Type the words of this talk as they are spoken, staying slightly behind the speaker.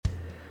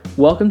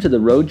Welcome to the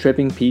Road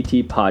Tripping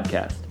PT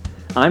podcast.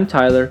 I'm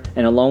Tyler,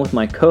 and along with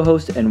my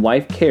co-host and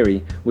wife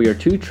Carrie, we are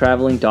two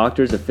traveling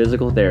doctors of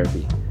physical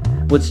therapy.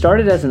 What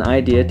started as an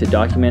idea to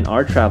document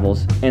our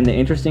travels and the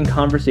interesting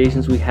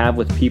conversations we have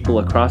with people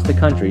across the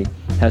country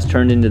has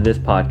turned into this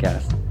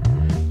podcast.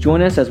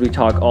 Join us as we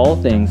talk all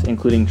things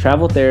including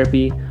travel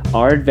therapy,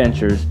 our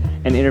adventures,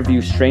 and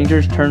interview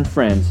strangers turned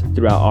friends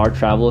throughout our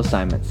travel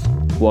assignments.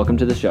 Welcome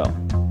to the show.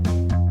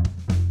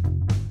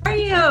 How are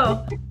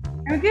you?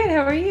 I'm good.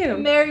 How are you?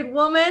 Married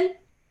woman.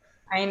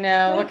 I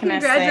know. What can I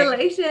say?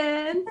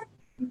 Congratulations.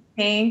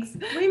 Thanks.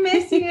 We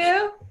miss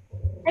you.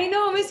 I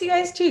know. I miss you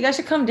guys too. You guys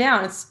should come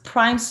down. It's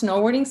prime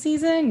snowboarding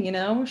season, you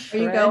know. Are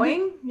you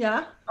going?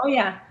 Yeah. Oh,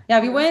 yeah.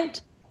 Yeah, we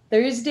went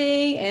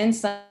Thursday and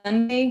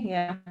Sunday.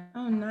 Yeah.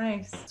 Oh,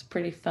 nice. It's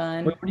pretty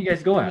fun. Where do you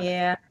guys go at?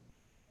 Yeah.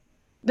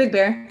 Big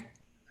Bear.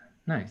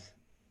 Nice.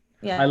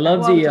 Yeah. I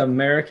love the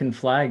American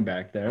flag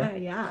back there.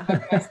 Yeah.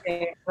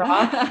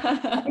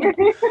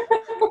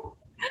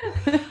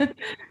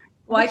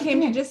 Well, I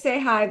came to just say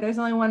hi. There's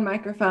only one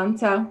microphone,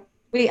 so.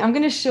 Wait, I'm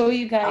going to show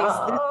you guys.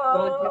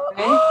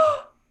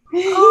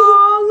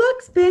 Oh,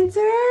 look,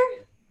 Spencer.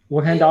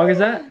 What kind of dog is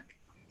that?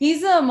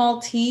 He's a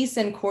Maltese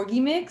and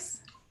Corgi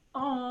mix.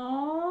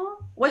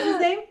 Oh, what's his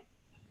name?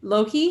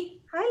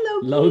 Loki.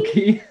 Hi, Loki.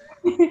 Loki.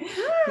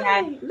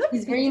 Yeah, Look,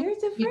 he's very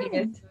Spencer's a mischievous.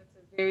 friend. So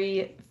it's a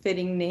very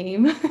fitting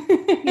name.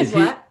 He's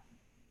what?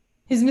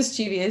 He's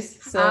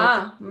mischievous. So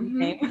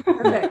Mhm.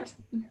 Perfect.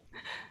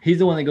 He's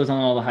the one that goes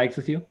on all the hikes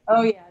with you?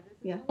 Oh yeah.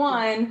 Yeah.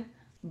 One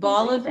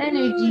ball of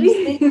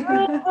energy. Say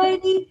hi.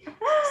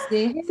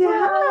 Say Say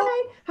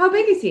hi. How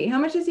big is he? How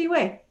much does he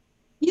weigh?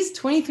 He's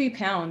 23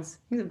 pounds.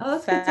 He's a Oh,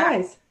 that's good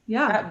size.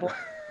 Yeah. fat boy.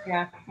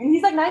 Yeah. And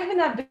he's like not even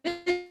that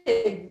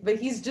big, but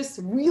he's just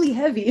really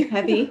heavy.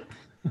 Heavy.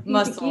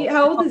 Muscle.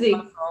 How old is he?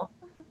 Muscle.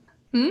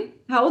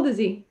 How old is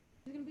he?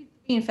 He's gonna be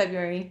 3 in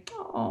February.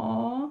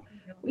 Aw.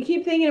 We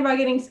keep thinking about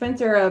getting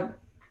Spencer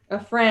a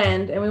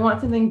friend, and we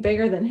want something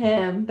bigger than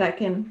him that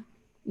can,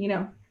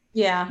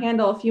 Yeah.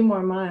 handle a few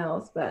more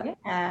miles, but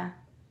Yeah.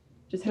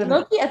 just have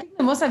Loki, I think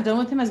the most I've done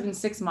with him has been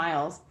 6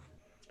 miles.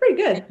 it's pretty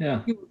good.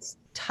 Yeah. He was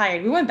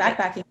tired. We went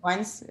backpacking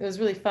once. It was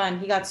really fun.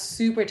 He got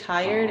super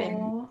tired and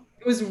Aw.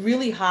 it was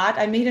really hot.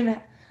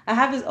 I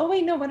have his, oh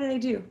wait, no, what did I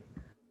do?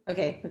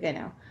 Okay,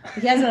 now.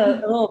 He has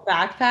a little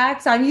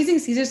backpack. So I'm using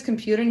Caesar's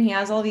computer and he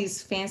has all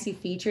these fancy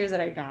features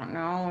that I don't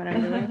know what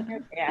I'm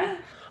doing. Yeah.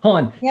 Hold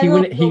on. He has He a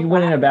went little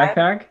in a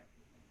backpack?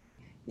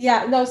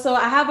 Yeah, no, so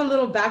I have a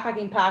little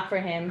backpacking pack for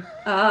him.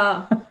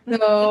 Oh.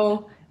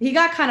 So he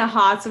got kind of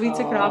hot, so we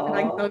took it off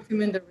and Aw. dumped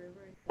him in the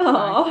river.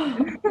 Oh.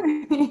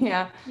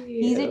 Yeah.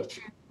 He's a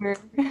trooper.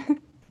 All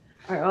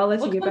right, well, I'll let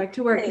you What get kind back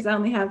to work because I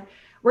only have.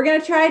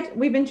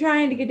 We've been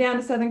trying to get down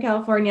to Southern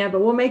California,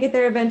 but we'll make it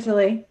there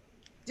eventually.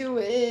 Do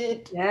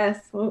it.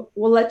 Yes, we'll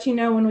let you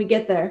know when we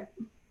get there.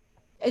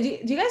 Do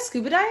you guys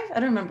scuba dive? I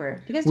don't remember.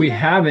 Do you guys do We that?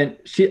 haven't.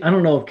 I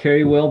don't know if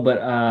Carrie will,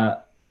 but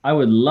I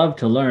would love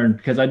to learn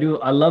because I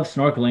love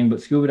snorkeling,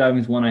 but scuba diving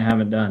is one I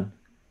haven't done.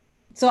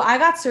 So I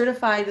got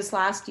certified this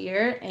last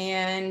year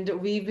and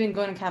we've been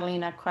going to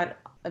Catalina quite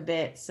a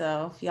bit.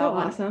 So if y'all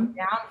want to awesome. come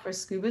down for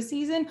scuba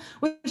season,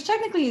 which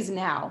technically is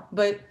now,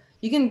 but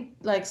you can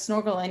like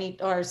snorkel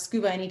or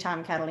scuba anytime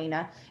in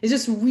Catalina. It's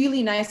just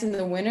really nice in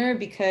the winter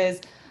because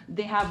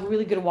they have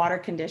really good water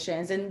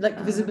conditions and like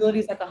visibility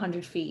is like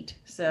 100 feet.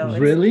 So it's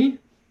Really?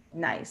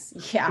 nice.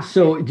 Yeah.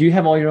 So do you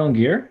have all your own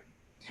gear?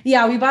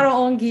 Yeah, we bought our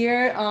own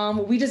gear.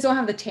 We just don't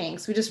have the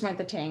tanks. We just rent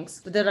the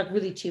tanks, but they're like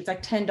really cheap. It's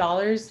like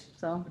 $10.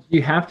 So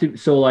You have to.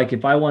 So like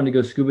if I wanted to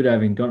go scuba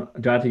diving, do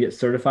I have to get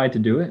certified to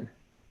do it?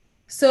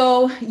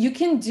 So you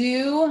can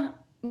do,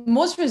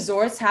 most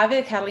resorts have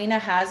it. Catalina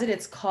has it.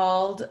 It's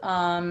called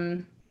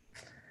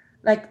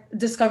like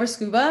Discover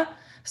Scuba.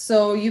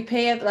 So you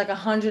pay it like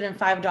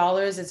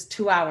 $105. It's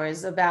 2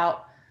 hours.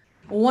 About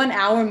 1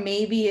 hour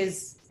maybe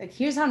is like,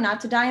 here's how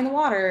not to die in the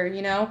water,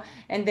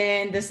 And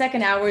then the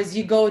second hour is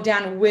you go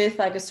down with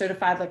like a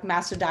certified like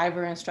master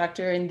diver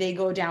instructor and they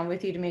go down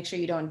with you to make sure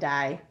you don't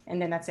die.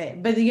 And then that's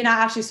it. But you're not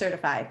actually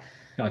certified.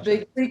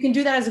 Gotcha. But you can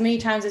do that as many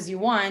times as you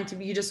want.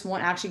 You just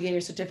won't actually get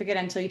your certificate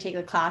until you take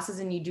the classes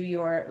and you do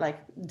your like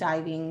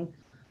diving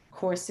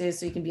courses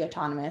so you can be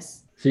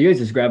autonomous. So you guys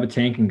just grab a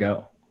tank and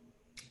go.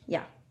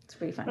 Yeah, it's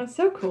pretty fun. That's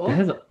so cool.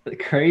 That is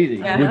crazy.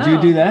 Yeah. Would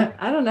you do that?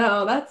 I don't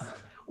know.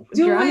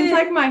 Do Drowning's it.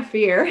 like my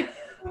fear.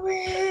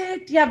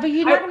 Yeah, but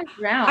you're not going to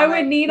drown. I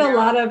would need a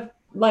lot of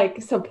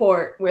like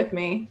support with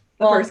me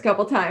the first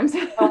couple times.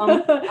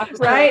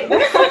 Right?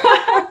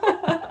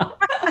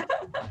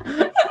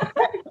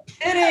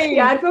 Kidding.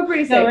 Yeah, I'd feel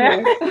pretty safe.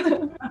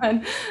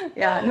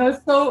 Yeah, no,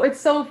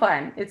 it's so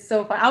fun. It's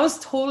so fun. I was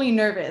totally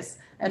nervous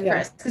at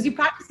first because you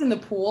practice in the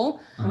pool,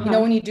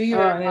 when you do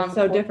your it's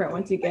so different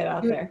once you get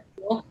out there.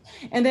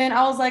 And then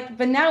I was like,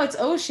 but now it's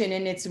ocean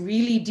and it's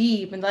really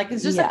deep and like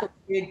it's just like a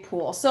big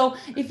pool. So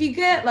if you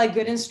get like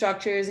good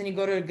instructors and you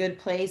go to a good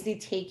place, they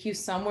take you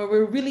somewhere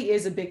where it really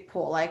is a big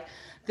pool. Like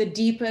the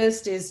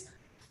deepest is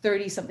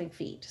 30 something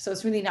feet. So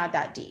it's really not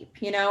that deep,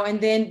 and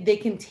then they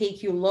can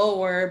take you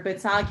lower, but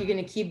it's not like you're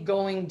going to keep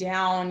going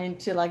down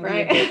into like,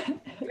 right.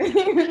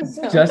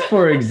 So- Just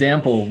for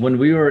example, when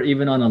we were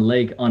even on a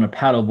lake on a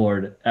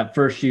paddleboard, at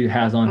first she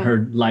has on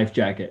her life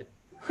jacket.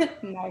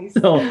 Nice.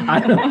 So I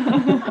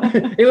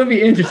don't, it would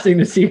be interesting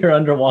to see her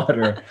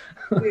underwater.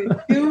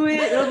 Dude, do it.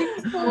 It'll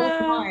be so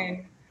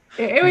fun.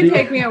 It would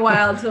take me a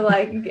while to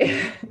like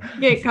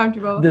get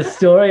comfortable. The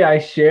story I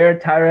shared,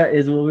 Tyra,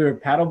 is when we were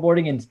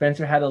paddleboarding and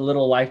Spencer had a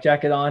little life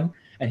jacket on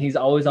and he's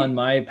always on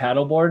my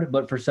paddleboard,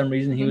 but for some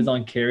reason he was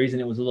on Carrie's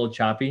and it was a little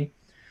choppy.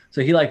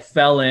 So he like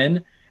fell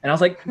in and I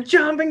was like,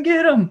 jump and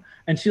get him.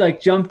 And she like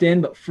jumped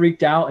in, but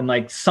freaked out and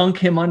like sunk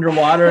him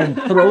underwater and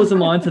throws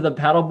him onto the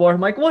paddleboard.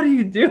 I'm like, what are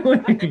you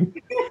doing?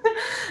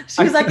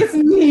 She was like, it's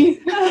me.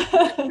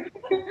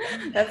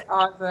 That's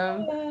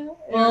awesome.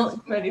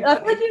 Well,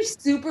 that's like you're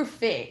super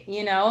fit,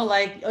 you know,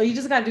 like, oh, you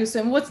just got to do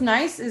swim. What's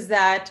nice is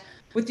that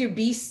with your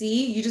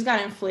BC, you just got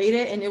to inflate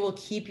it and it will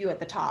keep you at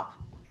the top,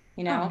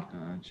 you know?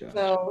 Gotcha.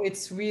 So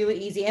it's really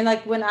easy. And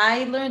like when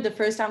I learned the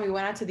first time we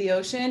went out to the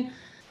ocean,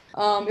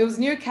 it was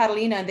near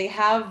Catalina and they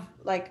have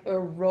like a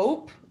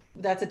rope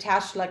that's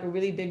attached to like a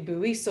really big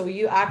buoy. So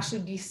you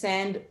actually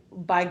descend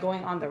by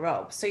going on the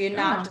rope. So you're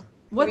not.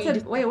 What's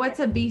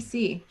a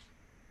BC?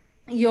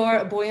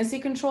 Your buoyancy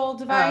control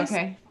device. Oh,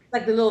 okay.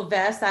 Like the little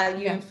vest that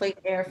you inflate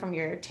air from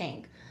your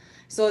tank.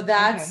 So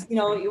that's, you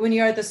know, when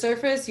you're at the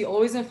surface, you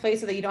always inflate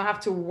so that you don't have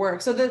to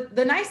work. So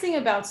the nice thing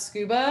about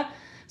scuba,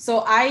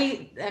 so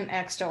I am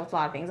extra with a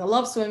lot of things. I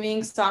love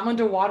swimming, so I'm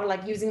underwater,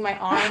 like using my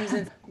arms.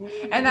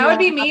 And that would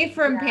be me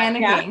from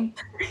panicking.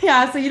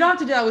 Yeah, so you don't have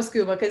to do that with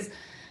scuba because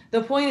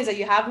the point is that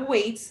you have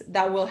weights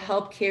that will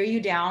help carry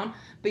you down,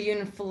 but you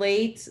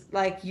inflate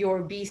like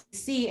your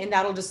BC and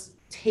that'll just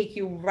take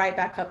you right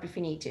back up if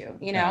you need to,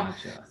 you know?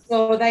 Gotcha.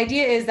 So the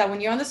idea is that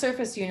when you're on the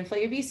surface, you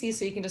inflate your BC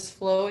so you can just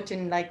float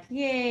and like,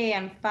 yay,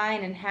 I'm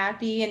fine and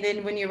happy. And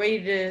then when you're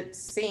ready to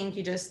sink,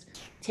 you just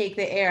take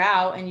the air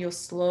out and you'll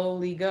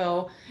slowly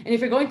go. And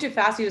if you're going too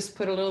fast, you just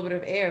put a little bit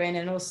of air in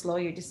and it'll slow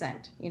your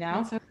descent, you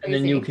know? So And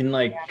then you can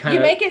like kind you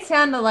of make it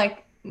sound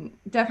like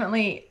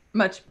definitely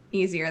much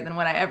easier than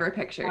what I ever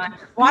pictured.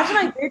 Watch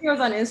my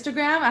videos on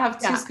Instagram. I have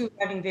 2 Yeah. scuba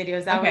diving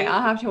videos. That Okay, way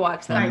I'll have to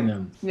watch that. find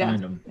them. Yeah.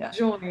 Find them. Yeah.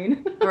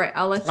 join. All right,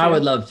 I'll let you. I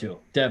would love to,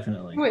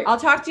 definitely. Wait, I'll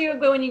talk to you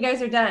when you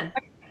guys are done.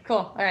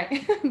 cool. All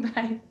right.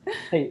 Bye.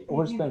 Hey,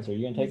 where's Spencer?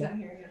 You gonna take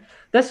him?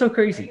 That's so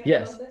crazy.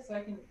 Yes.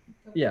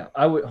 Yeah,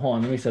 I would. Hold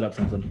on, let me set up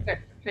something.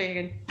 Sure,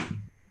 you're good.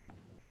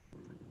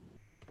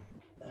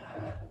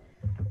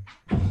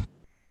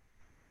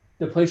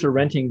 The place we're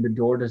renting, the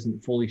door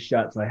doesn't fully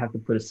shut, so I have to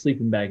put a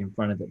sleeping bag in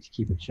front of it to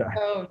keep it shut.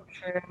 Oh,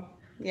 true.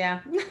 Yeah.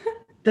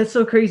 That's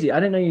so crazy.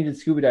 I didn't know you did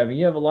scuba diving.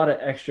 You have a lot of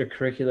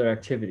extracurricular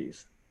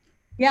activities.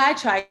 Yeah, I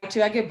try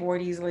to. I get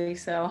bored easily,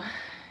 so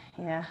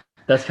yeah.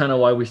 That's kind of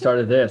why we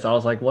started this. I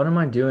was like, what am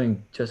I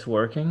doing? Just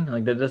working?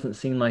 Like, that doesn't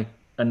seem like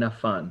enough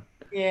fun.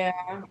 Yeah.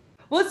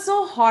 Well, it's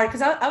so hard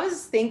because I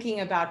was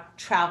thinking about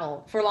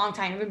travel for a long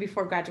time, even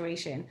before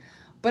graduation.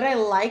 But I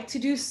like to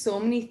do so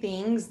many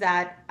things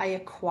that I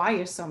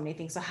acquire so many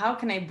things. So how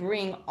can I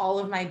bring all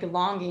of my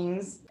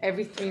belongings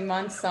every 3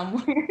 months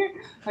somewhere?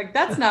 Like,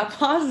 that's not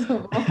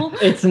possible.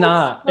 It's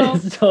not. So-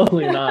 It's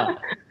totally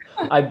not.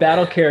 I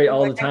battle carry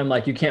all the time.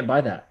 Like, you can't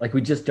buy that. Like,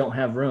 we just don't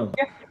have room.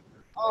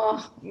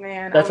 Oh,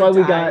 man. That's I why would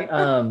we die.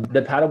 got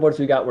the paddle boards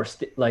we got were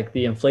like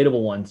the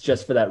inflatable ones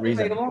just for that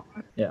reason. Inflatable?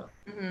 Yeah.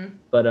 Mhm.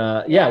 But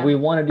Yeah. yeah, we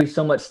want to do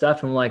so much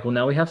stuff. And we're like, well,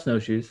 now we have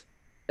snowshoes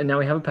and now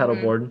we have a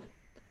paddleboard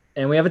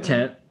and we have a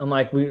tent. I'm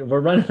like, we're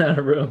running out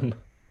of room.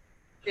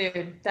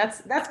 Dude,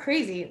 that's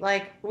crazy.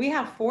 Like we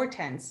have 4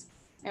 tents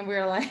and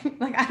we're like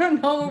I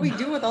don't know what we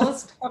do with all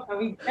this stuff that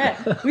we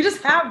get. We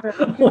just have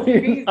them. What do you,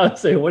 Crazy. I would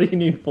say, what do you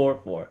need 4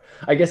 for?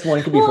 I guess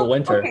one could be for Well,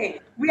 winter. Okay,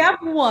 we have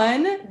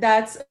one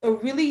that's a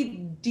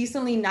really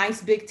decently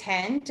nice big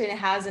tent and it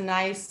has a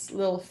nice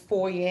little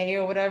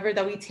foyer or whatever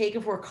that we take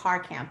it for car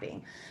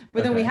camping.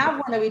 But then we Okay. have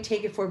one that we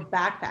take it for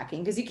backpacking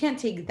because you can't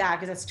take that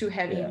because that's too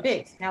heavy Yeah. and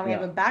big. So now we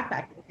have Yeah. a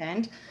backpacking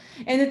tent.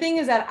 And the thing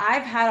is that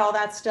I've had all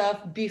that stuff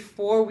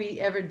before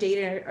we ever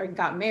dated or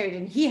got married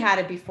and he had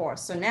it before.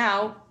 So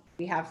now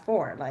we have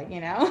 4, like,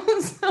 you know,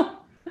 so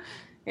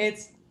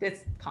it's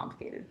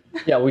complicated.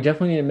 Yeah, we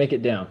definitely need to make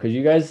it down because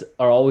you guys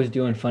are always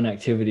doing fun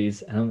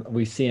activities and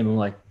we see them and we're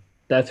like,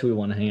 that's who we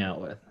want to hang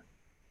out with.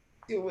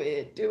 Do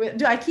it.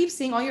 Dude, I keep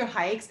seeing all your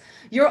hikes.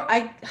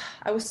 I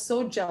was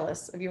so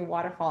jealous of your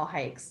waterfall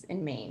hikes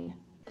in Maine.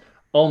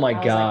 Oh my I was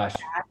like, gosh.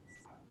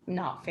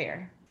 Not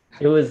fair.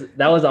 That was We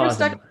were awesome.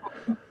 stuck,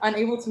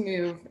 unable to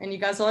move, and you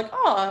guys are like,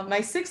 "Oh, my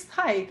 6th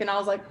hike," and I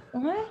was like,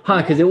 "What?"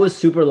 Huh, because it was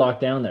super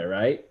locked down there,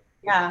 right?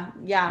 Yeah.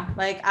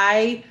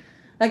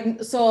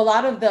 So a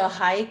lot of the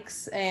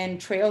hikes and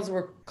trails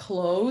were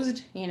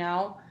closed. You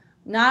know,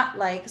 not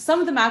like some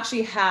of them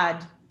actually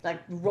had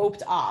like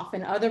roped off,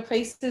 and other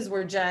places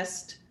were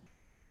just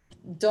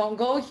don't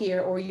go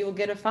here or you'll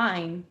get a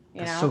fine.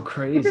 You That's know, so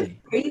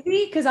crazy.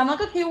 crazy because I'm like,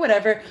 okay,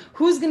 whatever.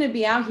 Who's gonna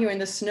be out here in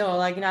the snow?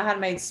 Like, you know, I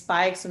had my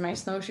spikes and my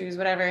snowshoes,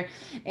 whatever.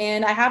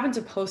 And I happened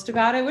to post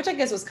about it, which I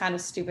guess was kind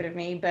of stupid of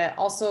me, but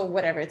also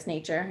whatever, it's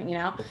nature, you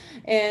know.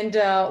 And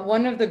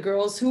one of the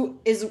girls who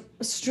is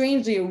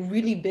strangely a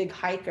really big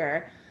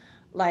hiker,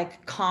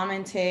 like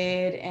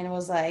commented and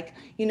was like,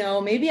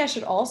 maybe I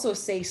should also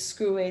say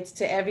screw it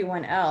to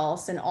everyone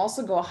else and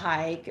also go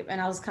hike. And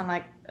I was kind of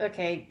like,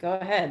 okay, go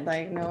ahead.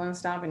 Like, no one's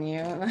stopping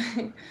you.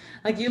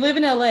 Like you live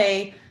in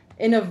LA,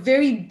 in a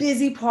very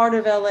busy part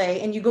of LA,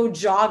 and you go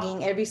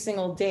jogging every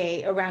single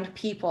day around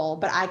people,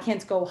 but I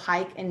can't go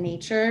hike in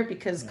nature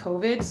because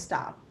COVID.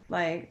 Stop.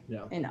 Like,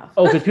 enough.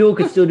 Oh, because people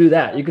could still do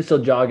that. You could still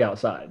jog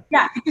outside.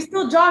 Yeah, you can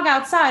still jog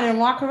outside and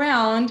walk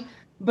around,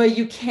 but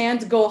you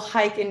can't go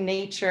hike in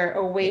nature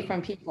away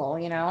from people,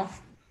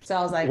 So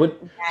I was like,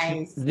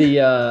 nice.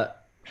 The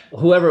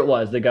whoever it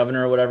was, the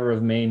governor or whatever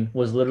of Maine,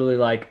 was literally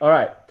like, all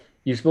right,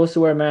 you're supposed to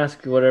wear a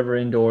mask, whatever,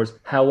 indoors.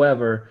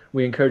 However,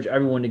 we encourage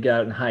everyone to get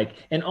out and hike.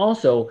 And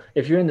also,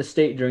 if you're in the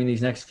state during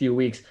these next few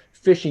weeks,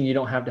 fishing, you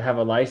don't have to have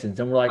a license.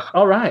 And we're like,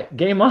 all right,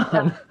 game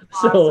on.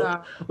 So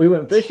awesome. We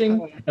went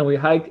fishing and we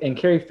hiked, and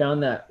Carrie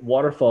found that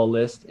waterfall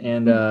list.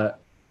 And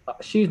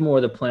she's more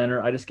the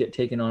planner. I just get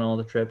taken on all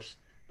the trips.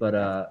 But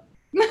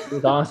it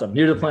was awesome.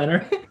 You're the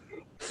planner?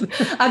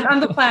 I'm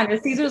the planner.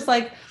 Caesar's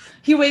like,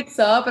 he wakes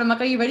up and I'm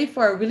like, are you ready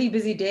for a really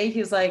busy day?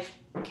 He's like,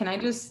 can I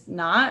just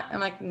not? I'm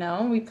like,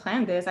 no, we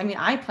planned this. I mean,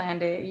 I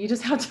planned it. You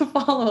just have to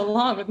follow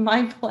along with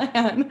my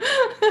plan.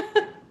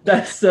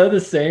 That's so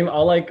the same.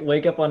 I'll like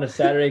wake up on a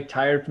Saturday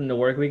tired from the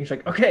work week. It's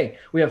like, okay,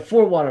 we have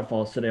 4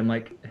 waterfalls today. I'm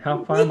like,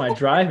 how far am I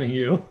driving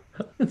you?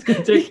 It's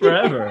going to take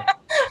forever.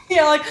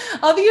 Yeah, like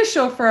I'll be your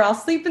chauffeur. I'll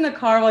sleep in the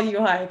car while you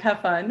hike.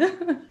 Have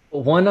fun.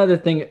 One other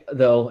thing,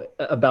 though,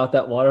 about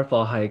that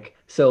waterfall hike.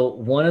 So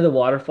one of the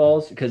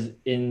waterfalls, because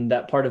in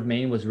that part of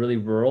Maine was really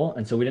rural,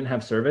 and so we didn't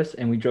have service,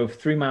 and we drove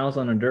 3 miles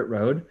on a dirt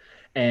road,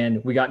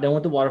 and we got done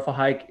with the waterfall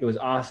hike. It was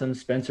awesome.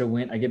 Spencer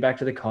went. I get back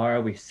to the car.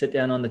 We sit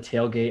down on the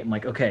tailgate. I'm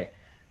like, okay,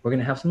 we're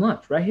going to have some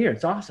lunch right here.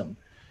 It's awesome.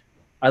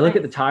 I look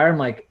at the tire. I'm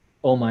like,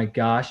 oh my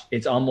gosh,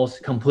 it's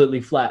almost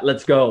completely flat.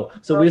 Let's go.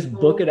 So we just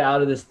book it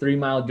out of this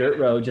 3-mile dirt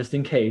road just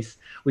in case.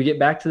 We get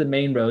back to the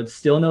main road,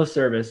 still no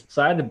service.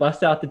 So I had to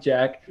bust out the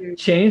jack,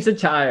 change the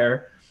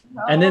tire.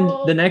 And then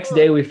the next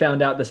day we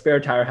found out the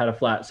spare tire had a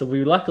flat. So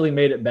we luckily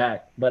made it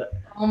back. But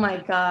oh my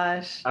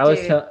gosh.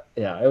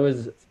 It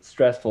was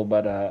stressful,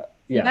 but yeah.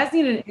 You guys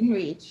need an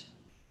InReach.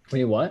 We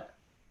need what?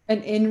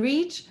 An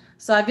InReach.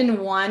 So I've been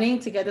wanting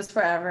to get this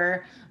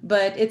forever,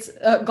 but it's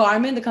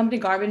Garmin. The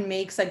company Garmin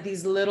makes like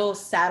these little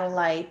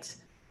satellite.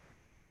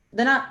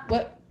 They're not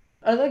what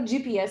are they like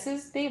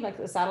GPSs, Dave? Like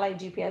the satellite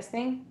GPS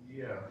thing.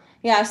 Yeah.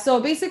 Yeah. So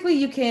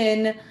basically,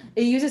 it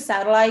uses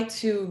satellite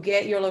to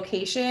get your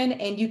location,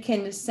 and you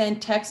can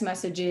send text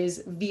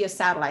messages via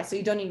satellite, so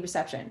you don't need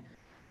reception.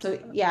 So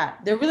yeah,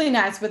 they're really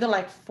nice, but they're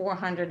like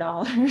 $400.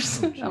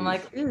 Oh, I'm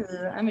like,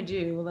 I'm a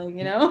Jew, like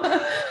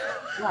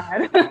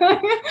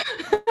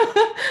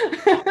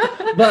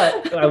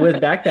But with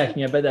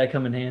backpacking, I bet that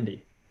come in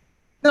handy.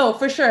 No,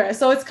 for sure.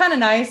 So it's kind of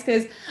nice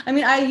because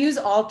I use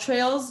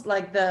AllTrails,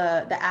 like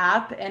the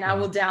app, and I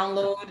will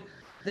download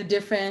the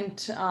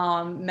different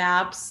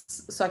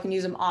maps so I can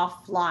use them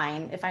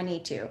offline if I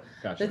need to.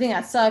 Gotcha. The thing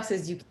that sucks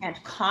is you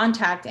can't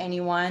contact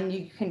anyone.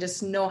 You can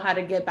just know how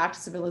to get back to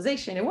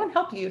civilization. It won't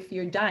help you if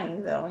you're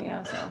dying though,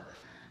 so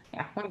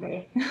yeah, one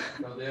day.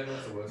 No, they have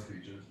SOS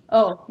features.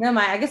 Oh, never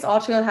mind. I guess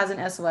AllTrails has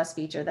an SOS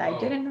feature that I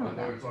didn't know. I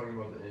thought we were talking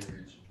about the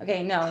InReach.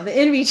 Okay, no, the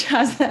InReach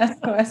has the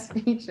SOS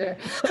feature.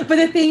 But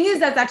the thing is,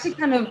 that's actually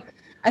kind of,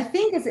 I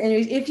think it's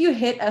InReach. If you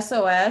hit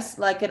SOS,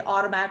 like it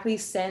automatically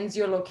sends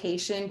your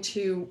location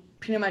to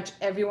pretty much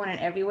everyone and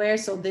everywhere.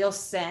 So they'll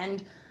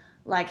send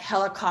like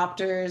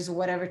helicopters,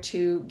 whatever,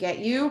 to get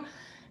you.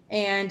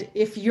 And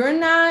if you're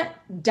not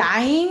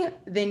dying,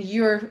 then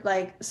you're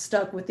like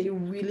stuck with a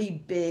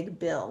really big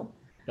bill.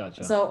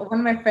 Gotcha. So one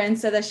of my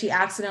friends said that she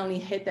accidentally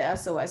hit the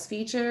SOS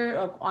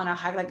feature on a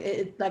hike, like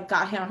it like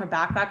got hit on her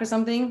backpack or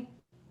something.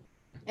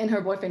 And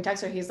her boyfriend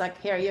texted her. He's like,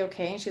 "Hey, are you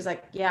okay?" And she's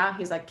like, "Yeah."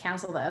 He's like,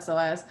 "Cancel the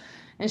SOS."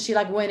 And she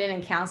like went in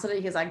and canceled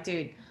it. He's like,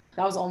 "Dude,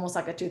 that was almost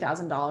like a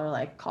 $2,000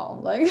 like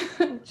call, like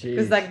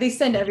because like they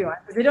send everyone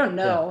because they don't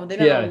know, they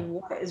don't know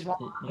what is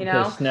wrong, you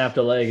know." Snapped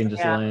a leg and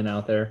just laying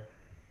out there.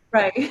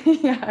 Right.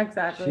 Yeah,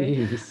 exactly.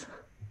 Jeez.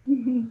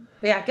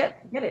 Yeah,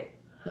 get it.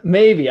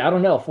 Maybe, I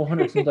don't know.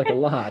 400 seems like a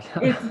lot.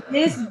 It's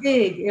this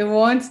big. It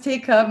won't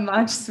take up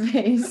much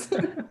space.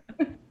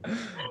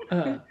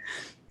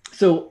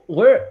 So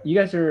where you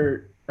guys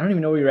are? I don't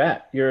even know where you're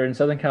at. You're in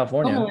Southern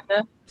California.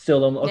 Loma. Still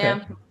Loma.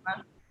 Okay.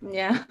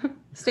 Yeah.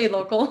 Stay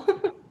local.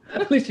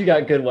 At least you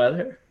got good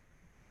weather.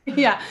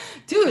 Yeah.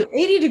 Dude,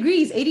 80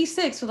 degrees,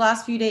 86 for the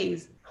last few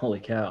days. Holy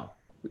cow.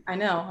 I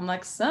know. I'm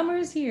like,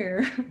 summer's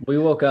here. We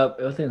woke up,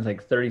 it was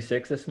like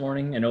 36 this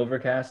morning and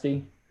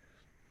overcasty.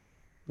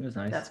 It was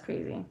nice. That's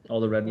crazy. All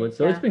the redwoods.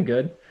 So it's been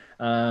good.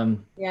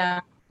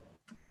 Yeah.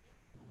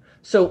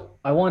 So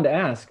I wanted to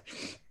ask,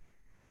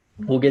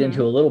 we'll get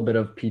into a little bit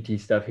of PT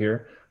stuff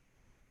here.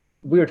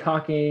 We were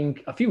talking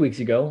a few weeks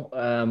ago,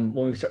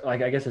 when we start,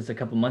 like, I guess it's a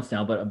couple months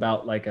now, but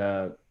about like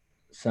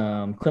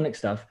some clinic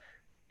stuff.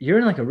 You're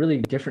in like a really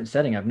different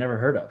setting I've never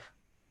heard of.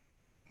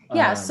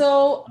 Yeah.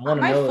 So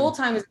my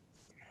full-time is,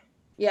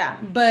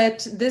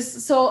 but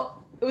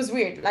so it was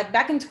weird. Like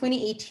back in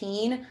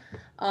 2018,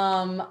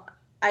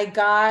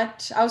 I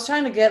was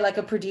trying to get like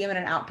a per diem and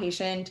an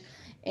outpatient,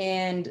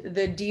 and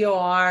the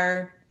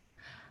DOR,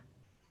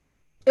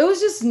 it was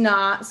just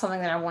not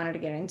something that I wanted to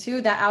get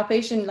into. That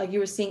outpatient, like you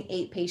were seeing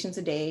 8 patients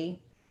a day.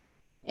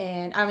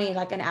 And I mean,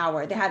 like an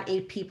hour. They had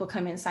 8 people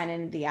come in, sign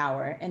in the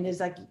hour. And there's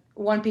like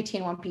one PT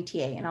and one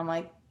PTA. And I'm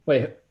like,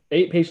 Wait,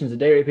 8 patients a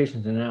day or 8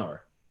 patients in an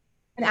hour?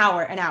 an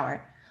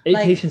hour. Eight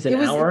Like, patients an it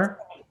was hour?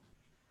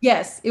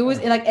 Yes, it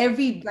was like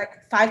every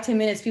like 5-10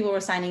 minutes, people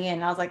were signing in.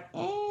 And I was like,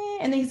 eh.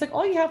 And then he's like,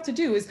 all you have to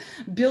do is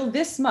bill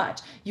this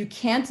much. You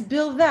can't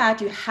bill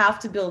that. You have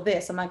to bill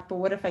this. I'm like, but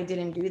what if I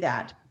didn't do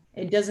that?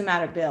 It doesn't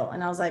matter, bill.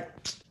 And I was like,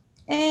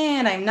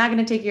 and I'm not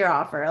going to take your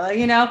offer. Like,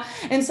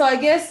 And so I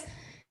guess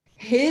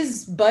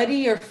his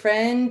buddy or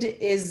friend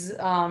is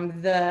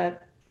the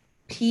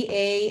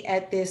PA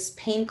at this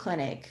pain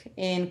clinic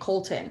in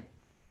Colton.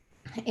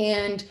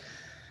 And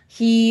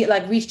he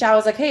like reached out,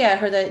 was like, hey, I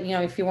heard that,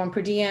 if you want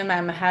per diem,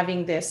 I'm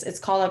having this, it's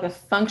called like a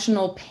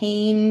functional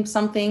pain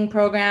something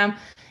program.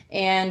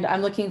 And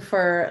I'm looking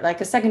for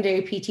like a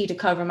secondary PT to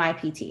cover my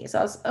PT.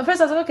 So at first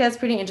I was like, okay, that's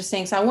pretty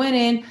interesting. So I went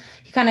in,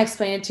 he kind of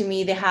explained it to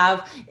me.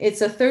 It's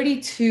a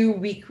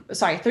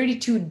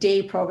 32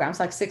 day program.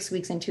 It's like 6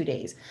 weeks and 2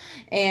 days.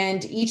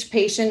 And each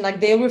patient, like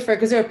they refer,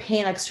 because they're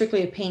like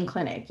strictly a pain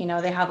clinic,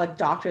 they have like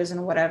doctors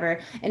and whatever.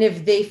 And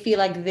if they feel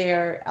like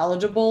they're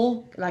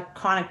eligible, like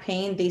chronic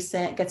pain, they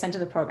get sent to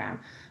the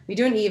program. We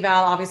do an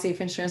eval, obviously,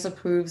 if insurance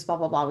approves, blah,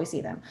 blah, blah, we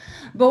see them.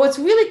 But what's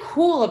really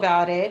cool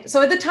about it,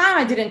 so at the time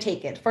I didn't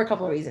take it for a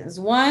couple of reasons.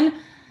 One,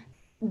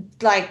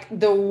 like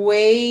the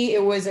way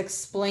it was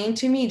explained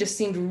to me just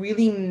seemed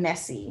really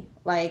messy.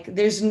 Like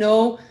there's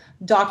no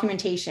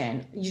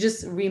documentation. You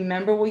just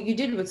remember what you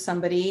did with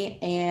somebody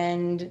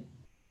and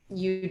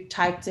you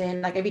typed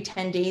in, like every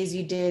 10 days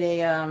you did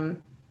a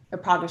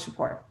progress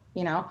report,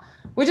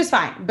 which is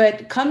fine.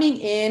 But coming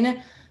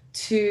in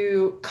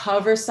to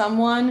cover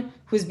someone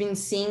who's been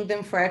seeing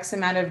them for X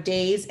amount of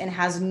days and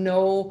has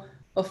no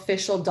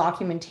official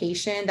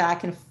documentation that I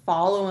can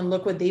follow and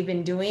look what they've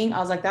been doing, I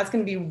was like, that's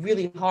going to be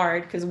really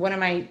hard, because what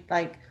am I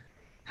like,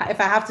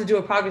 if I have to do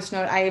a progress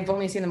note, I've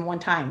only seen them one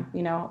time,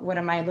 what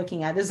am I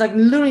looking at? There's like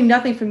literally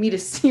nothing for me to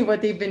see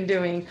what they've been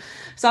doing.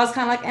 So I was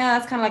kind of like,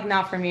 that's kind of like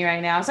not for me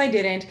right now. So I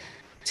didn't.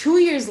 2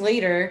 years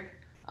later,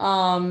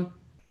 I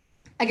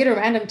get a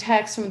random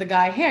text from the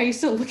guy, hey, are you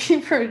still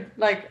looking for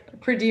like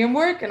per diem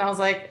work? And I was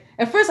like,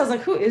 at first I was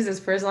like, who is this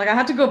person? Like I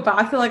had to go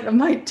back to like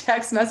my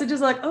text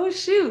messages, like, oh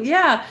shoot,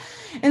 yeah.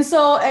 And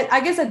so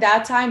I guess at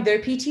that time their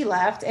PT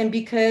left, and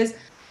because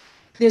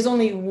there's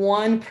only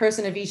one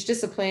person of each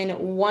discipline,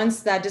 once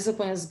that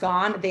discipline is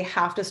gone, they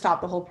have to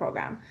stop the whole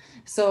program.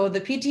 So the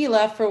PT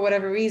left for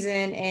whatever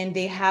reason, and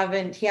he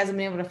hasn't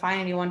been able to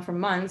find anyone for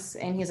months.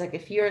 And he's like,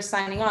 if you're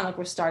signing on, like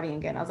we're starting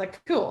again. I was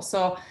like, cool.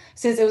 So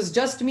since it was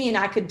just me and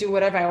I could do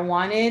whatever I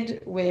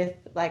wanted with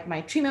like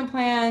my treatment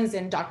plans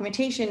and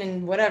documentation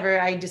and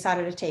whatever, I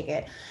decided to take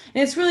it.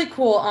 And it's really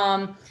cool.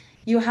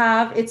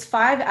 It's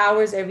 5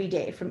 hours every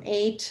day from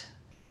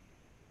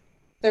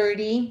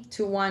 8:30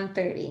 to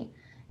 1:30.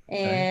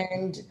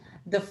 And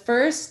the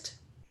first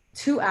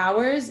 2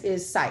 hours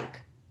is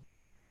psych.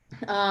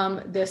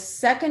 The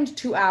second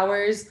 2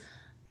 hours,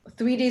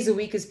 3 days a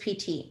week is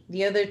PT.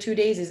 The other 2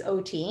 days is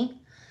OT.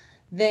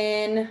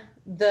 Then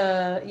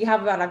you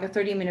have about like a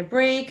 30-minute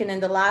break. And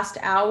then the last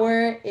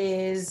hour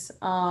is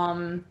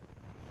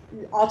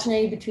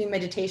alternating between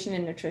meditation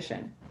and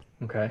nutrition.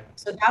 Okay.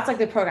 So that's like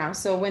the program.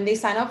 So when they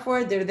sign up for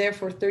it, they're there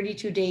for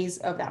 32 days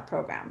of that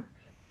program.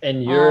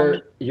 And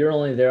you're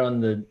only there on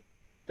the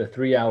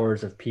 3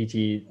 hours of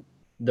PT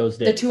those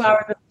days. The 2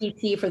 hours of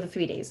PT for the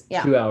 3 days.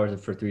 Yeah. 2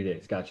 hours for 3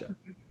 days. Gotcha.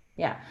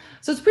 Yeah.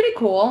 So it's pretty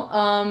cool.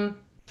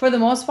 For the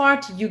most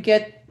part, you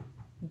get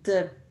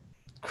the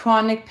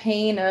chronic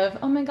pain of,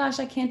 oh my gosh,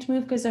 I can't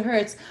move because it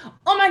hurts.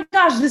 Oh my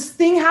gosh, this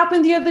thing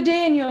happened the other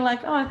day. And you're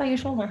like, oh, I thought your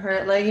shoulder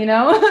hurt. Like,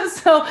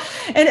 So,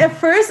 and at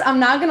first, I'm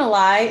not going to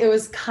lie, it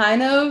was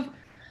I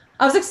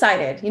was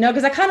excited,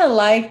 because I kind of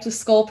liked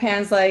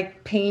Skullpan's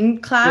like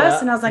pain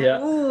class. And I was like,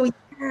 oh,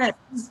 yeah,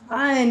 it's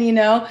fun,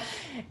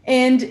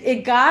 And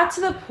it got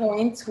to the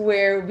point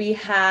where we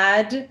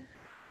had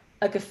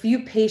like a few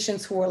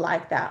patients who were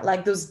like that,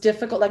 like those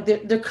difficult, like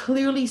they're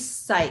clearly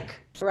psych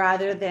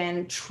rather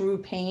than true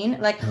pain.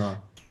 Like,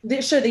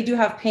 they do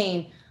have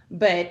pain,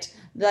 but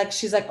like,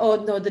 she's like,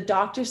 oh no, the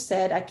doctor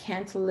said I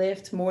can't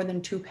lift more than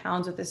 2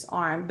 pounds with this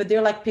arm, but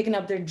they're like picking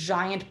up their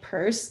giant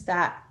purse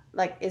that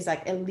like is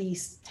like at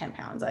least 10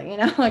 pounds, like,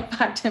 like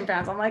 5-10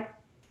 pounds. I'm like,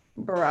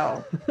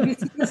 bro, you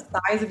see the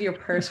size of your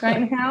purse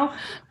right now?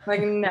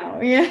 Like, no,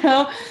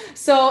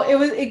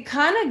 So it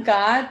kind of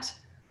got,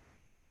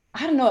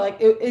 I don't know, like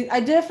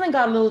I definitely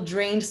got a little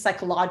drained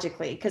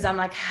psychologically, because I'm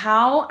like,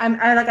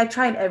 I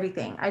tried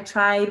everything. And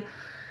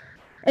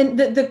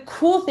the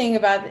cool thing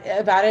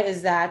about it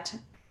is that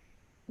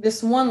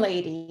this one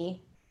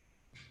lady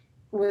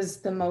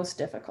was the most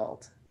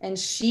difficult, and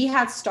she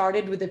had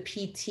started with a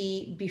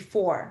PT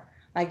before.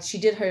 Like she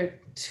did her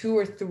 2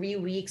 or 3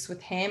 weeks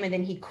with him, and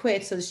then he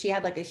quit. So she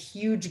had like a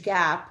huge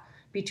gap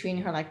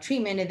between her like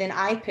treatment. And then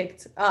I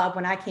picked up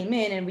when I came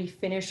in and we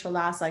finished her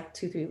last like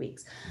 2-3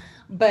 weeks.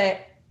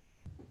 But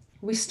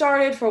we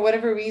started, for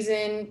whatever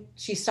reason,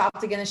 she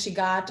stopped again and she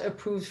got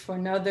approved for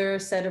another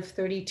set of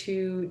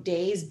 32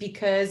 days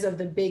because of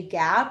the big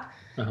gap.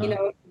 You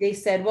know, they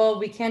said, well,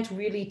 we can't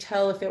really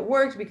tell if it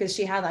worked because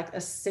she had like a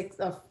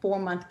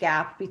 4-month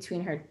gap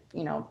between her,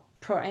 you know,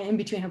 in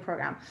between her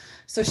program.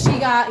 So she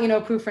got, you know,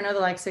 approved for another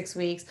like 6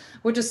 weeks,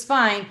 which is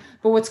fine.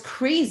 But what's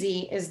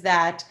crazy is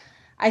that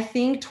I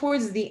think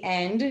towards the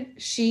end,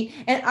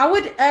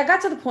 I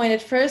got to the point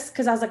at first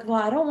because I was like,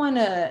 well, I don't want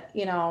to,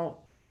 you know,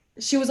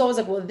 she was always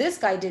like, well, this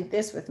guy did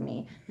this with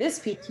me. This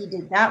PT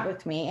did that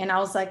with me. And I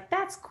was like,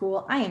 that's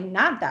cool. I am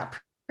not that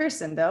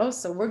person though.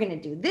 So we're going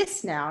to do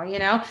this now, you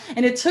know?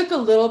 And it took a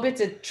little bit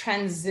to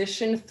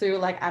transition through,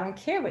 like, I don't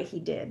care what he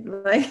did.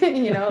 Like,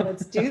 you know,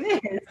 let's do this,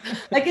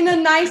 like in a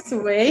nice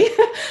way.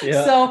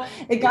 Yeah. So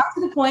it got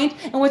to the point.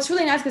 And what's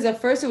really nice, because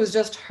at first it was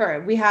just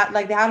her. We had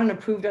like, they hadn't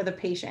approved other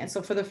patients.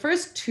 So for the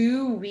first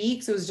 2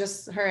 weeks, it was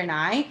just her and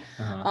I.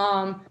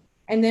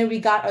 And then we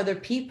got other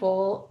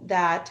people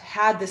that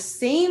had the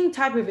same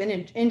type of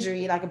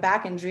injury, like a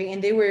back injury,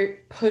 and they were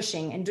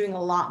pushing and doing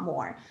a lot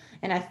more.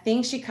 And I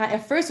think she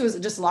at first it was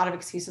just a lot of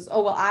excuses.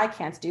 Oh, well, I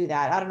can't do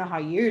that. I don't know how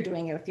you're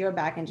doing it with your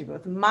back injury, but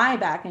with my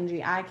back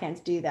injury, I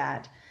can't do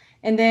that.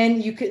 And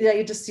then you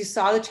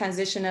saw the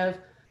transition of,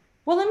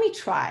 well, let me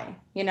try,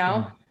 you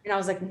know? And I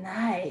was like,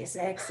 nice,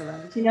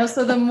 excellent. You know,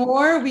 so the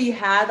more we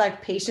had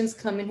like patients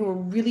come in who were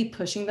really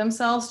pushing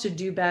themselves to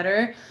do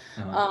better,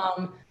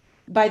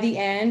 by the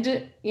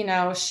end, you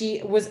know,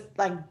 she was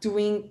like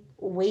doing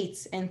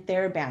weights and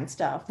TheraBand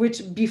stuff,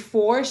 which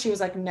before she was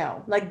like,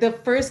 no. Like the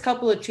first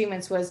couple of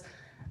treatments was,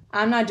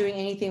 I'm not doing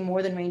anything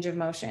more than range of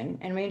motion,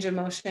 and range of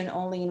motion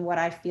only in what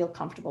I feel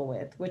comfortable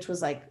with, which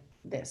was like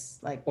this,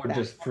 like, or that.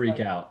 Just freak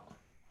out.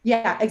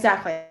 Yeah,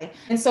 exactly.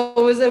 And so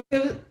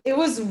it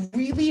was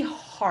really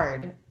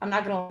hard. I'm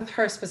not gonna, with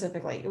her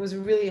specifically, it was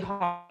really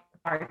hard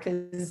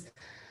because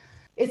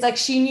it's like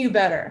she knew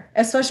better,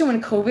 especially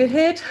when COVID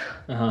hit.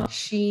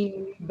 She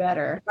knew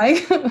better,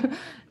 like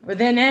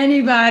than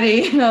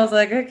anybody. And I was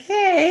like,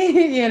 okay,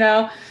 you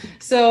know.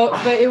 So,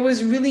 but it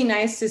was really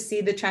nice to see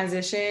the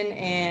transition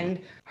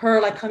and her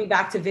like coming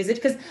back to visit,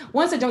 because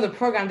once they're done with the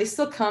program, they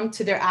still come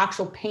to their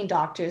actual pain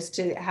doctors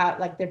to have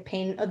like their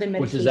pain, the medication.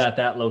 Which is at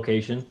that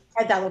location.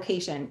 At that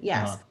location,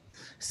 yes.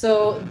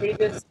 So they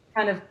just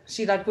kind of,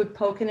 she like would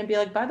poke in and be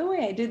like, by the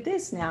way, I did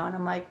this now, and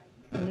I'm like,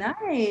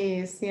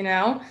 nice, you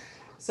know.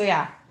 So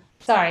yeah,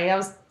 sorry, that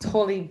was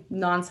totally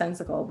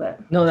nonsensical,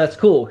 but no, that's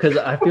cool, because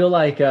I feel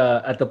like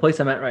at the place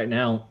I'm at right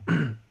now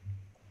in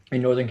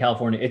Northern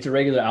California, it's a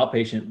regular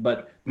outpatient,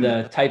 but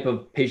the type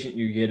of patient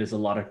you get is a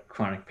lot of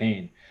chronic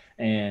pain,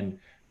 and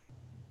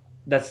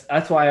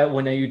that's why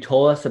when you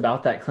told us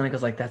about that clinic, I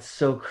was like, that's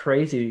so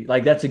crazy.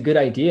 Like, that's a good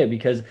idea,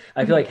 because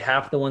I feel like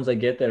half the ones I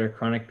get that are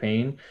chronic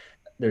pain,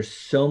 there's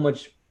so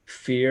much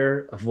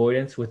fear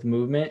avoidance with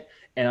movement.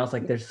 And I was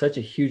like, there's such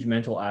a huge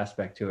mental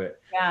aspect to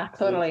it. Yeah,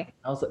 totally.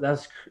 I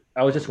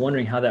was just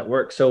wondering how that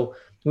works. So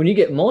when you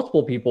get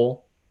multiple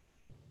people,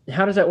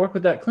 how does that work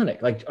with that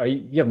clinic? Like,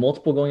 you have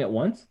multiple going at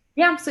once?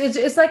 Yeah. So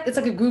it's like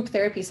a group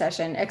therapy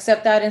session,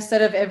 except that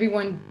instead of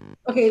everyone,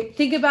 okay,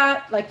 think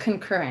about like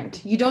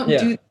concurrent. You don't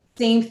do the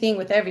same thing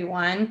with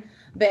everyone,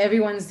 but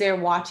everyone's there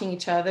watching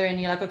each other,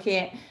 and you're like,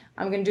 okay,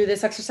 I'm going to do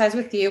this exercise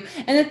with you.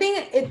 And the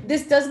thing,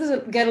 this does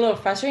get a little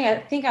frustrating. I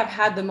think I've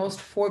had the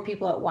most 4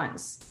 people at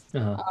once.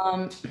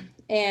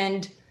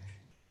 And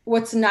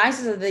what's nice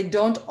is that they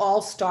don't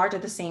all start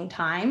at the same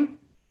time.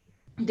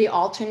 They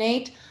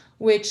alternate,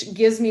 which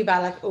gives me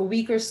about like a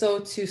week or so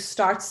to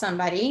start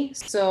somebody.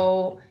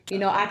 So, you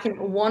know, I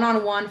can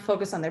one-on-one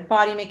focus on their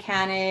body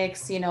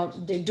mechanics, you know,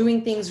 they're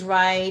doing things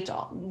right,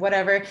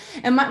 whatever.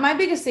 And my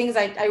biggest thing is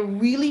I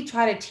really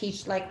try to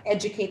teach, like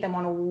educate them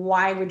on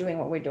why we're doing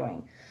what we're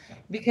doing.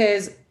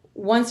 Because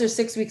once their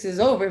 6 weeks is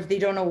over, if they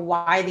don't know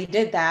why they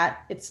did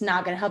that, it's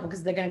not going to help them,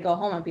 because they're going to go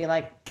home and be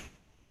like,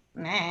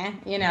 nah,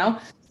 you know?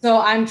 So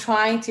I'm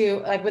trying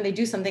to, like, when they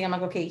do something, I'm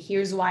like, okay,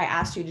 here's why I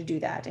asked you to do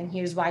that. And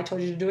here's why I told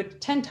you to do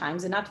it 10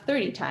 times and not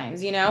 30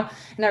 times, you know?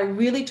 And I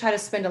really try to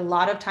spend a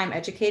lot of time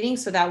educating,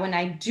 so that when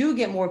I do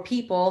get more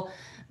people,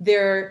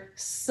 they're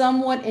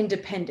somewhat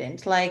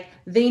independent. Like,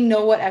 they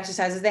know what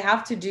exercises they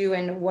have to do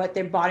and what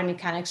their body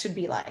mechanics should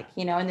be like,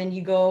 you know? And then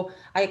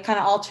I kind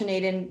of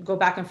alternate and go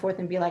back and forth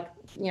and be like,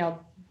 you know,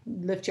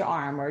 lift your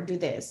arm or do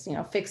this, you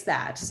know, fix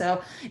that.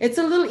 So it's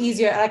a little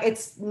easier. Like,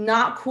 it's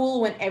not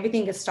cool when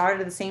everything gets started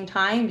at the same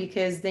time,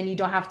 because then you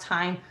don't have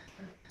time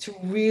to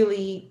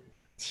really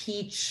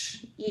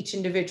teach each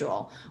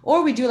individual.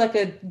 Or we do like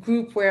a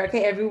group where,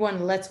 okay,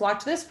 everyone, let's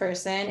watch this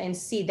person and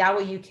see. That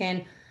way you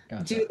can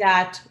do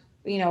that,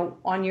 you know,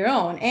 on your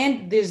own.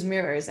 And there's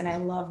mirrors, and I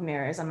love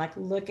mirrors. I'm like,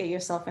 look at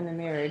yourself in the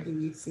mirror. Do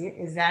you see it?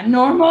 Is that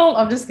normal?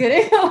 I'm just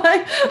kidding.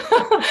 Like,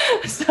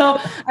 so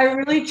I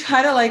really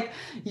try to like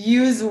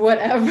use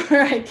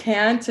whatever I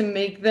can to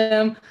make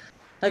them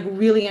like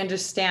really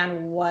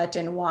understand what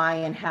and why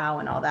and how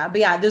and all that.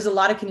 But yeah, there's a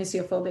lot of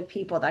kinesiophobic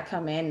people that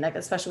come in, like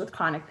especially with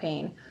chronic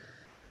pain.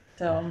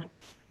 So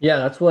Yeah,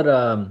 that's what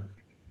I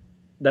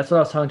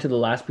was talking to the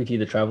last PT,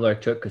 the traveler I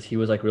took, because he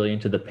was like really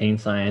into the pain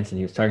science and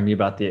he was talking to me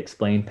about the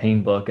Explain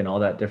Pain book and all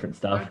that different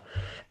stuff.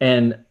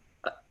 And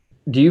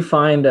do you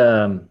find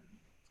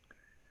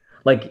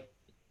like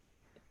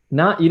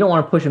not you don't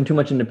want to push them too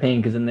much into pain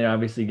because then they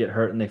obviously get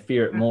hurt and they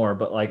fear it more,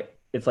 but like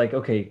it's like,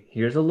 okay,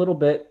 here's a little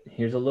bit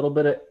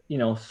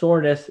of,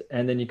 soreness,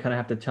 and then you kind of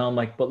have to tell them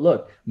like, but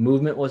look,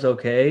 movement was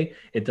okay.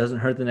 It doesn't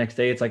hurt the next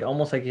day. It's like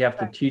almost like you have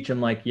to teach them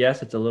like,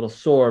 yes, it's a little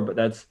sore, but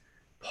that's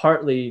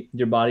partly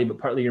your body, but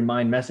partly your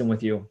mind messing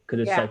with you because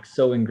it's Yeah. like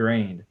so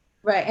ingrained.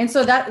 Right. And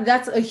so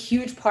that's a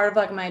huge part of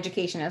like my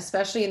education,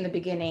 especially in the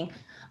beginning.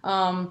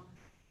 Um,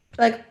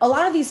 like a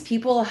lot of these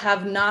people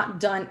have not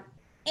done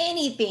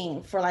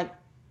anything for like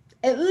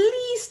at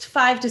least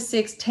 5 to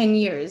 6, 10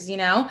 years,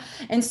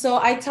 And so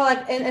I tell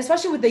like, and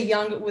especially with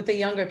the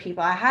younger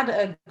people, I had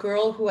a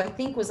girl who I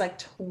think was like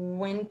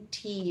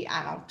 20,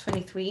 I don't know,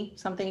 23,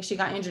 something. She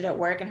got injured at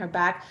work in her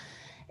back.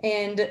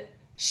 And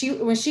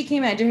when she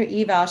came in, I did her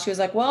eval, she was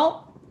like,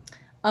 well,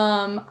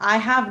 I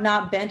have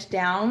not bent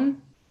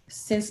down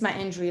since my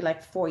injury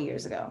like 4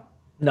 years ago.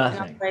 And I was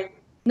Nothing.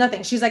 like,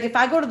 nothing. She's like, if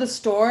I go to the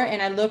store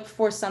and I look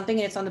for something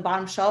and it's on the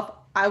bottom shelf,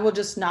 I will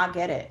just not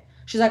get it.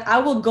 She's like, I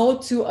will go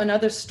to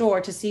another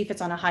store to see if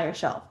it's on a higher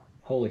shelf.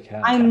 Holy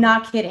cow. I'm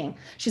not kidding.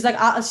 She's like,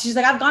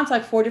 I've gone to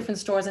like 4 different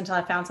stores until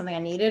I found something I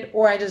needed,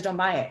 or I just don't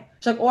buy it.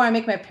 She's like, or I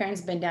make my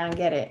parents bend down and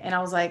get it. And I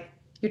was like,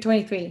 you're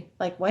 23.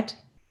 Like, what?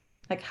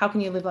 Like, how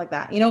can you live like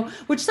that?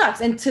 Which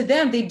sucks. And to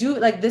them, they do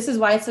like, this is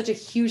why it's such a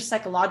huge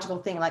psychological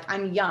thing. Like,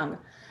 I'm young.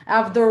 I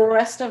have the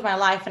rest of my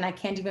life and I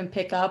can't even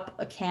pick up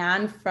a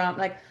can from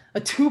like a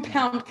 2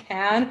 pound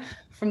can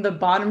from the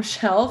bottom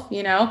shelf,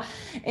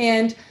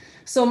 And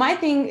so my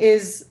thing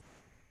is,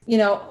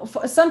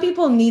 some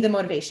people need the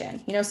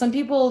motivation, some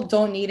people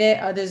don't need it,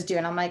 others do.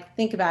 And I'm like,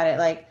 think about it.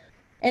 Like,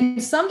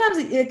 and sometimes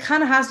it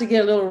kind of has to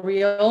get a little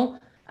real.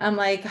 I'm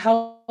like,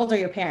 how old are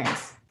your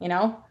parents?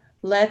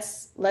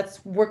 Let's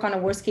work on a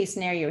worst case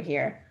scenario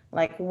here.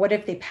 Like, what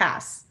if they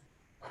pass?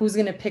 Who's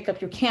going to pick up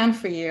your can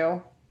for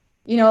you?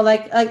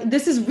 Like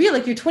this is real.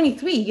 Like, you're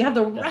 23, you have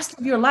the rest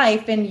of your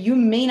life and you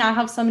may not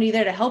have somebody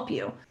there to help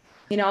you.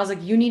 I was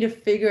like, you need to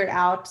figure it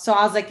out. So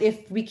I was like,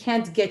 if we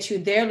can't get you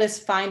there, let's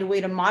find a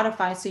way to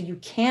modify so you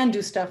can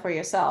do stuff for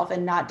yourself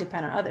and not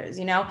depend on others,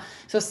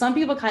 So some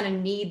people kind of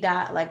need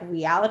that like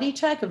reality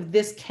check of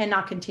this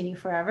cannot continue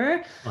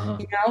forever,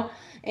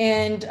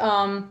 And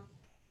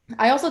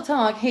I also tell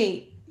them like,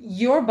 hey,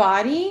 your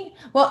body,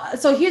 well,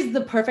 so here's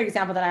the perfect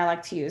example that I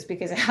like to use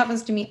because it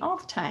happens to me all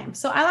the time.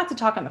 So I like to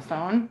talk on the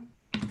phone.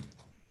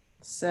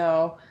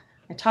 So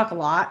I talk a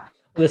lot.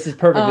 This is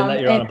perfect in that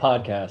you're on a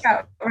podcast.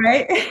 Yeah,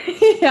 right?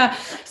 Yeah.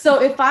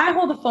 So if I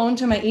hold the phone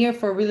to my ear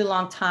for a really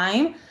long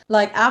time,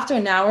 like after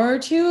an hour or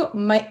two,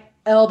 my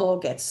elbow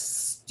gets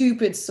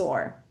stupid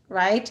sore,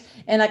 right?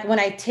 And like when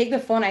I take the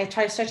phone, I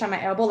try to stretch out my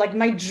elbow, like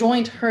my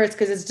joint hurts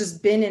because it's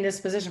just been in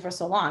this position for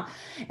so long.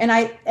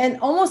 And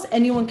almost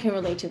anyone can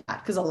relate to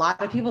that because a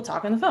lot of people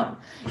talk on the phone.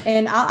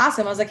 And I'll ask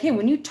them, I was like, hey,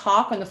 when you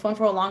talk on the phone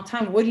for a long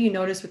time, what do you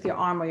notice with your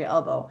arm or your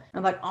elbow? And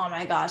I'm like, oh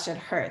my gosh, it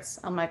hurts.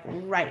 I'm like,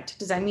 right.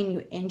 Does that mean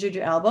you injured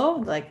your elbow?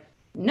 Like,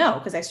 no,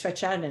 because I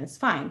stretch out and it's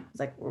fine. It's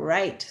like,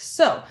 right.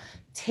 So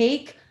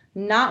take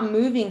not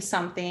moving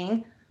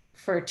something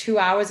for 2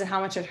 hours and how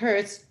much it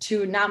hurts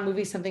to not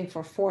moving something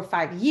for 4 or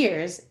 5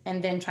 years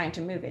and then trying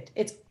to move it.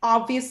 It's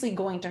obviously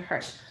going to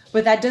hurt,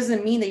 but that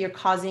doesn't mean that you're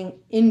causing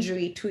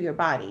injury to your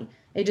body.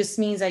 It just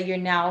means that you're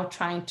now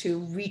trying to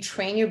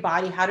retrain your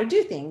body how to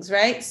do things,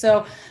 right?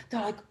 So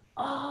they're like,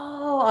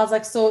 oh, I was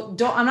like, so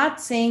I'm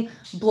not saying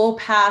blow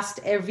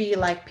past every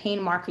like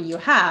pain marker you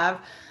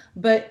have,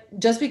 but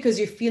just because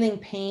you're feeling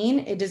pain,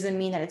 it doesn't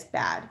mean that it's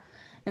bad.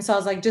 And so I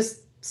was like,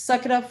 just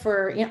suck it up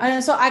for,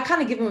 and so I kind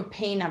of give them a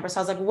pain number. So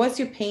I was like, what's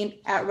your pain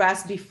at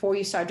rest before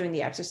you start doing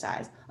the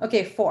exercise?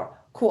 Okay, 4.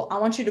 Cool. I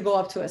want you to go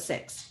up to a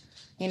 6,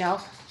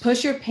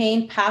 push your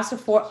pain past a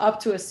 4 up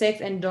to a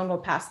 6 and don't go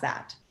past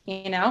that,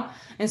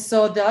 And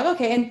so they're like,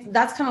 okay. And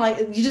that's kind of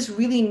like, you just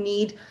really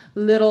need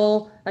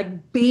little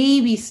like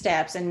baby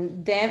steps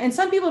and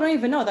some people don't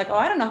even know, like, oh,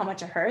 I don't know how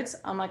much it hurts.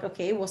 I'm like,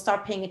 okay, we'll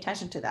start paying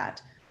attention to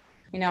that,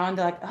 and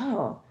they're like,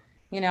 oh,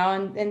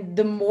 and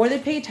the more they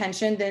pay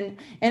attention, then,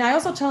 and I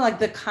also tell like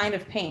the kind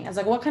of pain. I was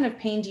like, what kind of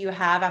pain do you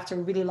have after a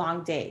really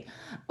long day?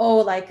 Oh,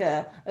 like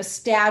a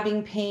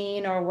stabbing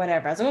pain or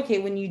whatever. I was like, okay,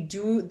 when you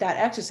do that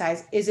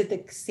exercise, is it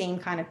the same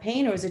kind of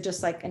pain or is it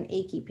just like an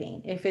achy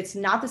pain? If it's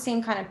not the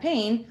same kind of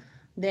pain,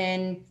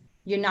 then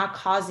you're not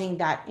causing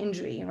that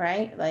injury,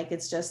 right? Like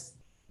it's just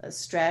a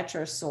stretch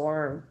or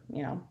sore,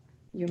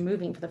 you're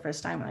moving for the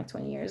first time in like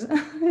 20 years.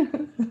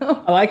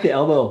 I like the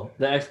elbow,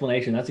 the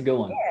explanation. That's a good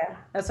one. Yeah,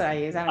 that's what I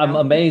use. I'm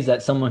amazed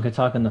that someone could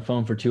talk on the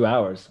phone for 2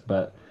 hours,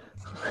 but.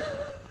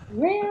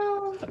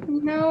 Well,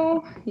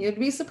 no, you'd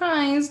be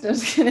surprised.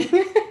 Just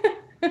kidding.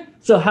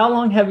 So how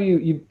long have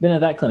you been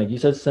at that clinic? You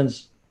said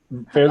since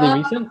fairly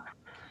recent?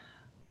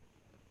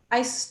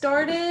 I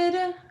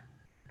started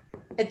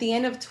at the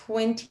end of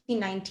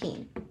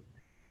 2019.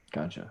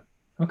 Gotcha.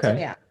 Okay. So,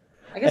 yeah.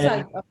 I guess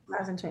I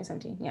was in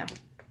 2017. Yeah.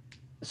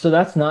 So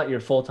that's not your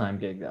full-time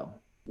gig though.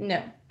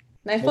 No,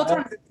 my full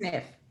time What? is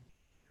sniff.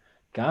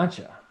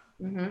 Gotcha.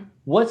 Hmm.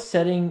 What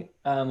setting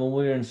when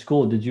we were in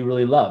school did you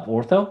really love?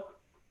 Ortho?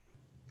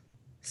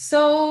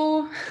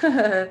 So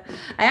I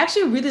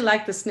actually really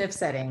like the sniff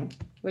setting,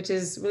 which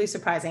is really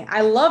surprising.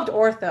 I loved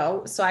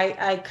ortho, so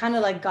I kind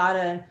of like got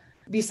a,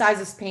 besides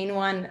this pain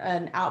one,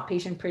 an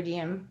outpatient per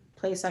diem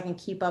place so I can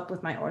keep up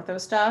with my ortho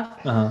stuff.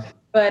 Uh-huh.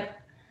 But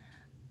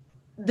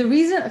the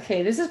reason,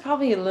 okay, this is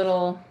probably a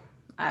little,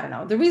 I don't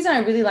know. The reason I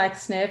really like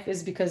sniff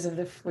is because of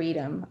the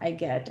freedom I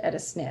get at a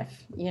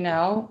sniff, you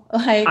know?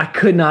 I Like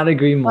could not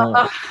agree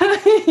more.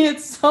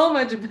 it's so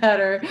much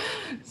better.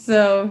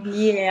 So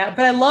yeah,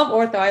 but I love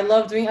ortho. I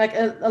love doing like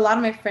a lot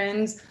of my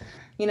friends,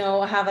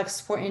 have like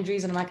sport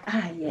injuries and I'm like,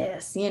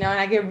 yes, and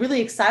I get really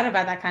excited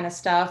about that kind of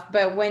stuff.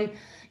 But when,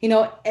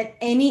 at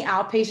any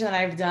outpatient that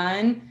I've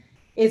done,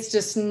 it's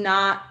just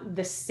not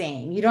the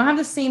same. You don't have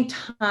the same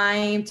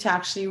time to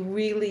actually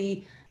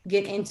really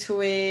get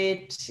into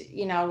it,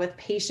 with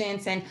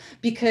patients. And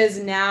because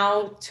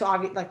now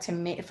to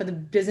make for the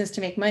business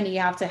to make money,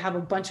 you have to have a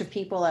bunch of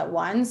people at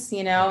once,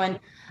 and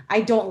I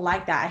don't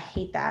like that. I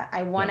hate that.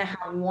 I want to Yeah.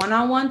 have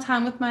one-on-one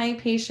time with my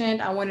patient.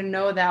 I want to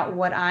know that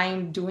what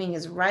I'm doing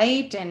is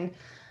right. And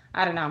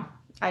I don't know.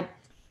 I It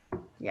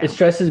Yeah.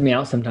 stresses me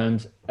out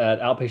sometimes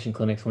at outpatient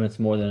clinics when it's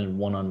more than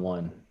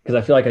one-on-one because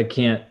I feel like I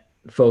can't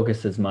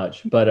focus as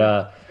much. But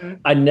Mhm.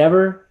 I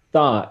never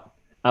thought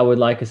I would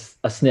like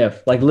a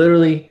sniff. Like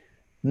literally,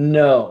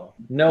 no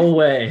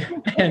way.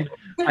 And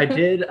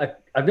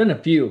I've done a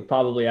few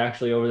probably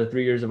actually over the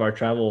 3 years of our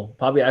travel,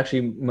 probably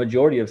actually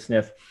majority of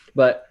sniff.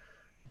 But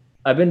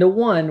I've been to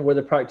one where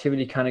the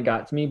productivity kind of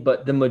got to me.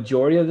 But the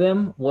majority of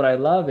them, what I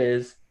love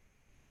is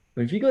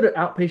if you go to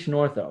outpatient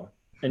ortho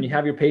and you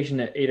have your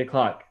patient at 8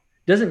 o'clock,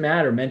 doesn't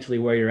matter mentally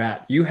where you're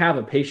at. You have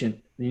a patient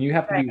and you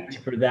have to be ready Right.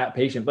 for that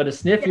patient. But a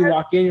sniff, you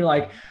walk in, you're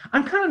like,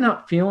 I'm kind of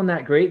not feeling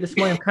that great this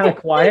morning. I'm kind of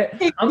quiet.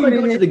 Take I'm a gonna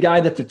go to minute. the guy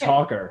that's a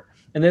talker.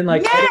 And then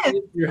like other Yes.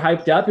 days you're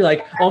hyped up, you're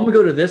like, oh, I'm gonna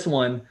go to this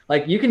one.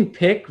 Like you can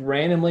pick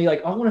randomly,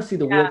 like I want to see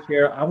the Yeah.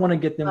 wheelchair, I want to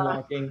get them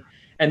walking.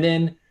 And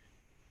then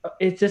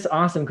it's just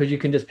awesome because you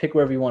can just pick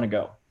wherever you want to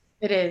go.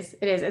 It is.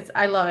 It is.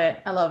 I love it.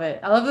 I love it.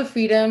 I love the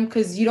freedom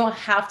because you don't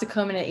have to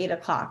come in at 8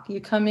 o'clock. You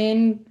come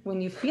in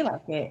when you feel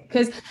like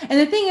it. And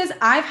the thing is,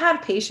 I've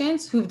had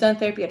patients who've done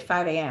therapy at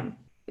 5 a.m.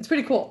 It's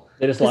pretty cool.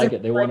 They just Because like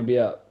it. They want to be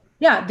up.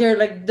 yeah, they're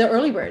like the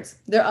early birds.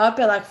 They're up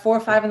at like 4 or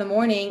 5 in the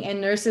morning, and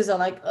nurses are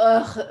like,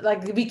 ugh,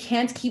 like we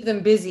can't keep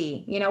them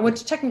busy,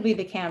 which technically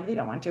they can, but they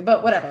don't want to,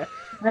 but whatever.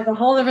 That's a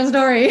whole different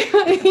story,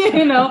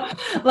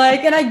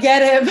 like, and I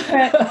get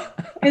it,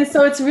 and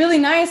so it's really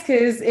nice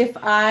because if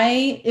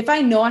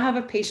I know I have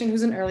a patient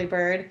who's an early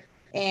bird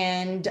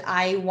and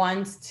I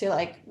want to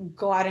like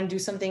go out and do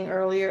something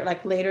earlier,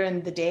 like later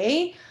in the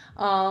day,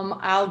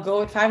 I'll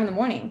go at 5 in the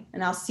morning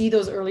and I'll see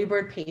those early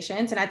bird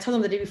patients. And I tell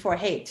them the day before,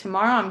 hey,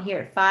 tomorrow I'm here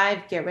at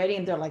 5, get ready.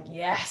 And they're like,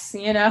 yes,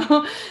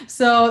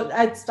 So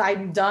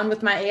I'm done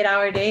with my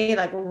 8-hour day,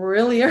 like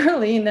really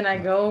early. And then I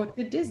go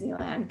to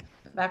Disneyland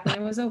back when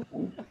it was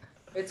open.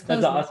 It's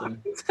That's closed now.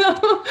 awesome.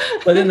 So,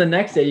 But then the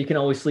next day you can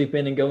always sleep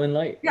in and go in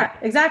late. yeah,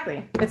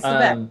 exactly. It's the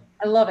best.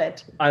 I love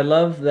it. I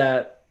love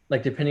that,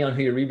 like, depending on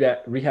who your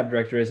rehab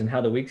director is and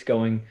how the week's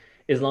going,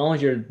 as long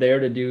as you're there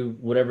to do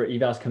whatever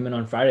evals come in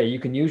on Friday, you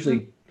can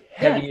usually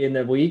heavy in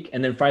the week.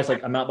 And then Friday's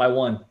like, I'm out by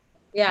 1.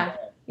 Yeah.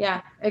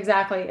 Yeah,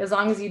 exactly. As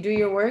long as you do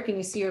your work and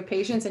you see your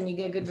patients and you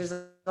get good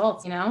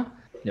results,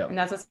 Yep. and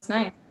that's what's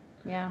nice.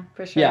 Yeah,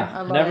 for sure. Yeah.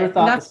 I love Never it.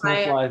 thought the And that's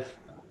sniff why. life,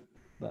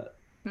 but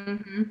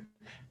Mm-hmm,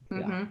 yeah,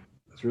 mm-hmm.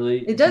 it's really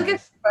It does get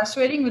nice.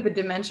 frustrating with the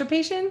dementia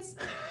patients,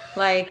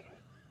 like,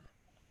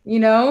 you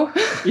know,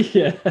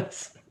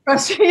 Yes.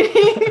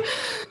 frustrating.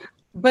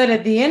 But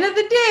at the end of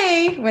the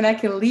day, when I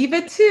can leave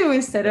at 2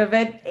 instead of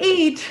at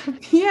 8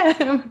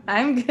 p.m.,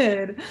 I'm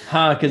good.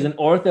 Because in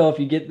ortho, if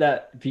you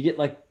get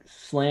like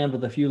slammed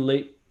with a few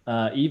late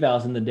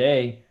evals in the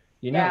day,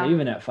 you're not Yeah.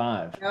 leaving at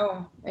 5.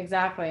 No,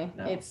 exactly.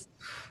 No.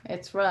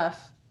 It's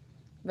rough,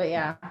 but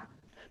yeah.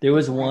 There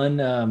was one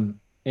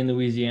in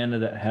Louisiana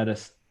that had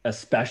a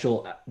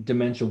special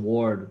dementia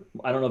ward.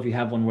 I don't know if you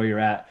have one where you're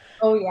at.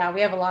 Oh yeah, we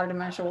have a lot of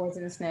dementia wards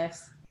in the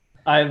SNFs.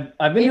 I've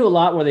been to a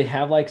lot where they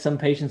have like some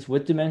patients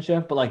with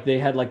dementia, but like they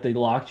had like the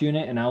locked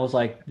unit, and I was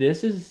like,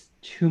 this is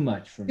too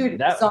much for me.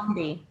 Dude,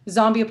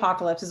 zombie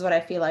apocalypse is what I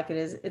feel like it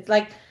is. It's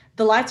like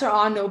the lights are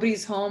on,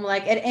 nobody's home.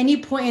 Like at any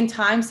point in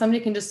time,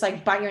 somebody can just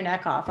like bite your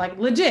neck off, like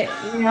legit,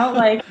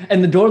 like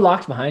And the door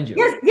locks behind you.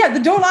 yes, yeah, the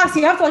door locks.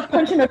 You have to like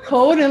punch in a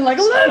code and like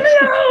let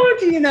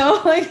me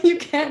out, like you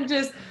can't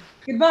just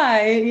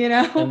goodbye,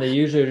 And they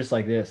usually are just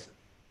like this.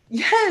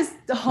 Yes.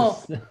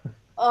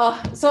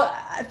 So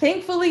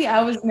thankfully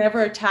I was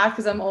never attacked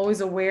because I'm always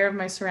aware of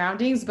my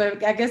surroundings,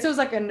 but I guess it was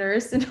like a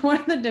nurse in one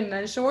of the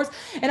dementia wards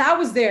and I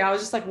was there. I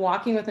was just like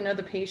walking with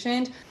another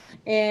patient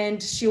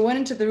and she went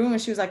into the room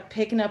and she was like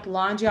picking up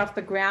laundry off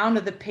the ground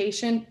and the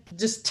patient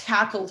just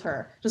tackled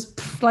her.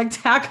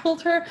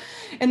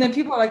 And then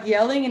people are like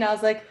yelling and I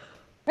was like,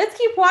 let's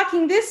keep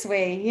walking this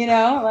way, you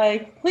know,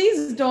 like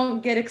please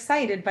don't get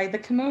excited by the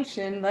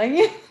commotion. Like,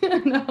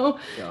 you know,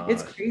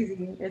 it's Gosh.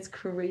 crazy. It's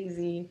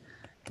crazy.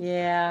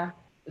 Yeah.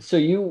 So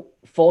you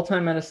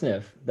full-time at a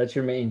sniff, that's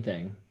your main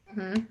thing.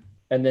 Mhm.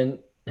 And then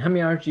how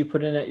many hours do you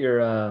put in at your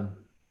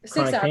 6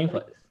 chronic hours pain a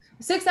week. place?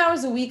 6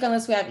 hours a week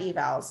unless we have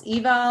evals.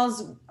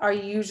 Evals are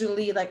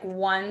usually like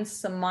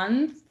once a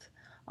month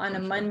on a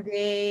Gotcha.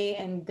 Monday,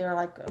 and they're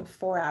like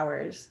 4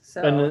 hours.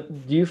 And So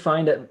do you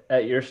find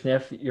at your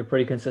sniff you're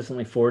pretty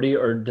consistently 40,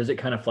 or does it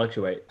kind of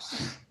fluctuate?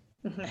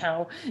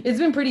 no, it's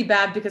been pretty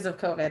bad because of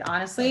COVID.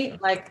 Honestly,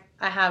 Gotcha. like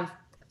I have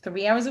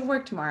 3 hours of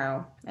work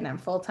tomorrow and I'm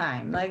full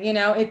time. Like, you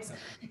know,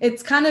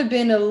 it's kind of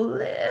been a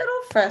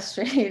little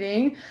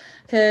frustrating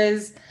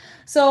because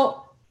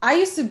so I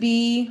used to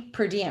be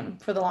per diem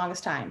for the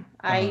longest time.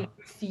 Uh-huh. I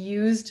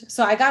refused.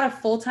 So I got a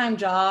full-time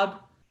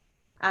job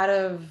out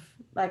of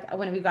like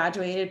when we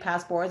graduated,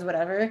 past boards,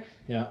 whatever.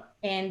 Yeah.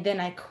 And then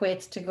I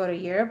quit to go to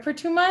Europe for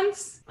 2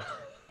 months.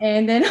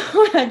 And then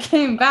when I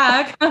came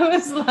back, I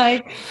was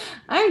like,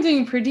 I'm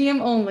doing per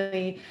diem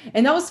only.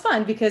 And that was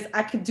fun because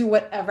I could do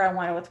whatever I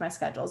wanted with my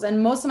schedules.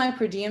 And most of my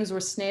per diems were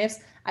sniffs.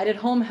 I did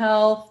home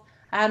health,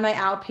 I had my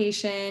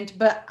outpatient,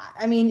 but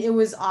I mean, it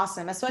was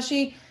awesome,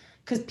 especially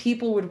because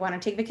people would want to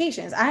take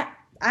vacations.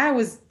 I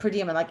was per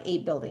diem at like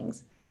 8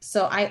 buildings.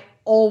 So I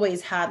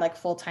always had like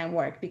full-time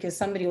work because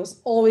somebody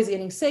was always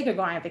getting sick or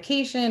going on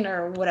vacation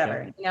or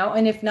whatever, you know,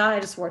 and if not,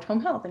 I just worked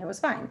home health and it was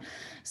fine.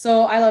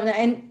 So I love that.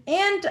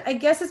 And I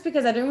guess it's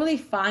because I didn't really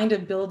find a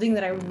building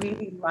that I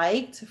really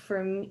liked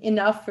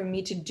enough for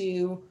me to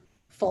do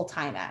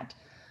full-time at,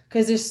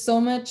 because there's so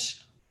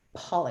much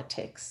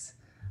politics,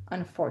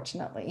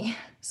 unfortunately.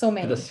 So At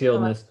the many.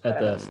 skilled at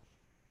the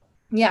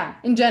Yeah,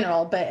 in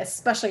general, but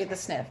especially at the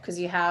SNF, because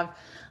you have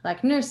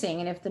like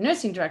nursing, and if the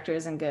nursing director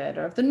isn't good,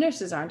 or if the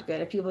nurses aren't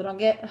good, if people don't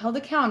get held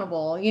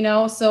accountable, you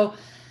know. So,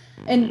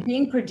 and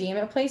being per diem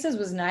at places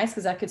was nice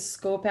because I could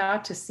scope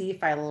out to see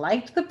if I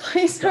liked the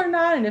place or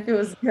not, and if it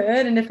was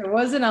good, and if it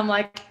wasn't, I'm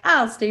like,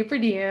 I'll stay per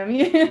diem,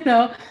 you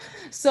know.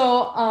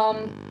 So,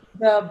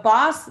 the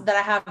boss that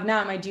I have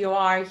now, my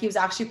DOR, he was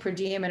actually per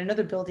diem at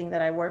another building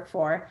that I work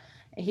for.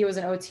 He was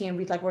an OT, and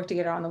we'd like work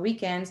together on the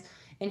weekends.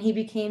 And he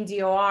became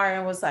DOR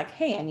and was like,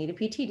 hey, I need a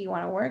PT. Do you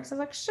want to work? So I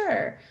was like,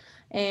 sure.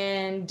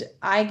 And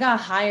I got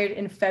hired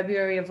in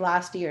February of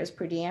last year as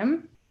per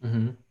diem.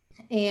 Mm-hmm.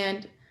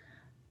 And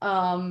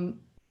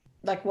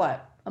like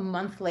what? A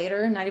month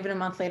later, not even a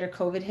month later,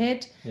 COVID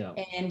hit. Yeah.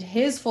 And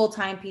his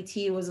full-time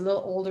PT was a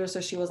little older. So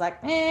she was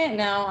like,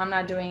 no, I'm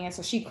not doing it.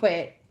 So she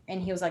quit.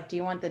 And he was like, do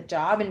you want the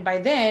job? And by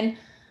then,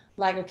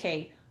 like,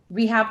 okay,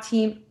 rehab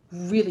team,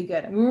 really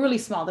good. We were really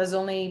small. There's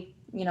only,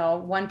 you know,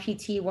 one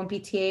PT, one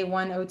PTA,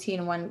 one OT,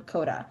 and one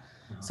CODA.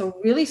 So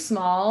really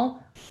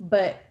small,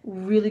 but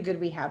really good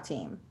rehab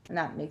team. And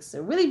that makes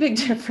a really big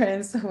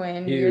difference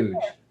when Huge.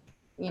 you're,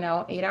 you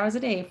know, 8 hours a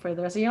day for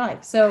the rest of your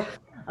life. So,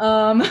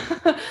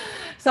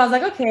 so I was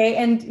like, okay.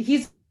 And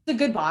he's a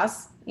good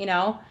boss, you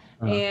know,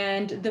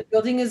 and the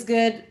building is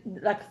good,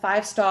 like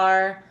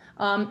 5-star.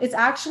 It's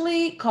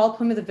actually called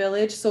Plymouth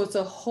Village. So it's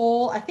a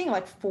whole, I think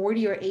like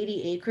 40 or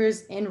 80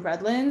 acres in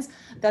Redlands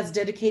that's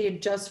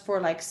dedicated just for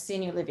like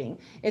senior living.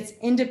 It's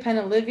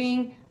independent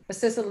living,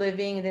 assisted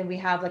living, and then we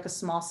have like a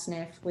small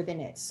sniff within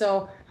it.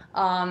 So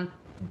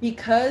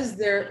because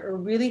they're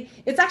really,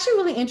 it's actually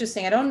really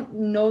interesting. I don't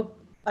know,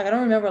 like I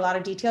don't remember a lot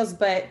of details,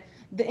 but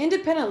the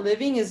independent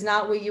living is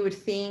not what you would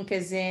think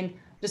as in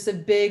just a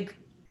big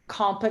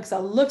complex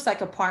that looks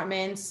like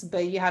apartments,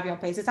 but you have your own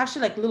place. It's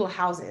actually like little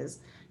houses,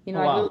 you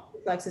know, Oh, wow. like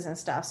little duplexes and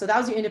stuff. So that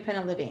was your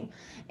independent living.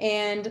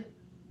 And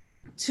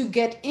to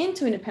get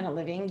into independent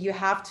living, you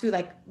have to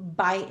like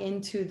buy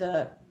into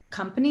the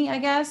company, I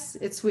guess.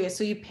 It's weird.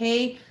 So you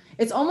pay,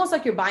 it's almost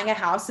like you're buying a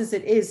house, since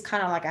it is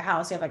kind of like a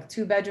house. You have like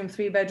 2-bedroom,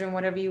 3-bedroom,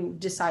 whatever you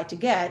decide to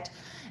get.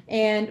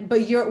 And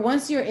but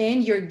once you're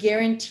in, you're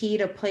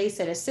guaranteed a place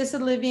at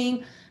assisted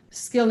living,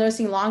 skilled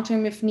nursing,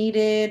 long-term if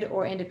needed,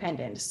 or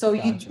independent. So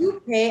you Gotcha.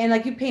 do pay, and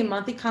like you pay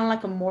monthly, kind of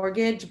like a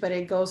mortgage, but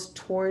it goes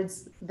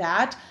towards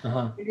that.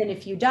 Uh-huh. And then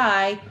if you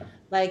die,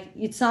 like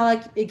it's not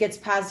like it gets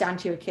passed down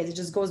to your kids. It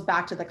just goes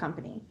back to the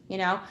company, you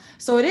know?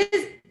 So it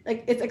is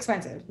like, it's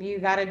expensive. You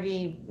gotta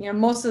be, you know,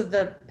 most of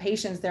the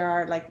patients there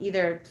are like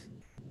either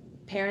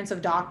parents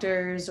of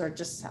doctors or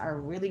just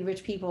are really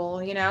rich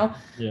people, you know?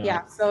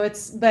 Yeah. So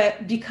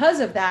but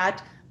because of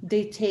that,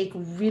 they take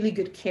really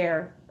good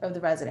care of the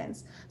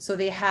residents. So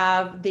they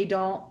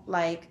don't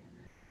like,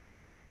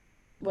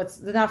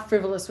 they're not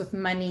frivolous with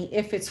money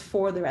if it's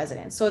for the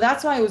residents. So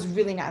that's why it was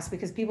really nice,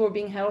 because people were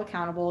being held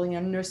accountable. You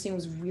know, nursing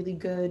was really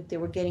good. They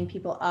were getting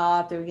people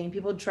up, they were getting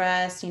people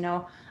dressed. You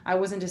know, I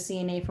wasn't a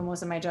CNA for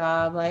most of my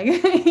job, like,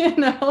 you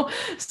know,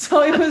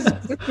 so it was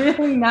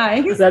really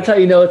nice. That's how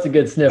you know it's a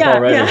good sniff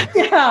already.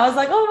 Yeah. I was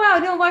like, oh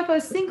wow, no wife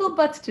was single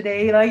butt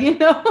today, like, you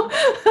know.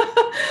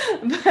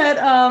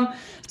 But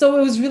so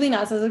it was really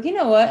nice. I was like, you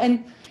know what,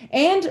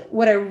 and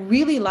what I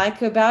really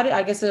like about it,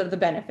 I guess, are the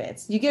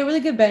benefits. You get really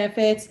good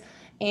benefits.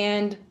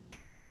 And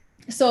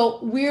So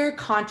we're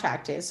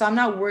contracted. So I'm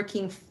not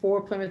working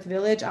for Plymouth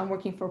Village. I'm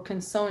working for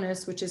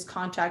Consonus, which is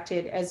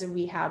contracted as a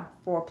rehab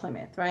for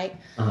Plymouth, right?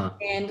 Uh-huh.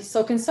 And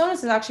so Consonus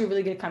is actually a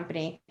really good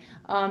company.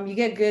 You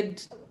get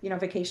good,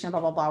 vacation, blah,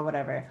 blah, blah,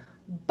 whatever.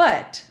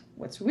 But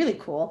what's really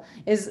cool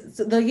is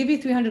they'll give you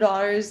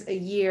 $300 a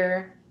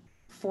year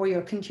for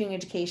your continuing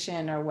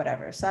education or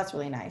whatever. So that's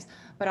really nice.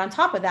 But on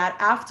top of that,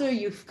 after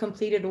you've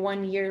completed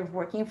 1 year of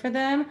working for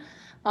them,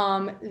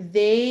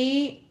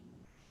 they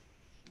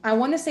I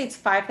want to say it's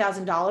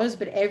 $5,000,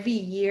 but every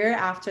year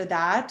after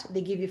that, they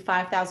give you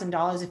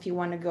 $5,000 if you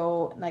want to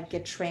go like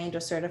get trained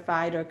or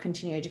certified or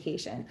continue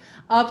education,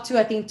 up to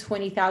I think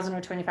 $20,000 or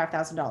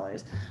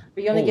 $25,000.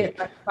 But you only Holy get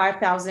like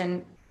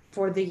 5,000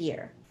 for the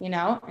year,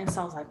 And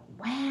so I was like,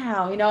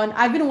 wow, and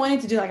I've been wanting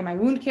to do like my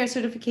wound care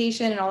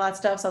certification and all that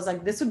stuff. So I was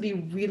like, this would be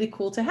really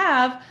cool to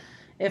have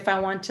if I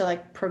want to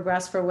like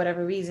progress for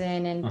whatever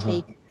reason and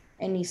take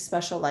any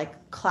special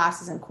like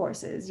classes and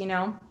courses.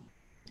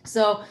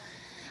 So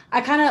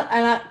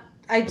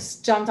I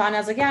just jumped on. I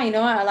was like, yeah, you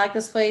know what? I like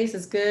this place.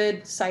 It's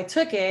good. So I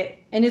took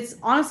it, and it's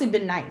honestly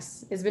been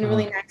nice. It's been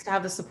really nice to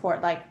have the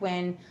support. Like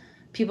when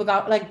people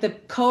got like the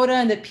CODA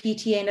and the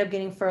PT ended up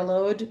getting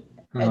furloughed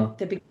at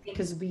the beginning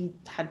because we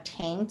had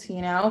tanked,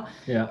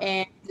 Yeah.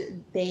 and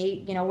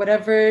they,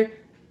 whatever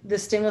the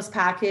stimulus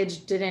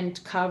package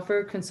didn't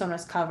cover,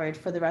 Consonus covered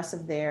for the rest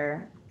of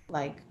their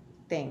like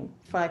thing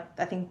for like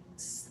I think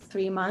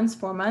 3 months,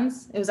 4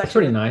 months. It was That's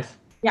actually pretty nice.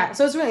 Yeah,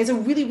 so it's a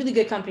really, really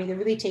good company. They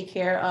really take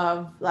care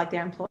of like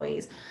their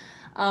employees.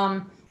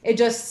 It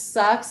just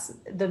sucks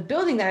the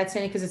building that it's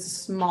in because it's a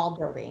small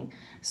building.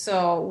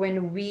 So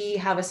when we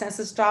have a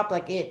census drop,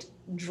 like it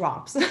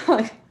drops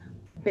like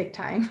big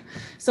time.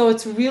 So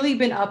it's really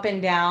been up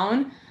and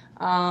down.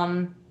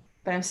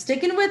 But I'm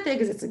sticking with it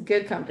because it's a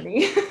good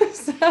company.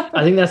 So,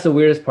 I think that's the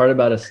weirdest part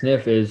about a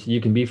SNF is you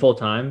can be full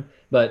time,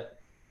 but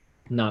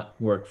not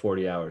work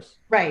 40 hours.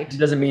 right. It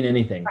doesn't mean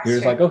anything. That's You're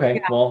just true. like, okay,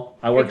 Yeah, well,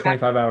 I work exactly.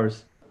 25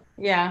 hours.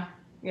 Yeah.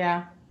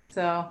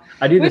 So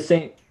I do the Which-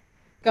 same.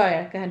 go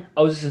ahead.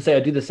 I was just gonna say I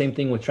do the same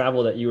thing with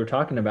travel that you were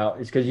talking about.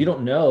 Is because you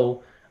don't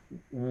know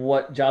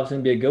what job's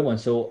gonna be a good one.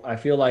 So I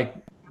feel like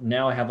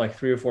now I have like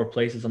 3 or 4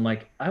 places. I'm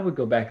like, I would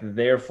go back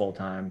there full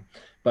time,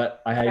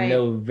 but I Right.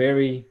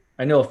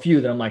 know a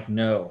few that I'm like,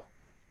 no,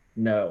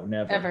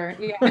 never, Ever.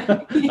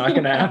 Yeah. not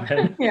gonna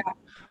happen.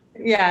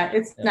 Yeah,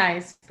 it's Yeah.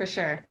 nice for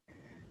sure.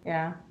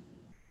 Yeah.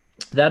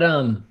 That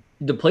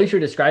the place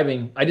you're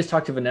describing, I just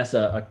talked to Vanessa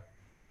a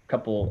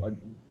couple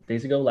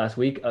days ago, last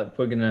week.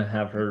 We're gonna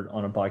have her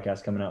on a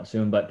podcast coming out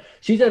soon, but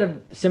she's at a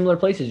similar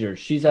place as yours.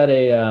 She's at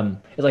a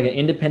it's like an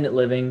independent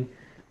living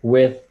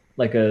with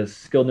like a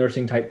skilled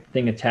nursing type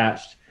thing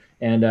attached,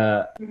 and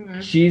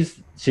Mhm.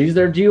 she's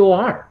their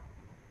GOR.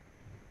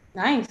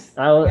 Nice.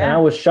 And I Yeah.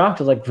 was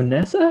shocked. I was like,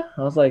 Vanessa?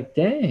 I was like,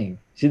 dang.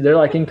 They're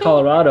like in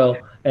Colorado,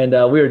 and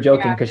we were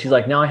joking Yeah. because she's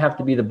like, now I have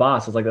to be the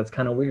boss. I was like, that's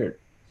kind of weird.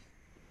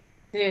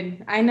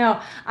 Dude, I know.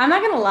 I'm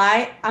not gonna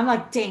lie. I'm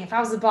like, dang, if I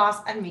was the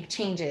boss, I'd make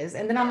changes.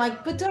 And then I'm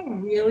like, but do I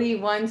really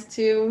want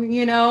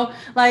to?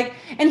 Like,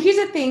 and here's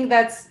the thing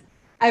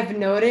I've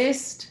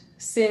noticed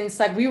since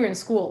like we were in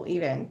school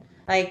even.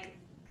 Like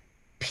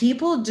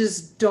people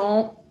just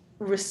don't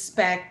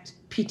respect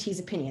PT's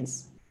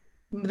opinions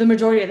the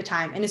majority of the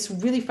time, and it's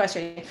really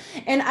frustrating.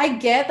 And I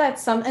get that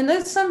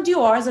there's some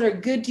DORs that are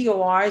good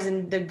DORs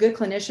and they're good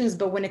clinicians,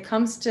 but when it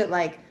comes to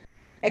like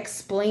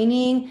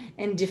explaining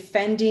and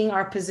defending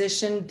our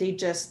position, they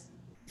just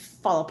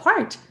fall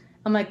apart.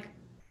 I'm like,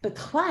 but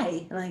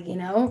why? Like,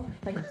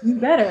 like do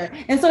better.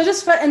 And so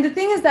and the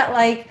thing is that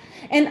like,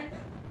 and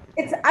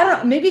it's, I don't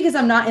know, maybe because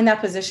I'm not in that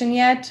position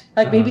yet.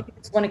 Like maybe they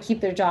just want to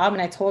keep their job,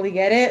 and I totally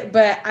get it.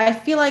 But I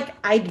feel like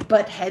I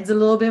butt heads a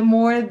little bit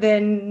more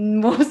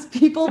than most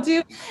people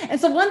do. And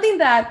so one thing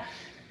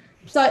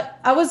so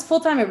I was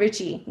full time at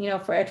Ritchie,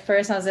 at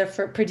first I was there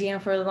for per diem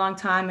for a long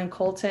time in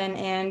Colton,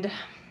 and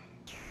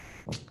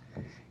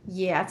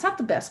yeah, it's not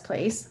the best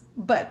place.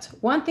 But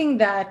one thing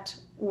that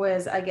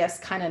was, I guess,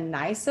 kind of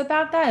nice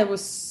about that, it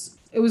was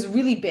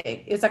really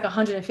big. It's like a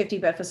 150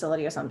 bed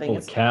facility or something. Holy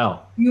It's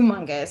cow.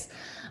 humongous.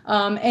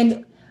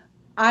 And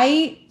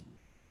I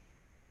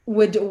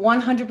would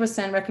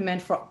 100%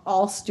 recommend for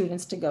all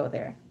students to go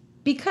there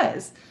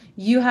because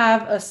you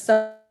have a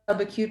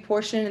subacute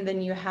portion, and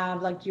then you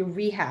have like your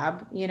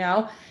rehab,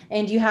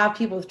 and you have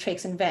people with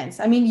trachs and vents.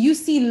 I mean, you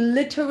see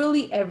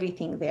literally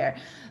everything there: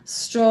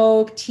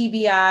 stroke,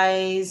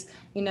 TBIs,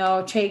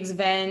 trachs,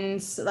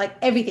 vents, like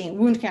everything,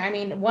 wound care. I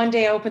mean, one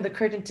day I opened the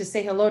curtain to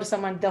say hello to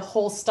someone, the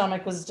whole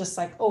stomach was just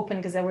like open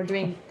because they were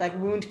doing like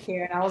wound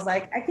care, and I was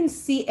like, I can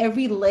see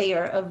every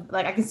layer of,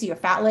 like, I can see your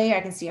fat layer,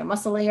 I can see your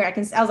muscle layer, I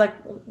was like,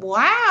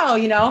 wow,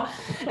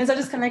 and so I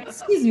just kind of like,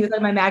 excuse me, with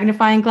like my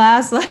magnifying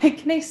glass, like,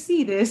 can I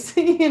see this?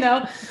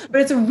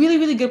 But it's a really,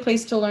 really good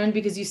place to learn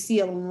because you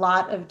see a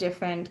lot of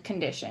different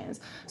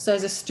conditions. So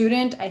as a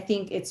student, I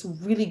think it's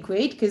really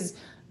great because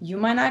you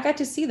might not get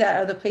to see that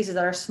at other places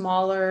that are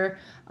smaller.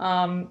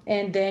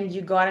 And then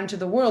you go out into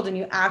the world and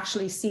you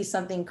actually see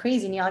something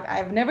crazy and you're like,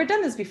 I've never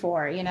done this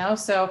before,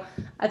 So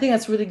I think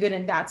that's really good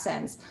in that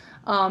sense.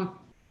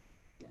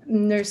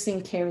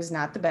 nursing care is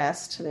not the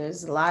best.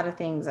 There's a lot of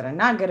things that are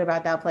not good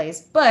about that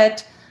place,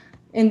 but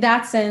in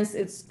that sense,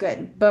 it's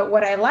good. But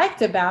what I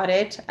liked about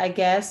it, I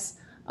guess,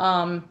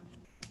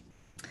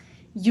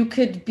 you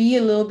could be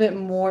a little bit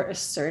more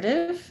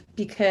assertive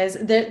because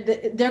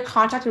they're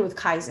contracted with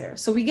Kaiser.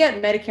 So we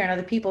get Medicare and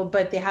other people,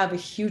 but they have a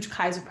huge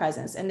Kaiser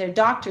presence, and their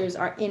doctors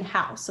are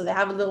in-house. So they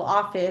have a little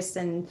office,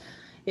 and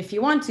if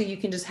you want to, you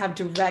can just have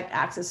direct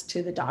access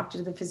to the doctor,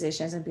 to the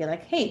physicians, and be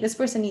like, hey, this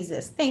person needs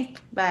this. Thanks,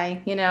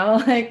 bye. You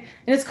know, like,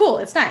 and it's cool.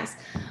 It's nice.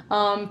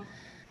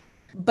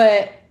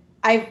 But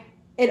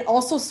it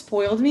also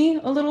spoiled me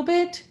a little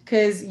bit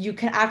because you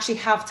can actually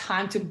have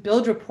time to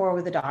build rapport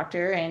with the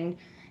doctor, and,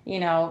 you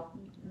know,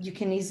 you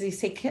can easily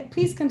say,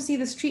 please come see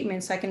this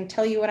treatment so I can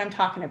tell you what I'm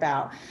talking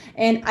about.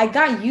 And I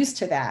got used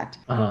to that.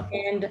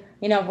 And,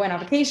 you know, went on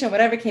vacation,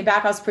 whatever, came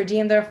back, I was per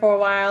diem there for a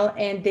while,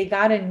 and they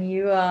got a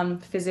new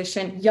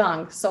physician,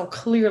 young, so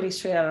clearly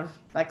straight out of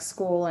like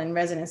school and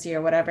residency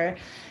or whatever.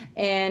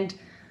 And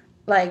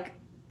like,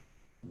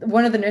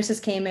 one of the nurses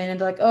came in and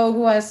they're like, oh,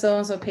 who has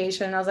so-and-so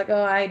patient? And I was like,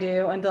 oh, I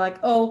do. And they're like,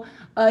 oh,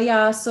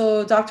 yeah,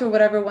 so doctor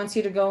whatever wants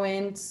you to go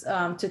in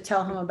to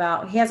tell him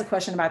about, he has a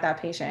question about that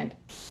patient.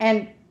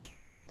 And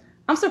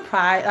I'm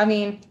surprised. I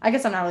mean, I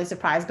guess I'm not really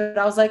surprised, but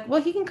I was like,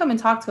 well, he can come and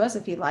talk to us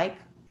if he'd like,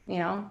 you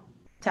know,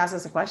 to ask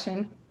us a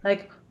question.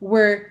 Like,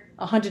 we're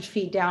 100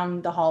 feet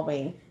down the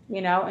hallway,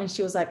 you know? And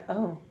she was like,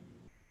 oh,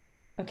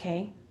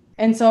 okay.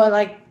 And so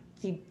like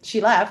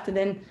she left, and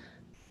then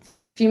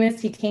a few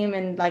minutes he came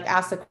and like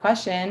asked a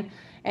question,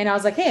 and I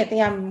was like, hey, I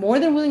think I'm more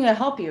than willing to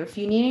help you. If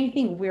you need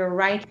anything, we're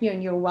right here,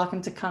 and you're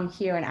welcome to come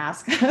here and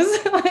ask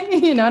us. Like,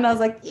 you know, and I was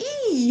like,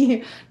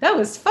 that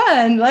was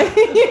fun. Like,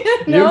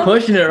 you know? You're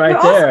pushing it right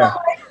there. Also,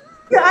 like,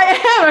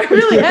 I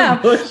really am.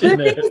 Pushing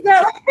it.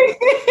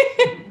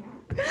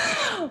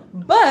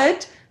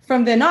 But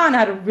from then on, I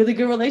had a really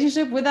good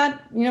relationship with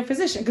that, you know,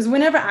 physician. Because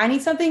whenever I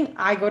need something,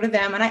 I go to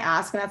them and I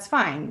ask, and that's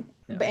fine.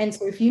 Yeah. And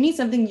so if you need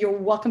something, you're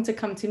welcome to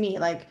come to me.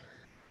 Like,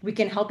 we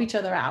can help each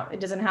other out. It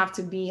doesn't have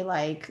to be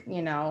like,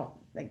 you know,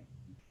 like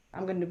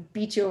I'm going to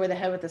beat you over the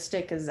head with a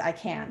stick because I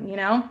can, you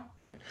know?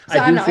 So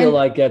I do feel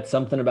like that's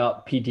something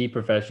about PT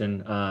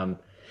profession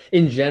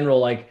in general.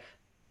 Like,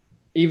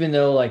 even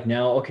though like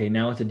now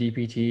it's a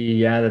DPT,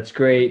 yeah, that's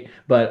great.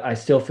 But I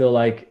still feel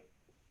like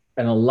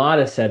in a lot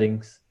of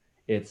settings,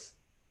 it's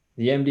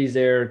the MD's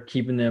there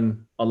keeping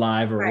them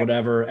alive or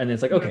whatever. And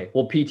it's like, okay,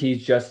 well,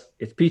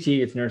 it's PT,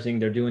 it's nursing.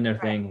 They're doing their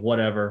thing,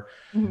 whatever.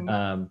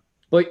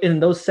 But in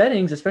those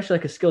settings, especially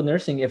like a skilled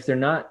nursing, if they're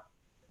not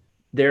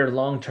there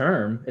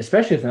long-term,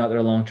 especially if they're not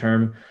there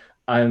long-term,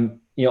 you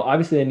know,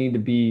 obviously they need to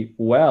be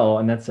well,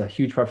 and that's a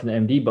huge part for the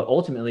MD, but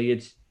ultimately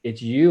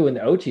it's you and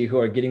the OT who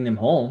are getting them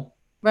home.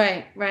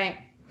 Right.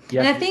 Yeah.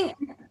 And I think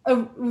a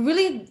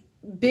really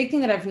big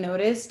thing that I've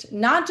noticed,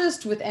 not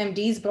just with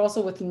MDs, but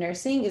also with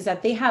nursing, is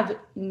that they have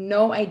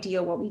no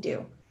idea what we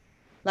do.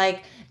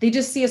 Like, they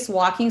just see us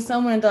walking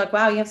someone and they're like,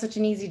 wow, you have such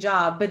an easy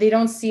job. But they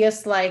don't see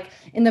us like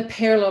in the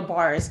parallel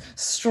bars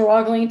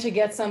struggling to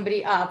get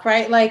somebody up,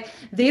 right? Like,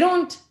 they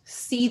don't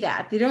see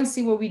that. They don't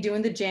see what we do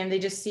in the gym. They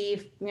just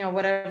see, you know,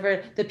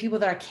 whatever the people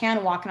that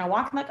can walk, and I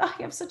walk, I'm like, oh,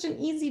 you have such an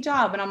easy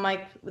job. And I'm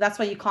like, that's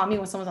why you call me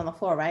when someone's on the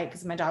floor, right?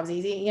 Because my job's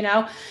easy, you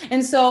know?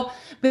 And so,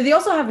 but they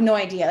also have no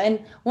idea.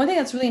 And one thing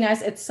that's really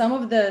nice, it's some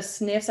of the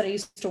SNFs that I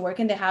used to work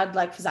in, they had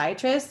like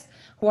physiatrists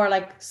who are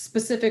like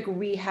specific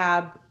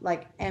rehab,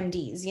 like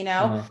MDs, you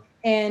know?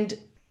 And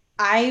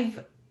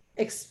I've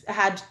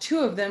had two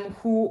of them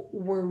who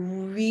were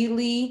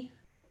really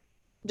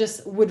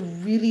would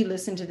really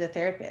listen to the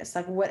therapist.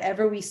 Like,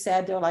 whatever we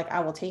said, they're like,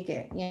 I will take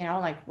it, you know,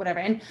 like whatever.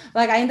 And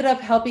like, I ended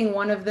up helping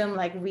one of them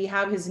like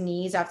rehab his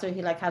knees after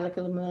he like had like a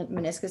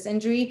meniscus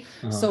injury.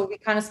 So we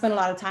kind of spent a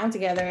lot of time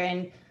together,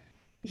 and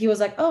he was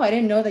like, oh, I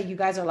didn't know that you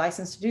guys are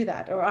licensed to do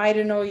that. Or I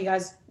didn't know you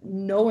guys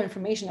know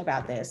information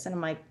about this. And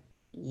I'm like,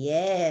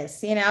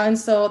 yes, you know? And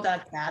so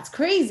that's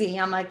crazy.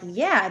 I'm like,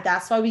 yeah,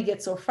 that's why we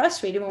get so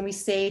frustrated when we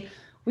say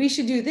we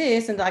should do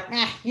this, and they're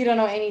like, you don't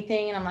know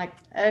anything. And I'm like,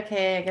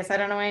 okay, I guess I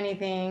don't know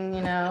anything,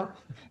 you know?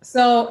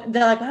 So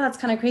they're like, wow, that's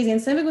kind of crazy.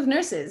 And same with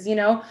nurses, you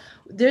know,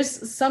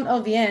 there's some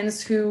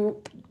LVNs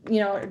who, you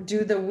know,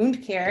 do the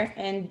wound care,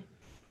 and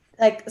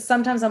like,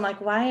 sometimes I'm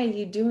like, why are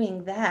you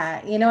doing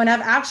that? You know, and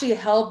I've actually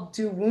helped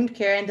do wound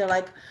care, and they're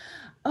like,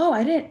 oh,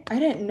 I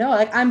didn't know,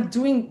 like, I'm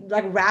doing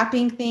like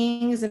wrapping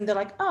things, and they're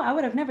like, oh, I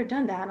would have never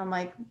done that. And I'm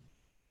like,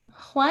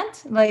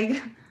 what?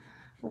 Like,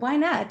 why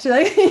not?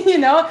 Like, you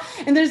know?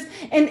 And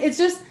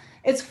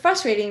it's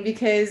frustrating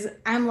because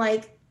I'm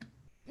like,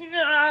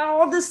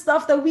 all this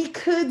stuff that we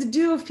could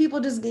do if people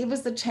just gave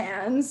us the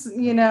chance,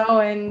 you know,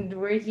 and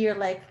we're here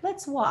like,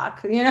 let's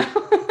walk, you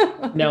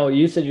know? Now,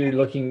 you said you're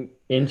looking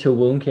into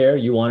wound care.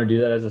 You want to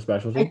do that as a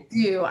specialty? I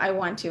do. I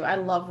want to. I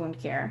love wound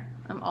care.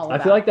 I'm all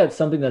about I feel like that's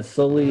something that's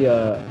slowly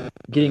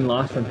getting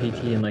lost from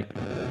PT. And like,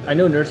 I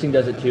know nursing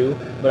does it too,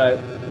 but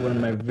one of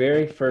my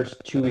very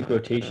first 2-week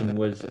rotation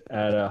was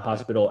at a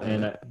hospital,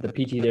 and the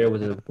PT there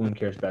was a wound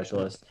care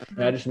specialist.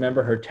 And I just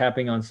remember her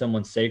tapping on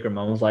someone's sacrum.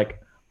 I was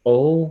like,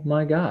 Oh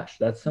my gosh,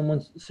 that's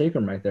someone's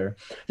sacrum right there.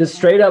 Just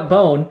straight up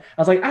bone.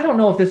 I was like, I don't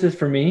know if this is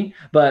for me,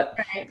 but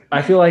Right.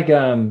 I feel like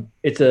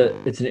it's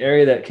an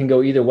area that can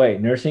go either way,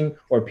 nursing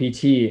or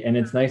PT, and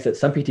it's nice that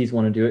some PTs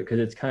want to do it because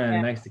it's kind of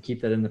Yeah, nice to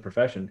keep that in the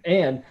profession.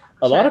 And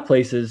a lot sure. of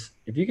places,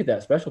 if you get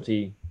that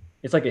specialty,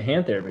 it's like a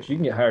hand therapist. You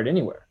can get hired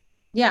anywhere.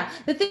 Yeah.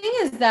 The thing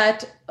is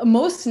that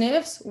most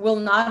SNFs will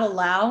not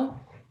allow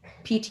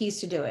PTs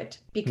to do it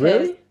because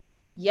Really?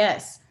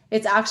 yes,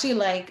 it's actually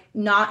like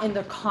not in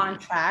the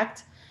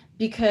contract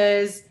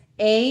because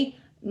A,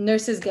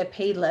 nurses get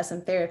paid less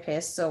than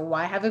therapists. So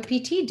why have a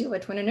PT do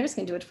it when a nurse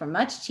can do it for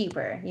much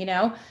cheaper, you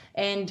know?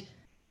 And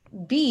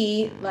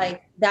B,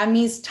 like that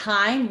means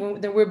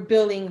that we're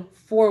billing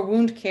for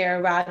wound care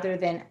rather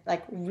than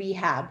like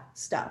rehab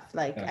stuff,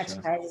 like Gotcha.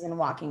 exercises and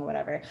walking,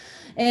 whatever.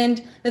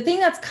 And the thing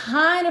that's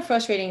kind of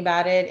frustrating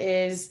about it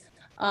is,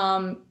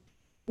 um,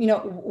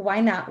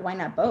 why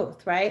not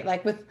both, right?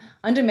 Like with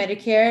under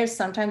Medicare,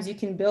 sometimes you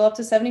can bill up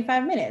to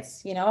 75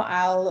 minutes.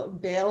 I'll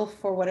bill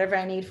for whatever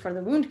I need for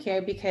the wound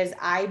care because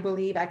I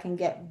believe I can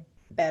get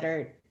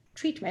better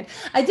treatment.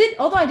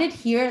 Although I did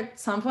hear at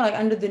some point, like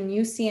under the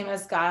new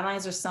CMS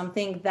guidelines or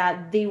something,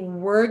 that they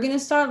were going to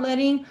start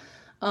letting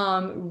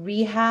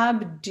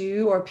rehab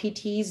do or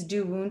PTs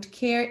do wound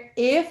care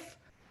if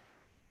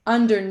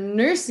under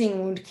nursing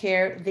wound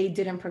care they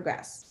didn't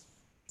progress.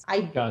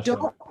 I Gotcha.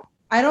 don't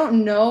I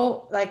don't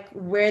know like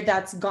where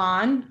that's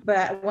gone,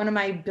 but one of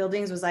my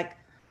buildings was like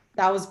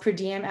that was per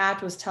diem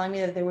act was telling me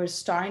that they were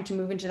starting to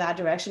move into that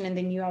direction and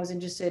they knew I was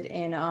interested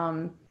in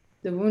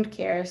the wound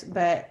care.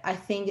 But I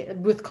think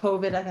with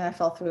COVID, I think I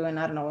fell through and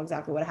I don't know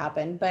exactly what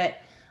happened. But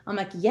I'm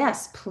like,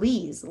 yes,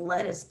 please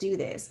let us do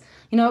this.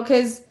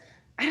 Because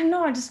I don't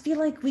know, I just feel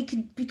like we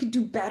could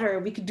do better.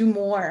 We could do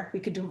more. We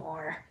could do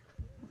more.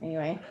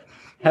 Anyway.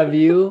 Have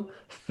you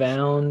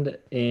found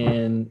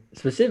in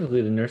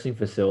specifically the nursing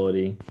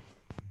facility?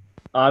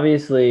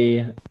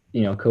 Obviously,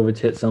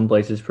 COVID's hit some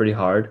places pretty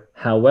hard.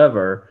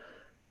 However,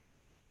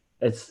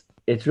 it's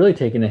really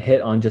taken a hit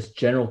on just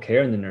general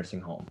care in the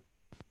nursing home.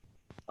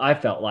 I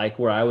felt like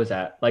where I was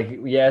at, like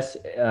yes,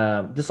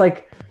 just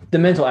like the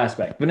mental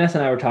aspect. Vanessa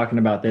and I were talking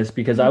about this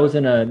because I was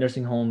in a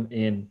nursing home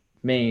in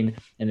Maine,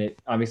 and it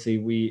obviously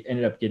we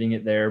ended up getting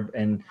it there,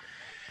 and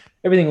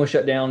everything was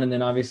shut down, and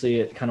then obviously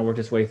it kind of worked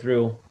its way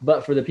through.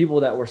 But for the people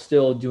that were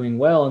still doing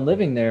well and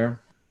living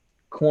there,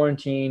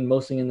 quarantine,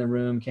 mostly in the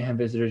room, can't have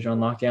visitors, you're on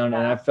lockdown. And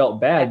I felt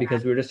bad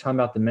because we were just talking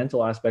about the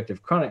mental aspect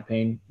of chronic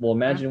pain. Well,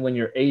 imagine when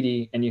you're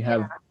 80 and you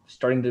have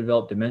starting to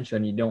develop dementia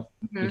and you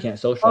Mhm. can't Oh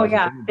socialize with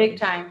yeah, big anybody.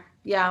 time.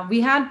 Yeah,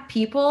 we had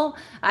people.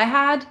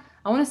 I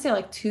want to say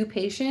like two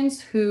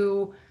patients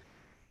who,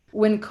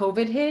 when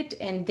COVID hit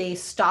and they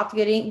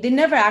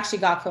never actually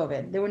got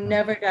COVID. They were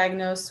never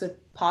diagnosed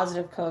with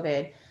positive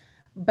COVID,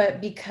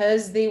 but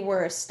because they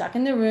were stuck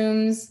in their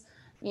rooms,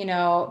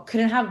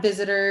 couldn't have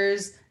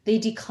visitors, they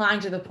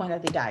declined to the point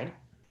that they died.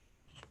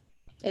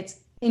 It's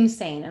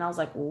insane. And I was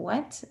like,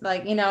 what?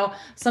 Like,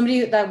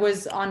 somebody that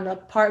was on the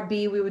part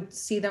B, we would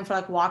see them for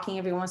like walking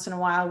every once in a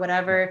while,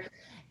 whatever.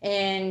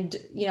 And,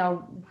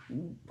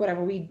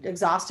 whatever, we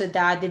exhausted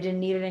that. They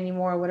didn't need it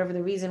anymore, whatever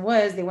the reason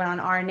was. They went on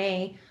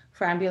RNA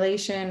for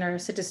ambulation or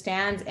sit to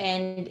stands,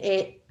 and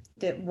they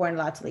weren't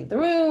allowed to leave the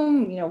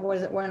room,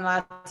 weren't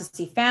allowed to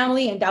see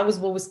family. And that was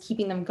what was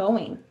keeping them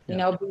going,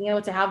 Yeah. being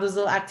able to have those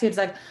little activities.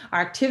 Like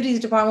our activities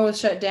department was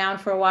shut down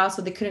for a while,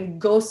 so they couldn't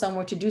go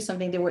somewhere to do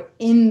something. They were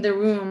in the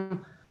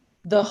room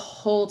the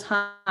whole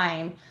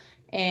time,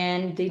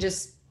 and they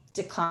just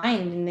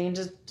declined and they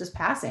just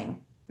passing.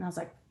 And I was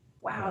like,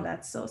 wow,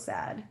 that's so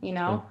sad, Yeah.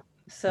 Yeah.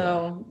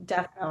 so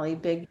definitely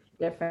big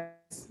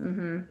difference.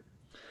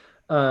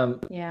 Um,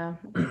 Yeah.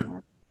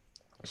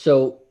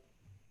 so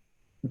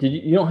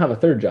you don't have a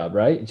third job,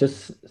 right?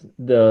 Just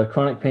the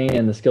chronic pain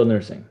and the skilled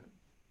nursing.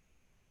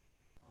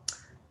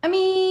 I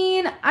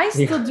mean, I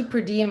You- still do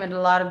per diem at a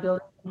lot of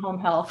buildings in home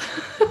health.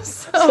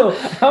 So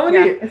So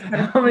yeah, it's kind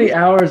how many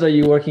hours are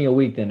you working a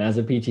week then as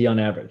a PT on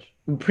average?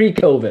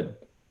 Pre-COVID.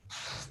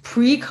 of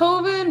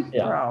pre-COVID,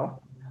 Yeah. bro.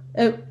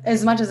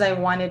 As much as I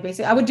wanted,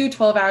 basically, I would do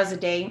 12 hours a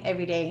day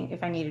every day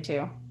if I needed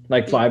to.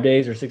 Like 5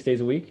 days or 6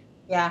 days a week?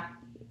 Yeah,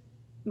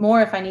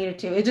 more if I needed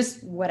to. It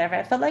just whatever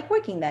I felt like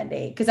working that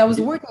day because I was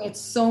working at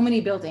so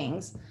many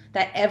buildings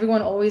that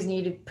everyone always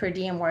needed per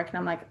diem work, and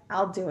I'm like,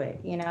 I'll do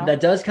it. That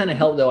does kind of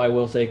help though, I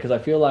will say, because I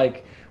feel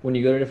like when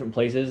you go to different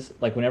places,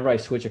 like whenever I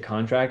switch a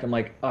contract, I'm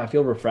like, oh, I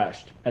feel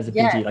refreshed as a PT.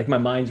 Yes. Like my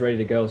mind's ready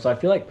to go. So I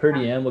feel like per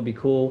diem would be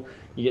cool.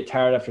 You get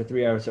tired after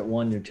 3 hours at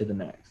one, you're to the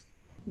next.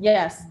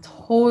 Yes,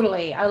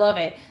 totally. I love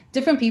it.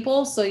 Different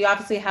people. So you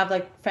obviously have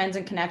like friends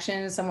and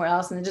connections somewhere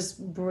else, and they just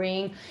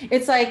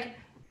it's like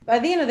by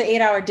the end of the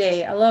 8-hour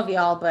day, I love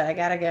y'all, but I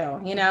gotta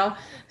go.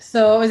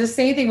 So it was the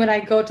same thing when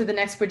I go to the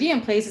next per diem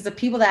place. It's the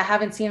people that I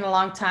haven't seen in a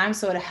long time.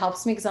 So it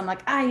helps me because I'm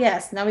like,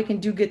 yes, now we can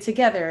do good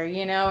together,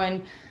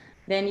 and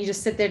then you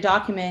just sit there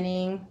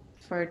documenting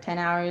for 10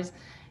 hours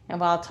and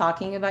while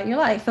talking about your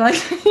life. Like,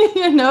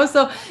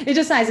 so it's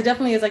just nice. It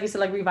definitely is, like you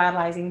said, like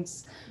revitalizing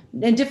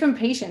and different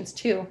patients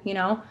too,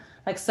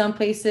 like some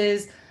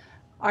places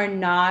are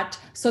not.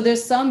 So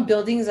there's some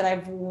buildings that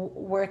I've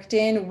worked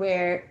in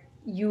where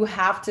you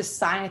have to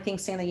sign a thing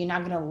saying that you're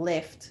not going to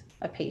lift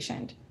a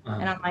patient.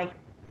 And I'm like,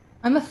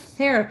 I'm a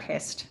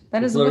therapist.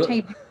 That is what I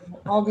do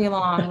all day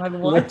long. Like,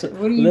 what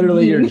do you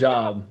literally mean? your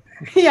job.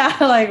 Yeah,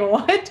 like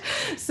what?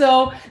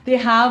 So they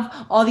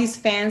have all these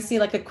fancy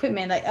like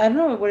equipment. Like I don't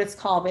know what it's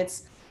called,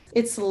 but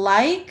it's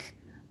like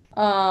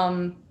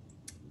like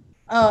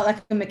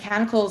a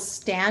mechanical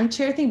stand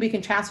chair thing, but you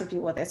can transfer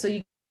people with it. So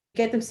you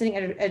get them sitting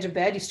at the edge of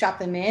bed, you strap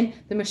them in,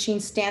 the machine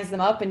stands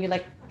them up, and you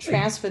like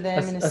transfer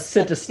them in A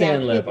sit to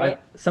stand lift.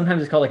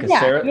 Sometimes it's called like a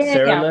Sarah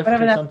lift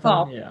whatever or that's something.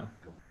 called. Yeah.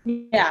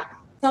 Yeah.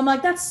 So I'm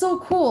like, that's so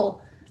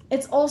cool.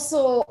 It's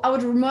also, I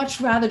would much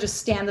rather just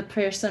stand the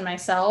person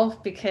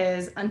myself,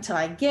 because until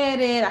I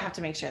get it, I have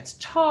to make sure it's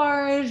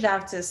charged. I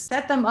have to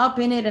set them up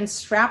in it and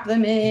strap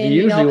them in.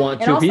 You usually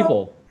want two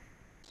people.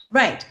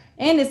 Right.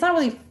 And it's not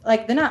really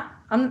like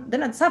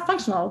it's not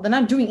functional. They're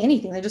not doing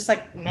anything. They're just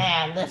like,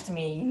 man, lift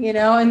me,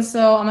 And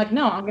so I'm like,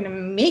 no, I'm going to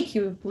make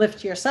you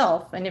lift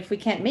yourself. And if we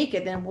can't make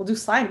it, then we'll do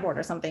slide board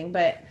or something.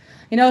 But,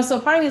 so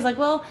part of me is like,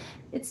 well,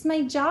 it's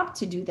my job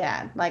to do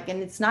that. Like,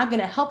 and it's not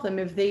going to help them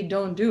if they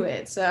don't do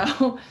it.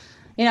 So,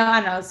 I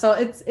don't know. So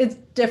it's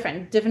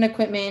different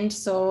equipment.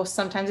 So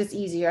sometimes it's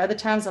easier. Other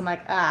times I'm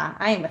like,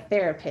 I am a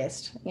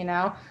therapist,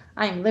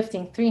 I am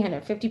lifting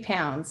 350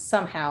 pounds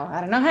somehow. I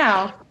don't know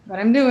how, but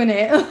I'm doing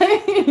it.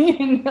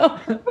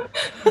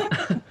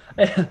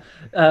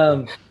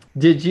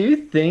 Did you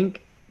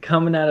think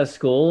coming out of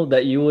school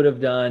that you would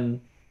have done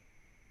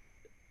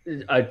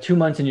 2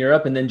 months in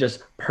Europe and then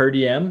just per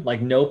diem,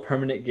 like no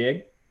permanent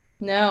gig?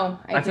 No,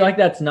 I feel like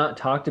that's not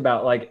talked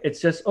about. Like, it's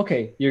just,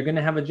 okay, you're going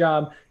to have a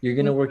job. You're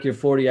going to work your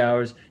 40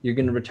 hours. You're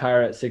going to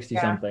retire at 60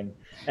 something.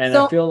 And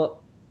I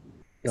feel...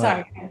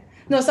 Sorry.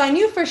 No, so I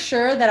knew for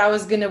sure that I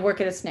was going to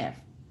work at a SNF.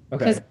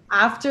 Because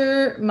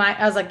after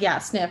I was like, yeah,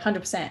 SNF,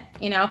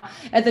 100%.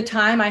 At the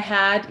time I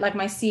had like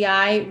my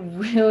CI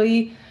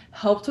really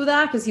helped with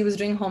that, because he was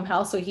doing home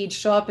health. So he'd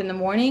show up in the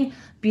morning,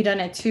 be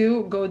done at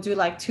 2, go do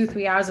like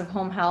 2-3 hours of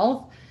home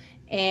health.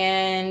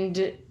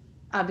 And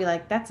I'll be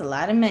like, that's a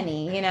lot of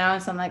money,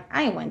 So I'm like,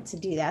 I want to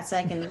do that so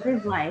I can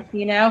live life,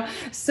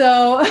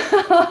 So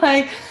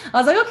like, I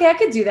was like, okay, I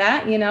could do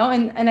that,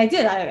 and I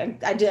did.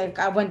 I did.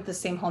 I went to the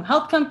same home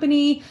health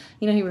company,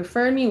 he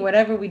referred me,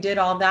 whatever, we did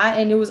all that,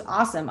 and it was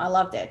awesome. I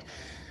loved it.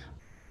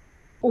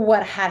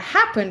 What had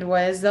happened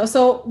was though,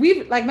 so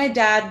my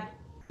dad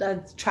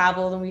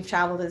traveled, and we've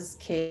traveled as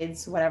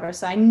kids, whatever.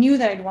 So I knew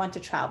that I'd want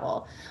to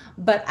travel,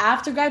 but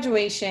after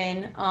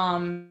graduation,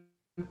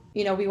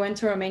 we went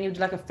to Romania, we did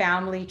like a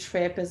family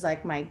trip as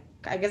like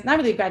I guess not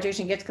really a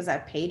graduation gift because I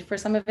paid for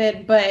some of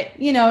it, but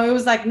it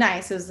was like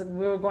nice.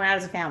 We were going out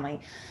as a family,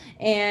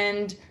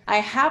 and I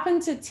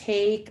happened to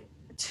take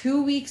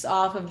 2 weeks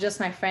off of just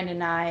my friend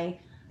and I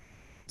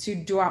to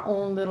do our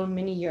own little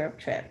mini Europe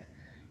trip.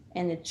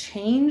 And it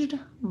changed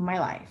my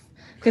life,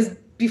 because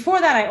before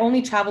that I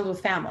only traveled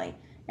with family,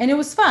 and it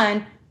was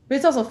fun, but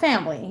it's also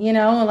family,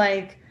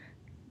 like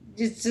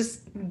it's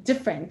just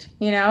different,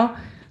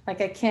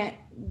 like I can't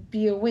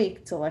be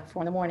awake till like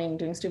 4 a.m.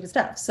 doing stupid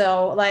stuff.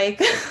 So like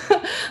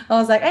I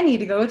was like, I need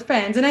to go with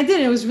friends, and I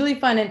did. It was really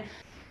fun. And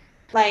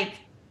like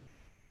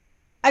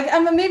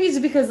I'm maybe it's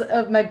because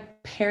of my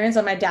parents,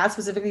 or my dad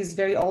specifically, is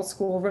very old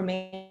school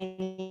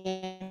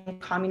Romanian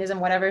communism,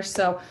 whatever.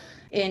 So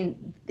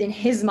in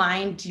his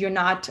mind, you're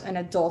not an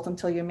adult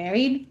until you're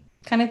married,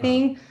 kind of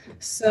thing.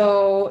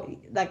 So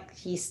like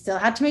he still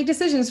had to make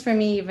decisions for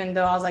me, even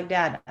though I was like,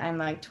 Dad, I'm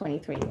like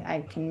 23.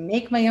 I can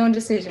make my own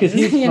decisions. Because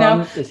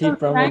is he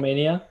from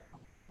Romania?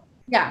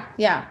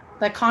 Yeah.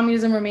 Like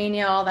communism,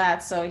 Romania, all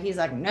that. So he's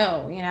like,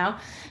 no,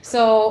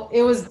 So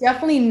it was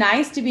definitely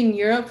nice to be in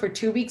Europe for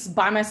 2 weeks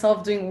by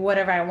myself doing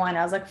whatever I want.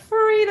 I was like,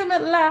 freedom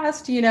at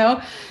last,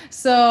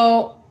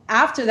 So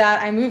after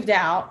that, I moved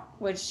out.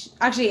 Which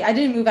actually I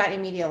didn't move out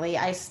immediately.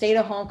 I stayed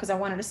at home because I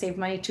wanted to save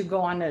money to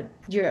go on a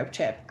Europe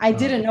trip. I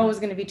didn't know it was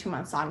going to be 2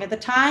 months long. At the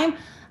time,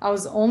 I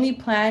was only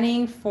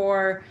planning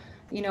for,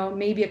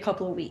 maybe a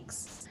couple of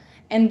weeks.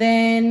 And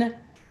then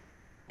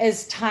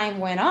as time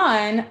went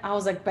on, I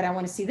was like, but I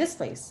want to see this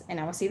place, and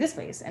I want to see this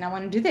place, and I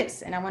want to do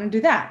this, and I want to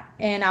do that.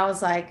 And I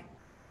was like,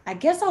 I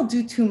guess I'll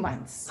do 2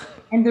 months.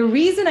 And the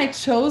reason I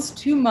chose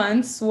 2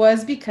 months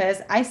was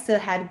because I still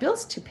had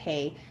bills to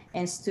pay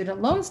and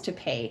student loans to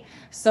pay.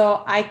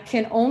 So I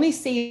can only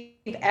save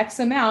X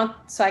amount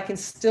so I can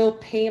still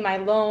pay my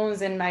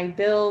loans and my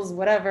bills,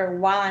 whatever,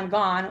 while I'm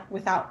gone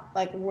without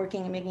like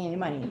working and making any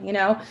money,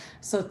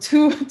 So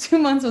two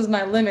months was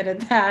my limit at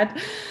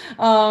that.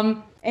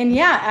 And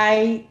yeah,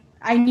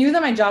 I knew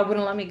that my job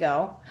wouldn't let me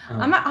go.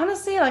 I'm not,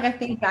 honestly, like I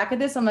think back at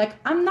this, I'm like,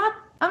 I'm not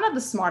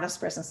the smartest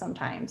person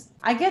sometimes.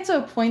 I get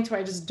to a point where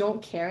I just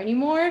don't care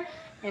anymore.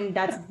 And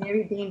that's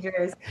very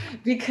dangerous,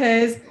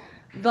 because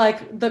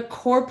like the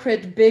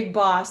corporate big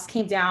boss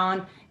came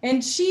down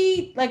And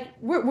she like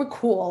we're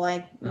cool,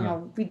 like you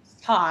know, we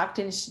talked,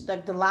 and she,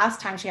 like the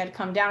last time she had to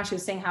come down, she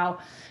was saying how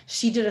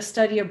she did a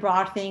study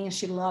abroad thing and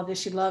she loved it,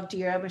 she loved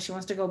Europe and she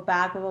wants to go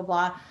back, blah blah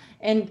blah.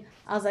 And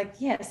I was like,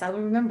 yes, I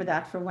will remember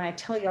that for when I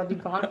tell you I'll be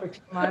gone for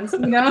 2 months, you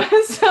know.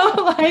 So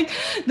like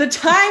the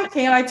time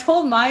came, I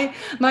told my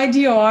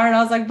DOR, and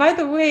I was like, by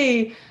the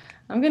way,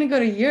 I'm gonna go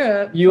to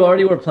Europe. You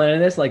already were planning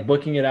this, like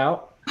booking it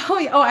out?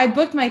 Oh, I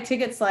booked my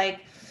tickets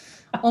like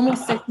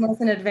almost 6 months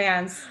in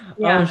advance.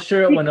 Yeah. I'm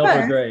sure it went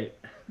over great.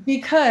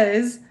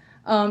 Because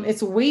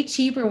it's way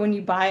cheaper when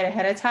you buy it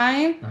ahead of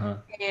time.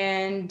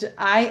 And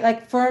I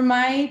like for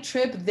my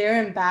trip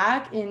there and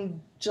back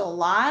in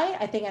July,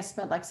 I think I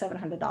spent like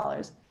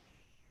 $700.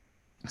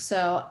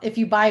 So if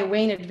you buy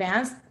way in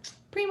advance,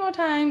 primo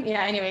time.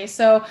 Yeah, anyway,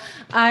 so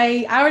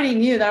I already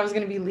knew that I was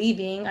going to be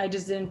leaving. I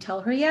just didn't tell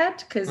her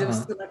yet because it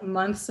was still like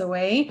months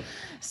away.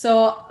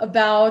 So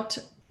about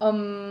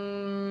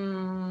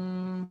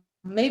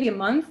maybe a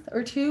month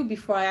or two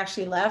before I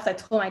actually left, I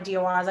told my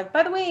DOR, I was like,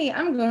 by the way,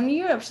 I'm going to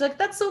Europe. She's like,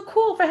 that's so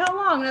cool. For how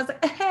long? And I was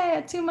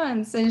like, 2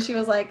 months. And she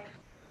was like,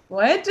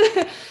 what?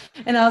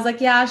 And I was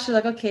like, yeah. She's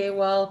like, okay,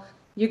 well,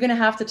 you're going to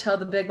have to tell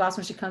the big boss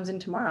when she comes in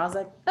tomorrow. I was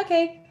like,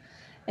 okay.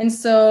 And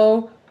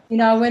so, you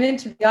know, I went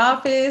into the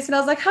office and I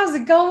was like, how's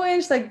it going?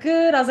 She's like,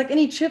 good. I was like,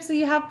 any trips that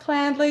you have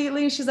planned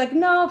lately? She's like,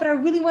 no, but I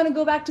really want to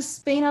go back to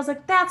Spain. I was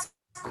like, that's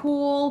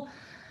cool.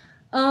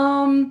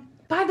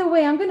 By the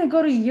way, I'm going to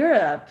go to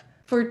Europe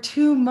for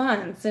 2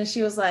 months. And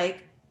she was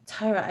like,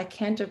 Tyra, I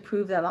can't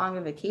approve that long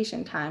of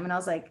vacation time. And I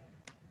was like,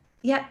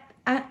 yeah,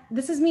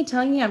 this is me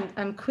telling you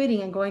I'm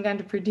quitting and going down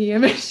to per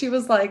diem. And she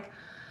was like,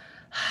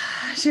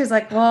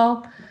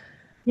 well,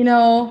 you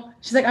know,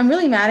 she's like, I'm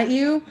really mad at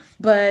you,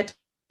 but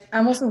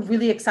I'm also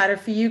really excited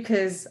for you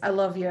because I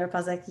love Europe. I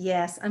was like,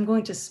 yes, I'm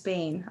going to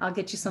Spain. I'll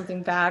get you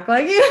something back.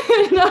 Like,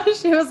 you know,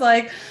 she's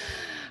like,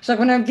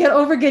 when I get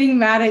over getting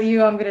mad at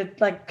you, I'm going to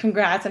like,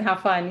 congrats and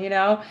have fun, you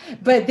know?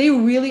 But they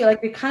really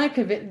like, they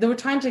were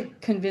trying to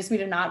convince me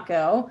to not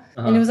go.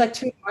 And it was like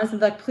 2 months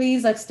and like,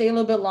 please like stay a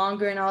little bit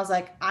longer. And I was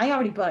like, I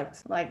already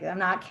booked, like, I'm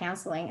not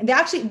canceling. And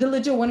they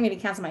legit wanted me to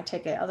cancel my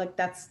ticket. I was like,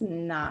 that's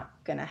not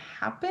going to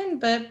happen,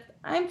 but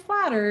I'm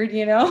flattered,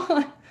 you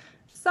know?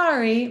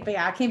 Sorry. But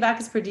yeah, I came back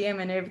as per diem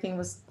and everything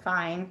was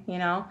fine, you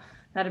know,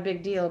 not a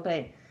big deal.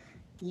 But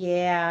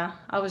yeah,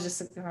 I was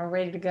just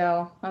ready to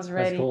go. I was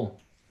ready. That's cool.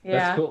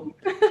 Yeah. That's cool.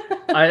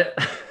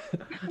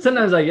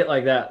 Sometimes I get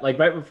like that. Like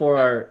right before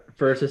our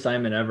first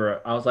assignment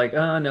ever, I was like,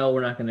 oh no,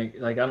 we're not gonna,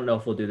 like, I don't know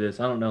if we'll do this.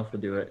 I don't know if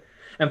we'll do it.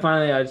 And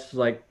finally I just was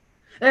like,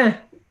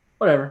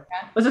 whatever.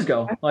 Yeah. Let's just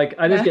go. Like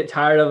I just get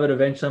tired of it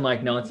eventually. I'm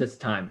like, no, it's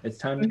just time. It's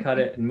time to cut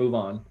it and move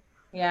on.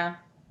 Yeah.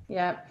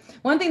 Yeah.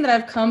 One thing that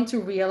I've come to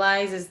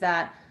realize is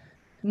that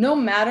no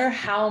matter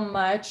how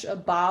much a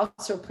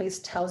boss or place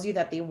tells you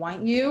that they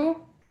want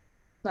you,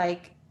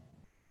 like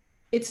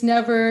it's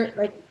never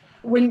like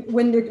when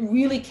it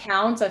really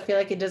counts, I feel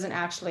like it doesn't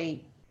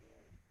actually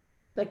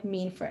like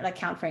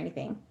count for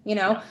anything, you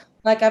know? Yeah.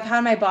 Like I've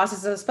had my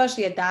bosses,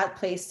 especially at that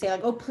place, say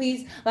like, oh,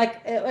 please,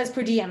 like as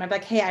per diem, I'm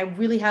like, hey, I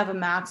really have a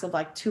max of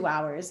like 2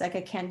 hours. Like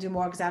I can't do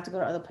more because I have to go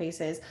to other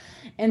places.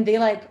 And they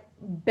like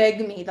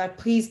beg me like,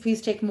 please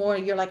take more.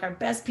 You're like our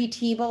best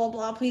PT, blah, blah,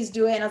 blah, please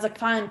do it. And I was like,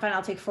 fine,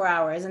 I'll take 4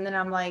 hours. And then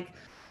I'm like,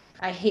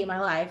 I hate my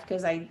life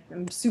because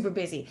I'm super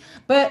busy,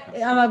 but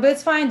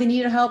it's fine. They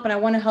needed help and I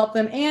want to help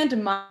them. And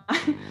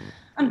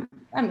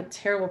I'm a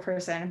terrible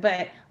person,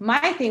 but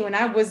my thing when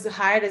I was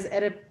hired as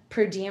at a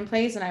per diem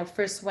place and I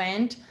first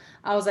went,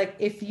 I was like,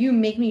 if you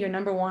make me your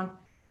number one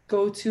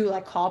go-to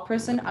like call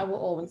person, I will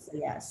always say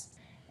yes.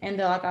 And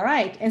they're like, all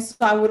right. And so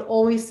I would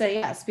always say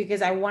yes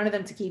because I wanted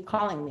them to keep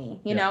calling me,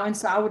 you know? And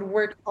so I would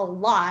work a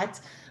lot,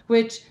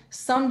 which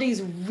some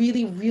days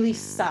really, really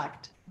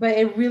sucked, but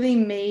it really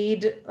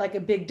made like a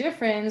big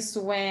difference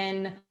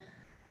when,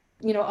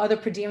 you know, other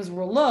per diems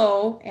were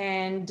low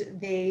and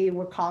they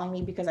were calling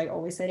me because I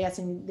always said yes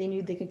and they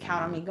knew they could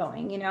count on me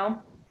going, you know?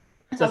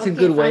 So that's a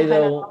good way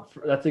though.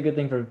 That's a good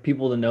thing for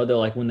people to know though,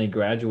 like when they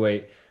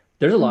graduate,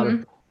 there's a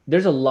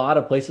lot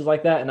of places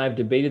like that. And I've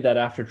debated that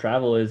after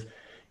travel is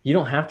you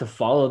don't have to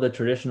follow the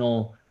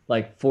traditional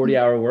like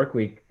 40-hour work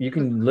week. You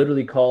can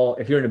literally call,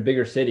 if you're in a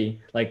bigger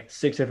city, like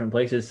 6 different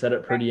places, set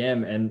up per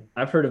diem. And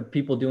I've heard of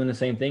people doing the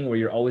same thing where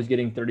you're always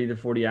getting 30 to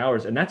 40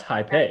 hours and that's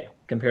high pay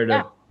compared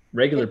to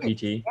regular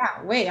PT.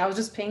 Yeah, wait, I was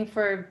just paying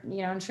for,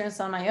 you know, insurance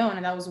on my own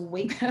and that was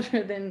way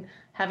better than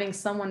having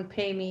someone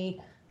pay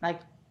me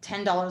like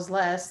 $10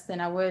 less than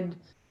I would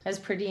as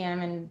per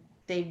diem and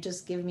they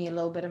just give me a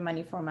little bit of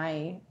money for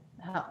my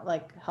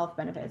health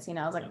benefits, you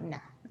know. I was like,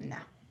 nah.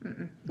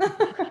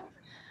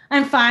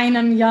 I'm fine,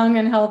 I'm young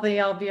and healthy,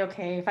 I'll be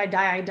okay. If I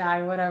die, I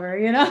die, whatever,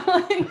 you know.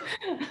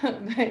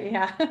 But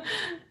yeah.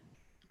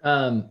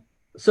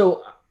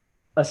 So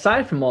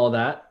aside from all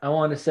that, I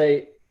want to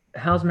say,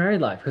 how's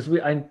married life? Because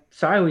I'm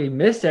sorry we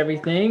missed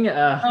everything.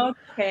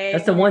 Okay.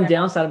 That's the one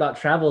downside about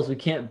travel is we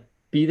can't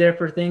be there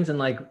for things and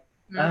like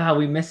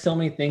we miss so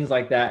many things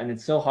like that, and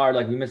it's so hard.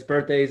 Like we miss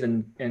birthdays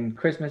and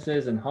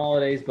Christmases and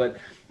holidays. But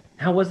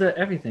how was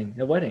everything?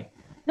 The wedding?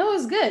 No, it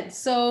was good.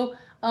 So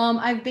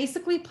I've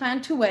basically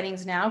planned 2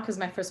 weddings now because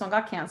my first one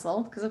got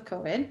canceled because of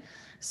COVID.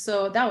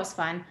 So that was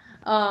fun.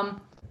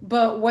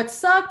 But what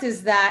sucked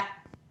is that,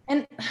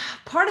 and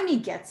part of me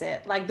gets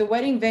it, like the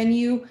wedding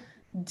venue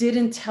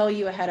didn't tell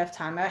you ahead of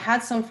time. I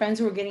had some friends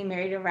who were getting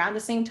married around the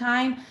same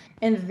time,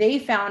 and they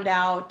found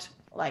out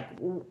like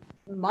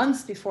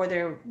months before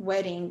their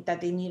wedding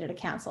that they needed to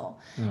cancel.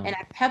 And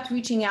I kept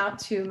reaching out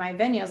to my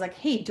venue. I was like,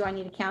 hey, do I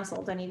need to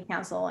cancel? Do I need to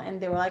cancel? And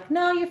they were like,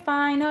 no, you're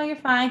fine. No, you're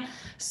fine.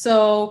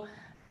 So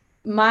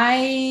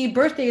my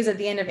birthday is at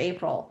the end of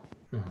April.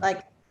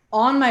 Like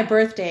on my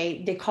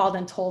birthday, they called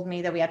and told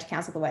me that we had to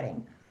cancel the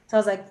wedding. So I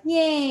was like,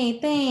 yay,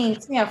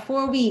 thanks. Yeah,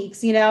 4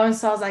 weeks, you know? And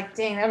so I was like,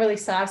 dang, that really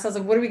sucks. So I was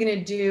like, what are we going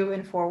to do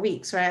in 4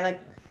 weeks, right? Like,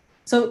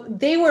 so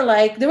they were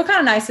kind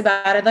of nice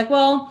about it. Like,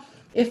 well,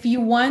 if you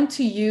want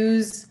to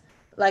use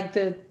like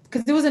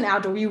because it was an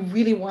outdoor, we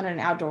really wanted an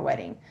outdoor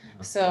wedding.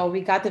 So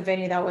we got the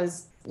venue that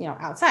was, you know,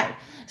 outside.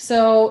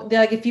 So they're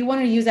like, if you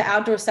wanted to use the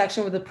outdoor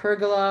section with a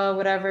pergola,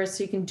 whatever,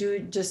 so you can do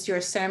just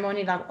your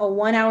ceremony, like a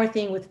 1 hour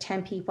thing with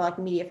 10 people, like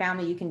immediate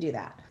family, you can do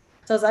that.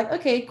 So I was like,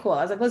 okay, cool.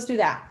 I was like, let's do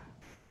that.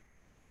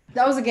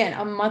 That was, again,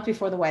 a month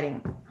before the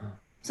wedding.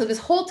 So this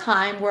whole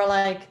time we're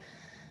like,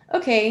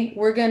 okay,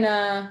 we're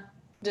gonna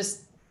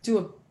just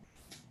do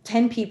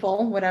 10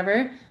 people,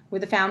 whatever,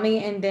 with the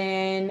family, and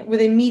then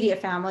with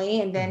immediate family,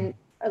 and then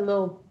a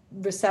little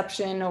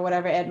reception or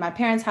whatever at my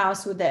parents'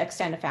 house with the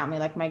extended family,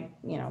 like my,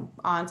 you know,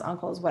 aunts,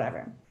 uncles,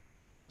 whatever.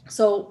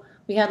 So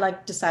we had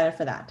like decided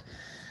for that.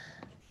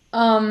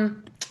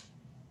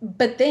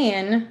 But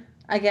then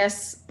I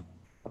guess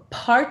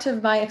part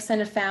of my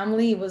extended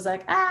family was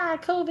like,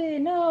 COVID,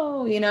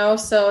 no, you know,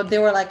 so they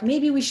were like,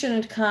 maybe we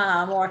shouldn't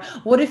come, or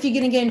what if you're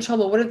gonna get in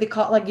trouble? What if they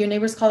call, like your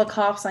neighbors call the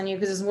cops on you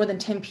because there's more than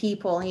 10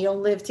 people and you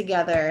don't live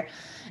together?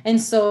 And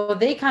so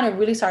they kind of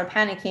really started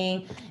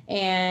panicking.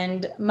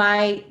 And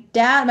my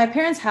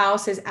parents'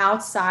 house is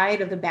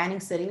outside of the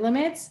Banning city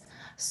limits.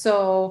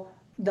 So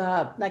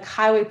the like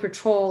highway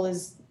patrol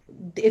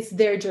it's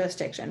their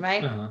jurisdiction,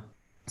 right? Uh-huh.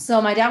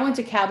 So my dad went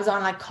to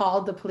Cabazon, like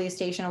called the police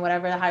station or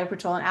whatever, the highway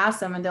patrol, and asked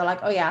them, and they're like,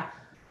 oh yeah,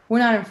 we're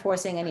not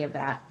enforcing any of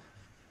that.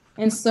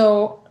 And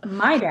so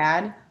my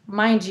dad,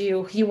 mind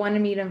you, he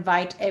wanted me to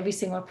invite every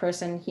single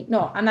person.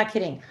 No, I'm not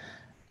kidding.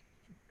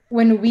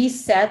 When we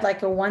set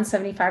like a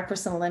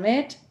 175%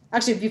 limit,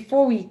 actually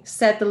before we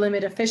set the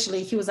limit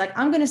officially, he was like,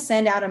 I'm going to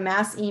send out a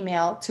mass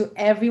email to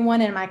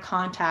everyone in my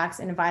contacts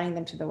inviting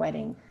them to the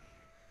wedding.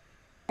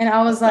 And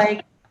I was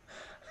like,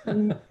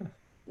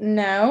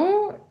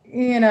 no,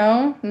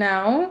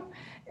 no.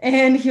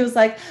 And he was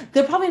like,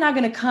 they're probably not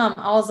going to come.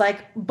 I was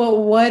like, but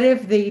what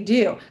if they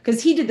do?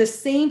 Because he did the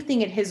same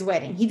thing at his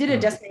wedding. He did a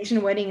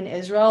destination wedding in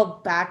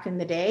Israel back in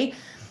the day.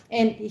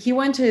 And he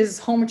went to his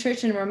home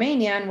church in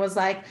Romania and was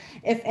like,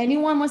 if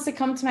anyone wants to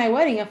come to my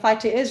wedding and fly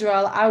to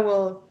Israel, I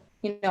will,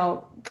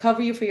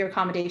 cover you for your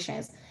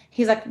accommodations.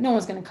 He's like, no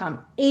one's going to come.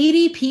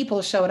 80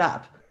 people showed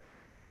up.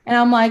 And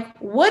I'm like,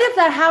 what if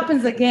that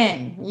happens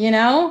again?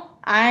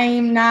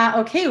 I'm not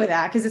okay with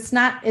that because it's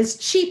not as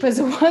cheap as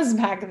it was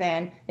back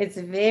then. It's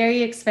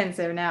very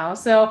expensive now.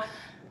 So,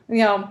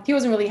 he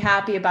wasn't really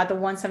happy about the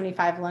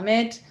 175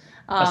 limit.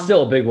 That's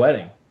still a big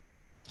wedding.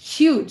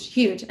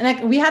 Huge.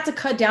 And we had to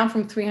cut down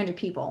from 300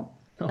 people.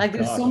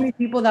 There's so many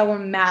people that were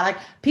mad. Like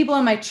people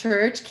in my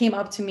church came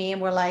up to me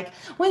and were like,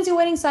 when's your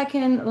wedding so I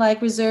can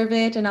reserve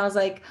it? And I was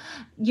like,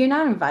 you're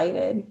not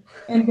invited.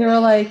 And they were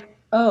like,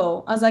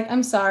 oh. I was like,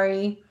 I'm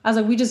sorry. I was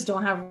like, we just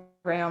don't have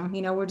room.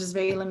 We're just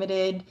very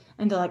limited.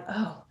 And they're like,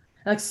 oh,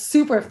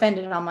 super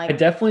offended. And I'm like, I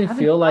definitely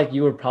feel like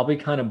you were probably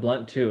kind of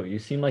blunt too. You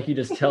seem like you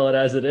just tell it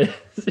as it is.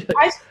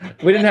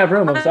 We didn't have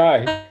room. I'm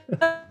sorry.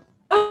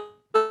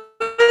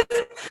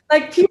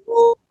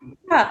 People,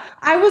 yeah.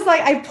 I was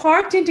like, I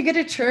parked in to get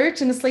to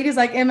church and this lady's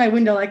like in my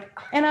window,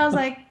 and I was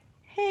like,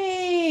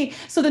 hey.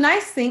 So the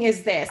nice thing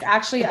is this,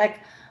 actually,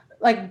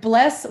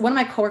 bless one of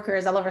my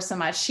coworkers, I love her so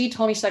much. She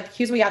told me, she's like,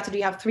 here's what you have to do.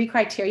 You have 3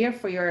 criteria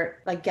for your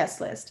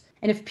guest list.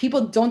 And if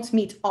people don't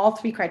meet all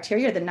 3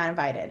 criteria, they're not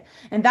invited.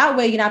 And that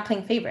way you're not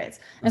playing favorites.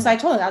 And so I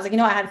told her, I was like,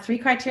 I had 3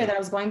 criteria that I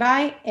was going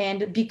by.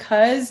 And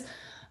because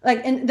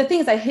and the thing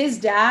is that his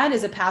dad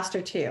is a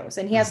pastor too.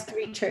 And he has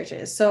 3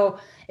 churches. So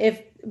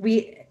if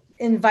we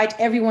invite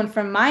everyone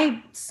from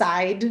my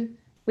side,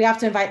 we have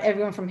to invite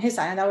everyone from his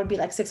side. And that would be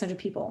 600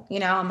 people.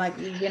 I'm like,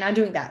 you're not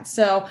doing that.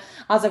 So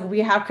I was like, we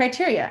have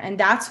criteria. And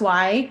that's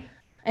why,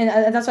 and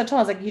that's what I told her.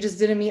 I was like, you just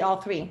didn't meet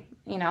all 3.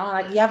 You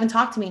haven't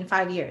talked to me in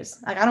 5 years.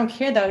 I don't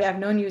care that I've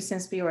known you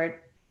since we were,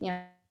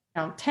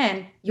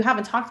 10. You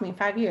haven't talked to me in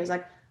 5 years.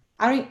 I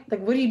don't,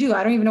 what do you do?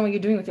 I don't even know what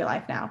you're doing with your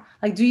life now.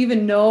 Do you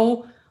even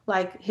know,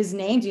 his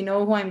name? Do you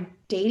know who I'm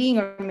dating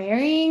or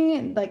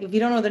marrying? If you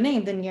don't know the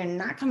name, then you're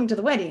not coming to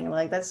the wedding.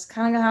 That's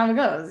kind of how it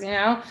goes,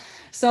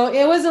 So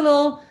it was a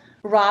little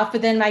rough.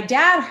 But then my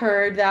dad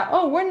heard that,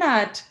 oh, we're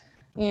not,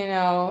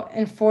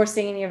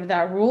 enforcing any of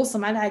that rule. So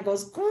my dad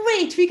goes,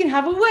 great, we can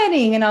have a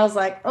wedding. And I was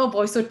like, oh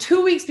boy. So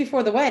 2 weeks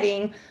before the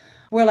wedding,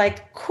 we're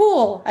like,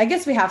 cool, I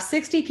guess we have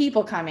 60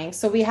 people coming.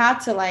 So we had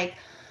to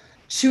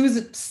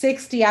choose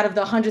 60 out of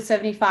the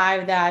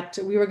 175 that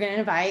we were going to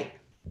invite.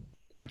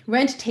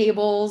 rent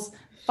tables,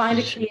 find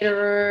a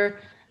caterer,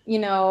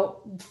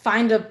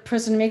 find a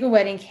person to make a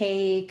wedding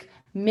cake,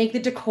 make the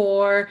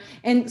decor.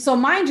 And so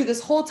mind you,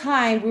 this whole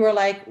time we were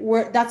like,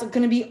 that's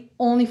going to be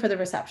only for the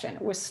reception.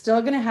 We're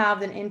still going to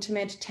have an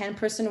intimate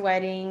 10-person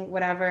wedding,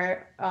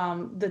 whatever,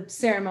 the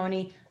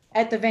ceremony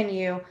at the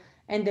venue,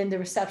 and then the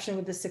reception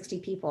with the 60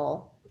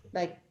 people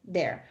like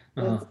there.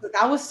 So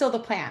that was still the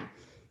plan.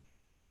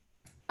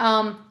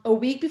 A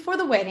week before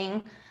the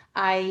wedding,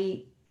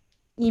 I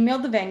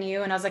emailed the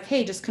venue and I was like,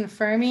 hey, just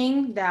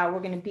confirming that we're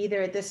going to be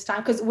there at this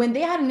time. Because when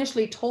they had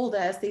initially told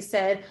us, they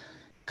said,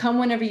 come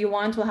whenever you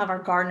want, we'll have our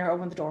gardener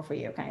open the door for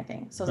you, kind of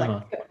thing. So I was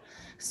like, good.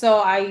 So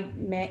I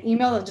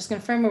emailed, just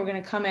confirmed we're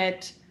going to come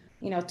at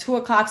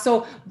 2:00.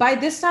 So by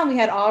this time we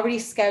had already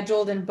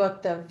scheduled and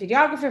booked the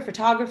videographer,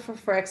 photographer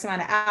for X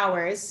amount of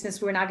hours,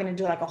 since we're not going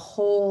to do like a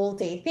whole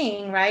day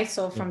thing, right?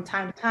 So from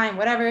time to time,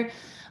 whatever.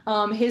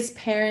 His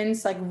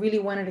parents like really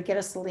wanted to get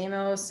us a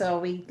limo, so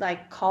we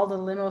like called a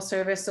limo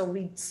service. So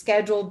we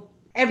scheduled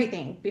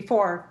everything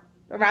before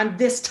around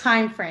this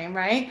time frame,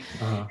 right?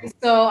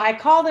 So I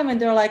called them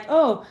and they're like,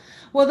 oh,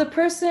 well, the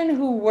person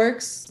who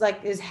works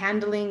like is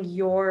handling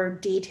your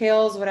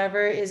details,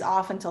 whatever, is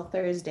off until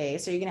Thursday,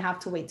 so you're gonna have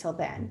to wait till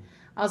then.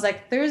 I was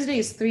like, Thursday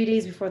is 3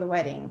 days before the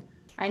wedding.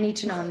 I need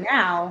to know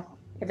now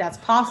if that's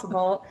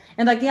possible.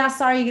 And like, yeah,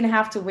 sorry, you're gonna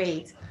have to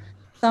wait.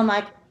 So I'm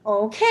like,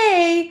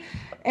 okay.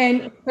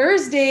 And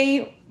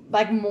Thursday,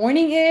 like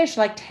morning-ish,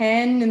 like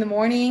 10 in the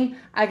morning,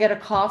 I get a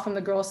call from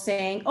the girl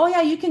saying, oh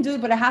yeah, you can do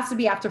it, but it has to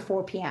be after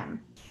 4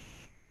 p.m.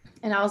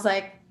 And I was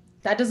like,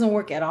 that doesn't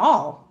work at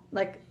all,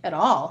 like at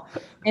all.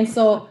 And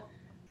so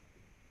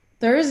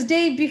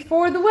Thursday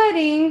before the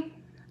wedding,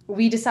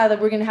 we decided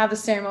we're going to have the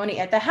ceremony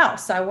at the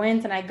house. So I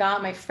went and I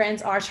got my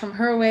friend's arch from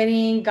her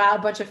wedding, got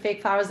a bunch of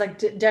fake flowers, like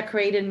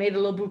decorated, made a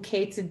little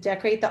bouquet to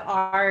decorate the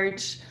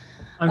arch.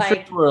 I'm sure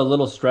you were a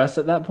little stressed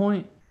at that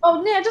point.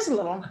 Oh, yeah, just a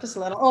little.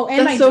 Oh,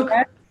 and that's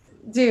dress,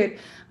 dude,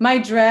 my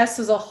dress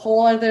was a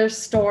whole other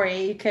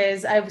story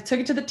because I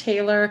took it to the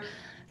tailor.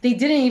 They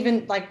didn't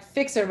even like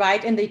fix it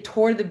right, and they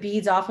tore the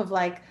beads off of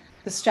like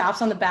the straps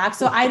on the back.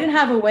 So I didn't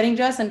have a wedding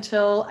dress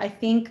until I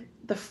think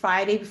the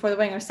Friday before the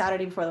wedding or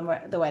Saturday before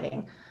the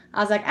wedding.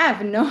 I was like, I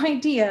have no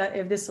idea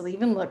if this will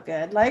even look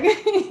good. Like,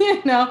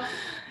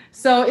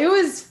 so it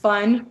was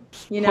fun,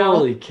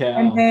 Holy cow.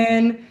 And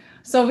then,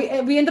 so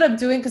we ended up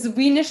doing, because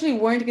we initially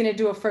weren't going to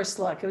do a first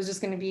look. It was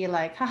just going to be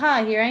like,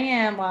 haha, here I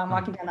am while I'm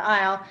walking down the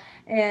aisle.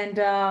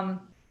 And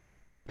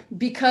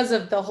because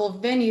of the whole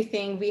venue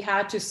thing, we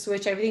had to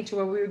switch everything to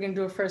where we were going to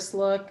do a first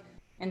look.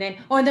 And then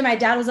my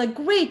dad was like,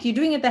 great, you're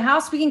doing it at the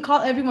house. We can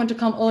call everyone to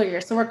come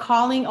earlier. So we're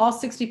calling all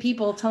 60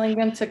 people, telling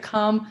them to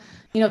come,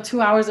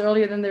 2 hours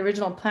earlier than the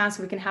original plan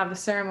so we can have the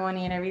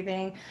ceremony and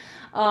everything.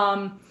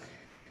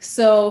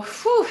 So,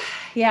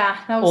 yeah.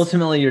 That was...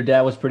 Ultimately, your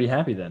dad was pretty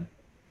happy then.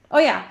 Oh,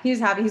 yeah, he was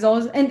happy. He's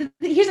always, and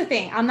here's the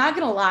thing. I'm not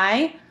going to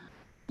lie.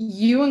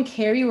 You and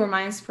Carrie were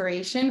my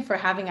inspiration for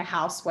having a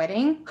house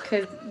wedding,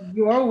 because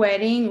your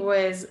wedding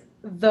was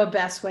the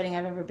best wedding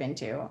I've ever been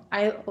to.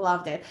 I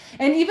loved it.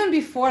 And even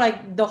before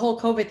like the whole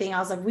COVID thing, I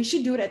was like, we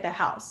should do it at the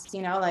house.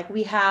 Like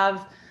we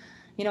have,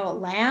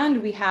 land,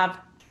 we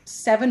have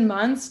 7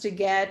 months to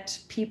get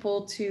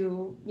people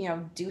to,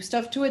 do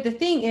stuff to it. The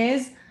thing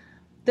is,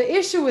 the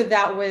issue with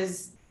that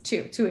was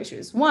two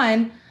issues.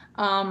 One,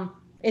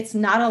 it's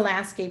not a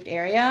landscaped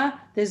area.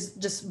 There's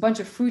just a bunch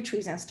of fruit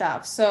trees and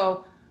stuff.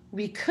 So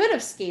we could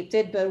have scaped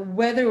it, but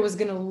whether it was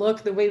going to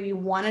look the way we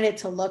wanted it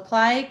to look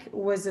like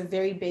was a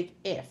very big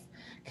if,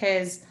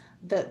 because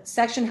the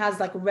section has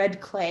like red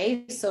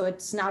clay, so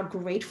it's not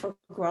great for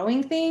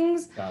growing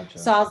things. Gotcha.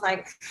 So I was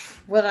like,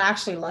 will it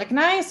actually look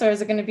nice, or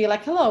is it going to be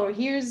like, hello,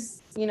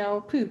 here's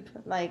poop,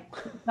 like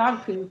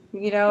dog poop,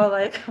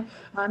 like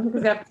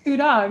because we have 2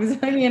 dogs,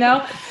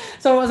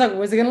 So I was like,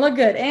 was it going to look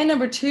good? And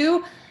number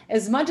 2,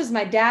 as much as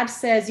my dad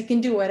says you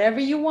can do whatever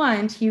you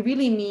want, he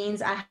really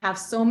means I have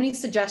so many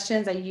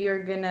suggestions that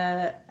you're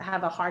gonna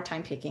have a hard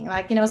time picking. So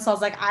I was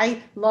like,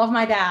 I love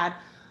my dad,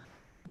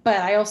 but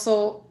I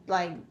also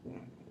like,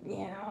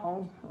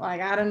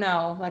 I don't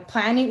know, like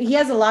planning. He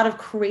has a lot of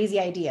crazy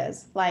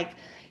ideas. Like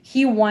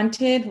he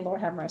wanted, Lord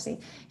have mercy,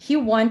 he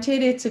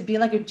wanted it to be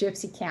like a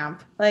gypsy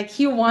camp. Like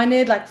he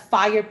wanted like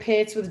fire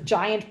pits with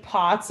giant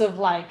pots of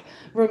like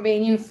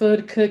Romanian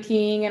food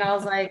cooking. And I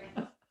was like,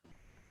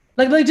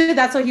 legit,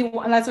 that's what he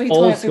told us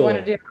we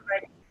wanted to do.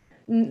 Like,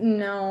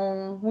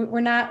 no, we're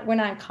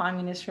not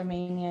communist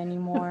Romania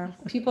anymore.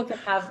 People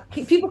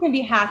can be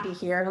happy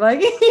here,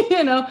 like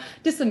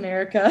just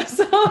America.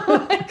 So,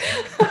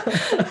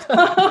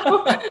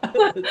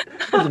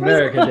 it's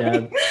America,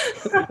 Dad.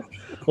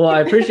 Well,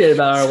 I appreciate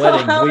about our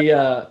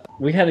wedding.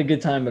 We had a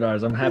good time at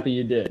ours. I'm happy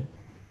you did.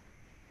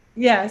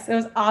 Yes, it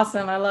was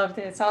awesome. I loved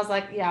it. So I was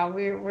like, yeah,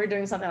 we're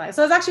doing something like that.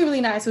 So it was actually really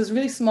nice. It was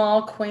really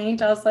small,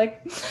 quaint. I was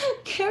like,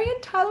 Carrie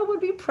and Tyler would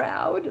be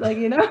proud, like,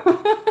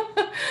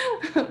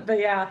 But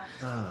yeah,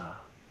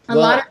 a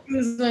lot of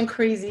things went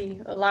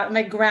crazy.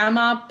 My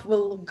grandma,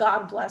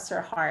 God bless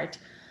her heart.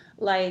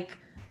 Like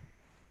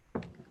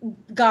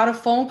got a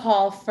phone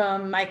call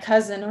from my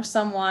cousin or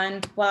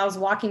someone while I was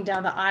walking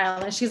down the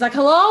aisle, and she's like,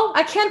 "Hello,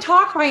 I can't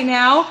talk right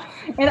now,"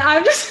 and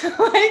I'm just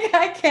like,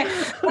 I can't.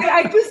 Like,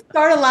 I just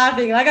started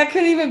laughing. Like I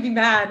couldn't even be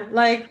mad.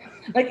 Like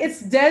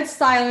it's dead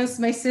silence.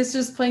 My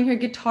sister's playing her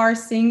guitar,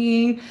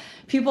 singing.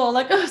 People are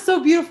like, "Oh,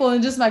 so beautiful,"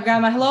 and just my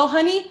grandma, "Hello,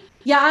 honey.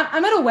 Yeah,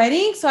 I'm at a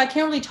wedding, so I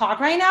can't really talk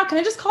right now. Can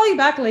I just call you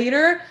back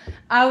later?"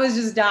 I was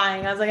just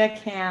dying. I was like, I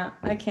can't.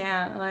 Like,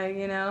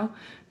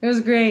 it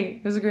was great.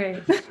 It was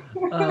great.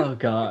 Oh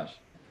gosh.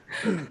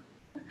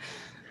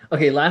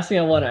 Okay, last thing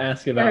I want to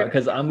ask you about,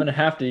 because I'm gonna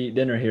have to eat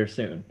dinner here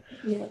soon.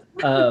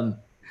 Yeah.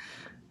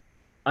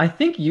 I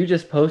think you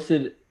just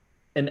posted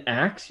an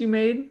axe you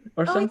made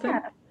or something.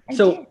 Yeah, I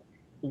So did.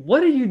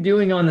 what are you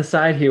doing on the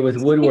side here with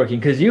woodworking?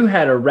 Because you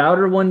had a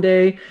router one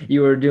day,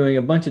 you were doing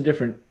a bunch of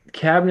different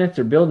cabinets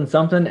or building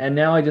something, and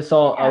now I just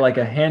saw like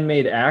a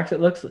handmade axe.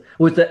 It looks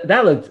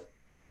that looked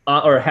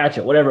or a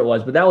hatchet, whatever it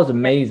was, but that was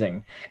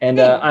amazing. And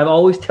I've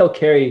always tell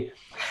Carrie,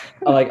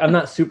 like I'm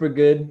not super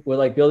good with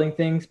like building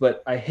things,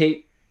 but I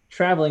hate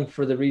traveling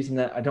for the reason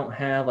that I don't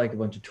have like a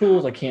bunch of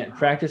tools. I can't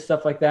practice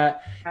stuff like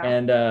that.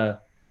 And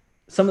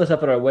some of the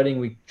stuff at our wedding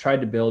we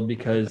tried to build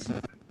because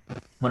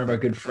one of our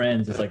good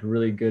friends is like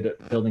really good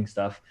at building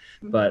stuff.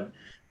 But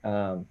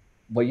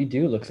what you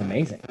do looks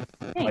amazing.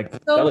 Like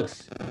So- that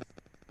looks.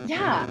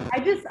 Yeah,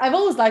 I've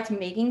always liked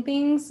making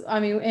things.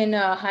 I mean, in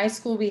high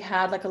school we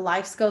had like a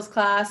life skills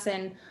class,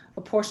 and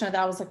a portion of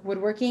that was like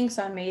woodworking.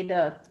 So I made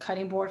a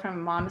cutting board for my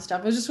mom and stuff.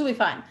 It was just really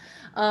fun.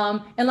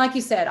 And like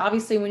you said,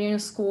 obviously when you're in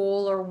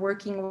school or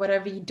working or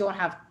whatever, you don't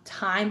have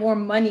time or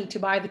money to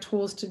buy the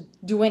tools to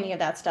do any of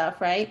that stuff,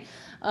 right?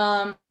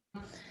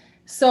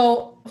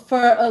 So for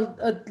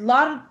a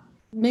lot of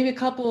maybe a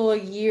couple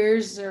of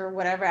years or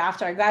whatever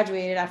after I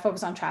graduated, I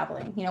focused on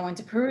traveling. Went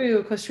to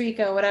Peru, Costa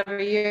Rica,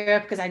 whatever,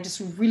 Europe, because I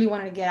just really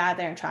wanted to get out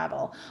there and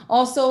travel.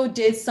 Also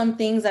did some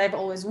things that I've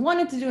always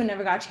wanted to do and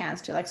never got a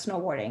chance to, like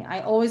snowboarding. I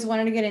always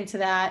wanted to get into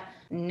that.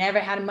 Never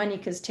had money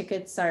because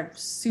tickets are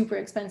super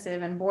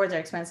expensive and boards are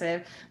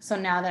expensive. So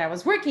now that I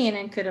was working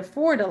and could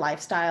afford a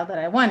lifestyle that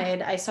I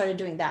wanted, I started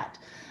doing that.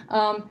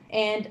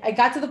 And I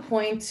got to the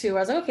point to where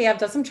I was like, okay, I've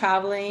done some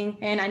traveling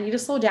and I need to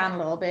slow down a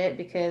little bit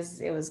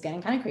because it was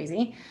getting kind of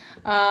crazy.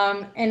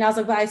 And I was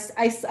like, but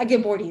I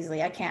get bored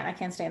easily. I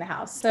can't stay in the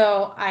house.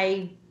 So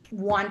I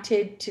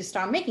wanted to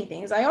start making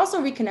things. I also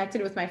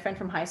reconnected with my friend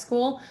from high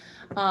school,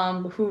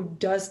 who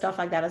does stuff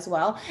like that as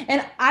well.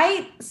 And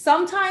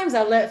sometimes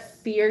I let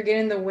fear get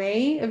in the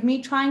way of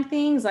me trying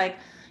things. Like,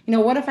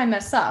 what if I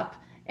mess up?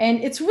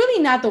 And it's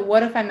really not the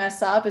what if I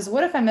mess up, is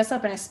what if I mess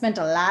up and I spent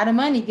a lot of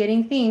money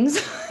getting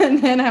things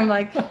and then I'm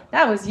like,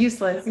 that was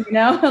useless,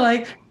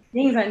 like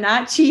things are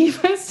not cheap.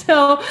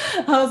 So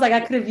I was like,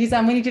 I could have used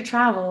that money to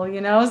travel,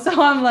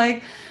 so I'm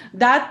like,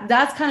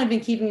 that's kind of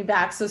been keeping me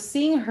back. So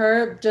seeing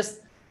her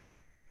just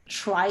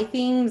try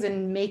things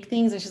and make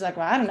things, and she's like,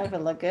 well, I don't know if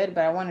it looked good,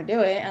 but I want to do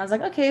it. And I was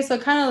like, okay. So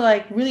it kind of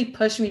like really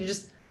pushed me to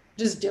just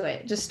do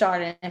it, just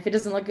start it. And if it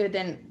doesn't look good,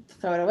 then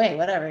throw it away,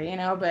 whatever,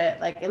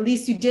 but like at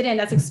least you did it, and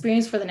that's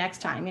experience for the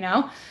next time.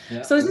 Yeah.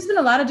 So it's just been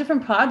a lot of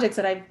different projects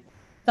that I've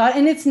thought,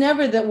 and it's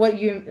never that what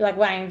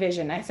I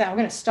envisioned. I said, I'm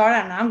going to start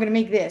out and I'm going to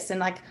make this, and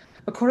like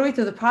a quarter way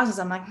through the process,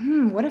 I'm like,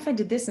 what if I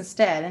did this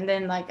instead? And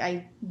then like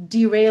I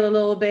derail a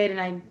little bit and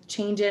I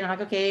change it, and I'm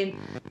like, okay,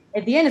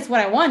 at the end it's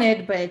what I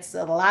wanted, but it's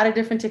a lot of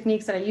different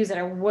techniques that I use that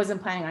I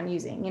wasn't planning on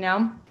using,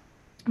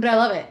 but I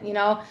love it.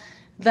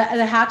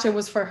 The hatchet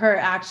was for her,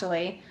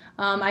 actually.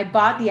 I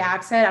bought the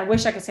axe head. I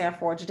wish I could say I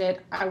forged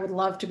it. I would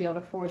love to be able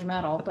to forge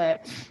metal,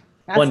 but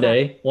One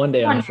day,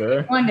 I'm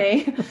sure. One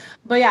day.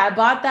 But yeah, I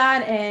bought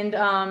that, and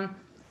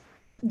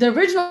the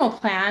original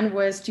plan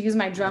was to use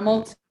my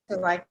Dremel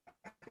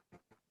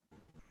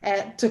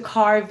to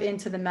carve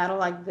into the metal,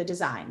 like the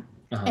design.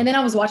 And then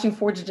I was watching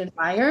Forged in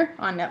Fire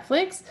on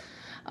Netflix,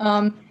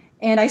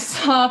 and I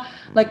saw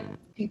like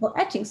people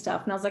etching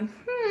stuff, and I was like,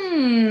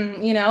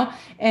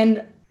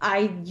 and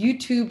I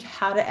YouTubed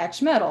how to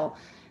etch metal.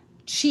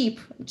 Cheap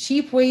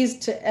ways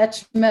to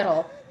etch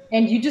metal,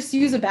 and you just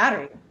use a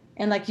battery,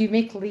 and like you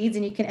make leads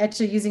and you can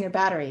etch it using a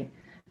battery.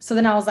 So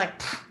then I was like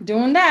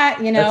doing that,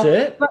 That's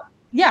it? But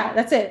yeah,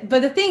 that's it.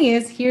 But the thing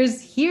is,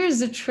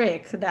 here's a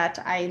trick that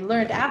I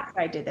learned after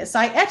I did this. So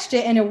I etched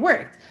it and it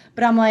worked,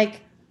 but I'm like,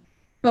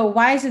 but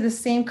why is it the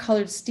same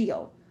colored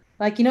steel?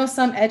 Like,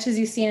 some etches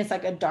you see and it's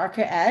like a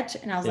darker etch,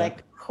 and I was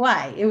like,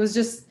 why? It was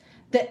just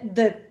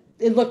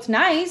it looked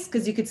nice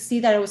because you could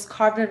see that it was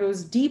carved and it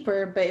was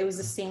deeper, but it was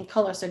the same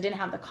color, so it didn't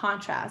have the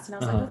contrast. And I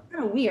was like, that's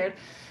kind of weird.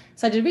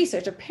 So I did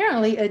research.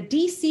 Apparently, a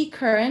DC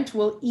current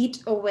will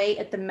eat away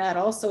at the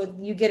metal, so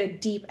you get a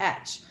deep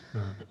etch.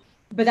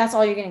 But that's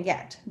all you're going to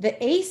get. The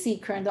AC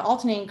current, the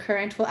alternating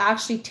current, will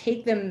actually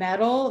take the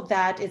metal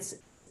that it's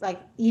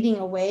like eating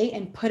away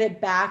and put it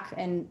back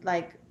and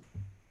like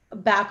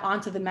back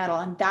onto the metal,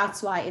 and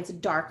that's why it's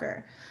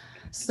darker.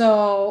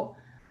 So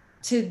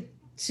to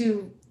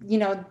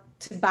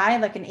buy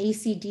like an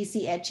AC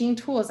DC etching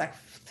tool is like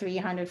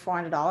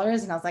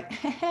 $300-$400, and I was like,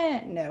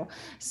 no.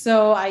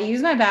 So I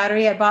used my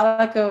battery. I bought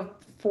like a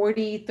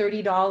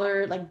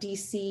 $40-$30 like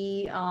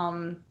DC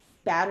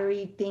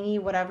battery thingy,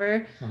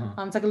 whatever.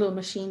 Uh-huh. It's like a little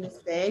machine this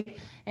big.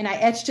 And I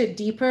etched it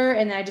deeper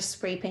and then I just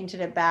spray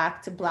painted it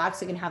back to black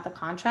so you can have the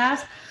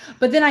contrast.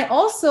 But then I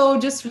also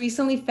just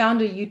recently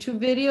found a YouTube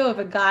video of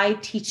a guy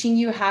teaching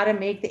you how to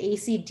make the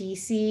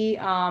AC/DC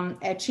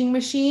etching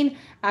machine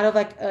out of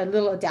like a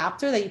little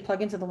adapter that you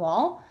plug into the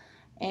wall.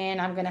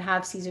 And I'm gonna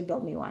have Caesar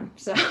build me one.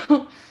 So,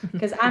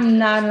 because I'm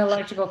not an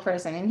electrical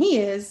person, and he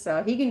is,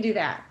 so he can do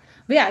that.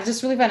 But yeah, it's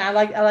just really fun. I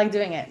like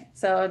doing it.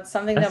 So it's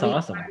something That's that we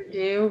awesome. try to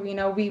do. You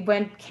know, we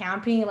went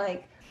camping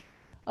like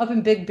up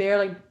in Big Bear,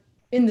 like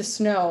in the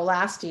snow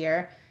last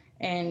year,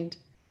 and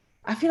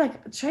I feel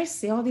like should I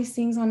say all these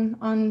things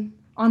on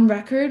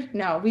record?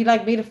 No, we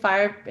like made a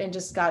fire and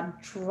just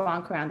got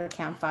drunk around the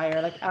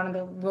campfire, like out in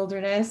the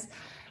wilderness.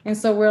 And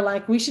so we're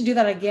like, we should do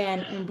that again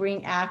and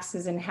bring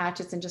axes and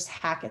hatchets and just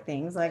hack at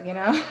things, like, you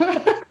know,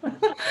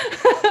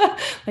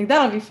 like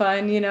that'll be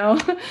fun, you know.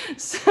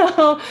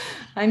 So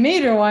I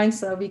made her one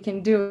so we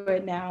can do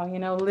it now, you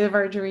know, live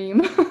our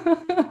dream.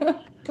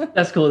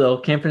 That's cool though.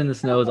 Camping in the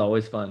snow is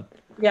always fun.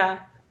 Yeah,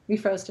 we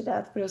froze to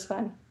death, but it was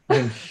fun.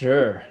 I'm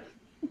sure.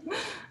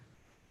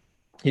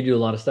 You do a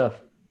lot of stuff.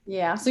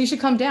 Yeah, so you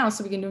should come down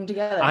so we can do them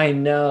together. I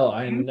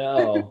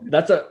know.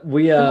 That's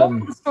we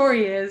The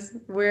story is,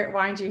 why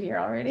aren't you here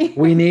already?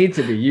 we need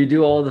to be. You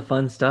do all the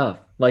fun stuff.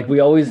 Like we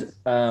always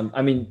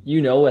I mean,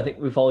 you know, I think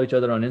we follow each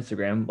other on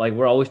Instagram. Like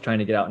we're always trying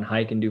to get out and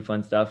hike and do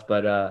fun stuff.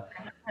 But I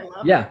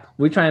love yeah,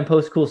 we try and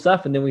post cool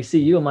stuff and then we see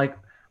you. I'm like,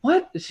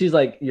 what? She's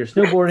like, you're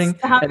snowboarding,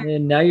 Stop. and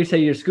then now you say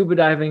you're scuba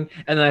diving,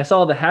 and then I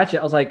saw the hatchet.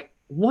 I was like,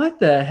 what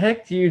the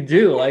heck do you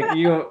do? Like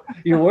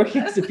you're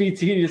working as a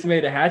PT, you just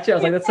made a hatchet. I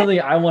was like, that's something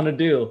I want to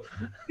do.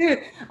 Dude,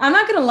 I'm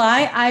not gonna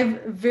lie,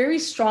 I've very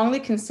strongly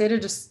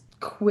considered just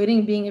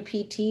quitting being a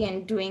PT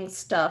and doing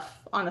stuff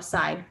on the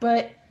side.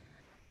 But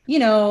you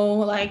know,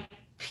 like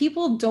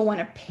people don't want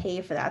to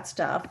pay for that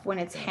stuff when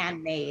it's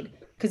handmade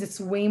because it's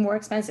way more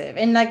expensive.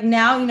 And like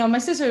now, you know, my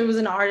sister was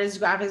an artist,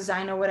 graphic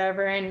designer,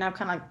 whatever, and I'm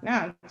kind of like,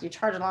 no, you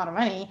charge a lot of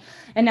money.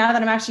 And now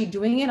that I'm actually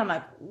doing it, I'm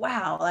like,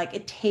 wow, like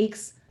it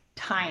takes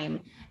time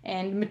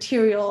and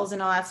materials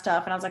and all that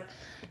stuff. And I was like,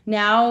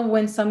 now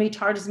when somebody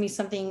charges me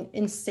something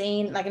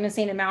insane, like an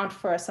insane amount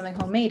for something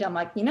homemade, I'm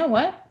like, you know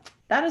what?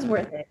 That is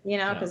worth it, you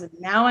know, because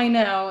now I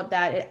know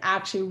that it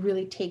actually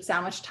really takes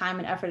that much time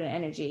and effort and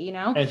energy, you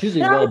know? And it's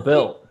usually well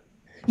built.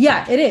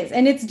 Yeah, it is.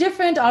 And it's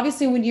different,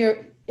 obviously, when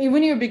you're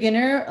a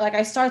beginner. Like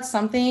I start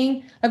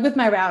something like with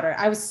my router.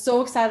 I was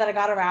so excited that I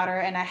got a router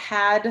and I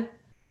had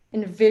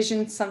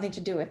envisioned something to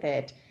do with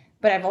it,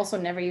 but I've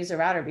also never used a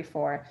router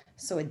before.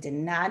 So it did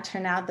not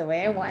turn out the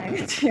way I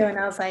wanted it to. And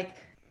I was like,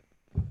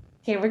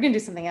 okay, we're gonna do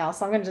something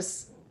else. I'm gonna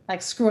just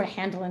like screw a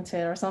handle into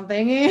it or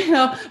something, you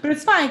know, but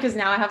it's fine because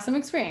now I have some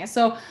experience.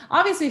 So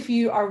obviously if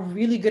you are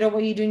really good at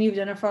what you do and you've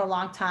done it for a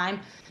long time,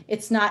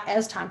 it's not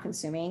as time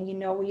consuming. You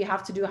know what you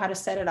have to do, how to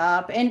set it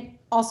up. And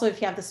also if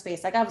you have the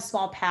space, like I have a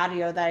small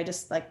patio that I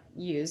just like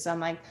use. I'm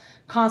like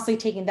constantly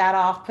taking that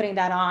off, putting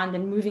that on,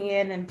 then moving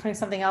it and putting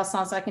something else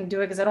on so I can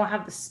do it because I don't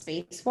have the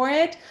space for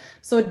it.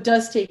 So it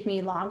does take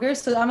me longer.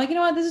 So I'm like, you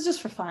know what, this is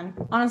just for fun.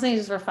 Honestly,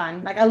 it's just for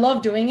fun. Like I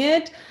love doing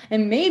it.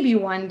 And maybe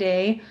one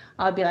day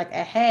I'll be like,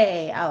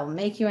 hey, I'll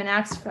make you an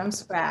axe from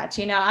scratch.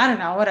 You know, I don't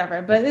know,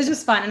 whatever. But it's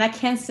just fun. And I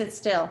can't sit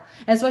still.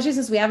 And especially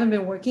since we haven't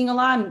been working a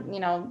lot and, you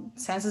know,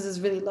 census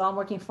is really low. I'm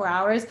working 4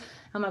 hours.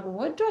 I'm like,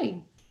 what do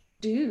I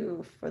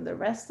do for the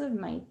rest of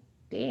my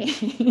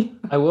day?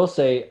 I will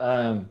say,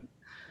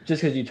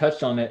 just because you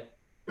touched on it,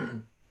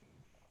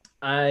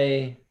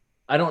 I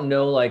don't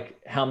know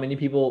like how many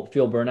people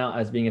feel burnout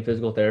as being a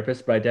physical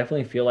therapist, but I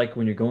definitely feel like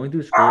when you're going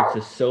through school, it's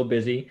just so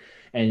busy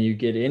and you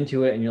get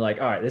into it and you're like,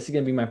 all right, this is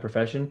going to be my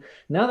profession.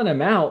 Now that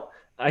I'm out,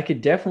 I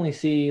could definitely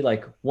see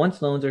like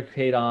once loans are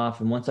paid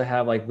off and once I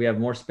have like, we have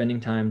more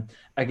spending time,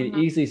 I could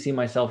easily see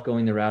myself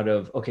going the route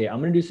of, okay, I'm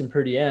going to do some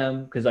per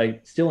diem because I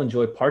still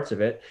enjoy parts of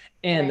it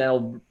and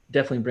that'll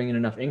definitely bring in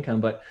enough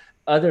income, but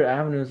other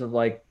avenues of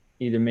like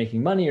either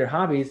making money or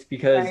hobbies,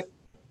 because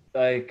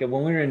like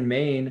when we were in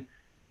Maine,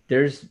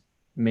 there's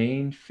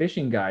Maine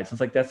fishing guides. It's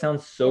like, that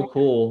sounds so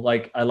cool.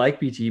 Like I like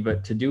PT,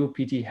 but to do a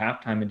PT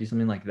halftime and do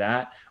something like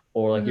that,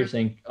 or like you're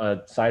saying a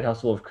side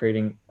hustle of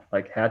creating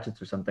like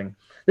hatchets or something.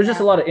 There's just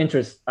a lot of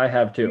interest I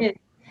have too.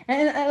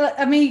 And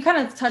I mean, you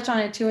kind of touch on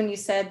it too when you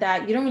said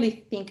that you don't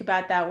really think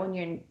about that when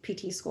you're in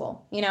PT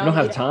school. You know, I don't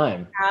have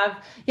time.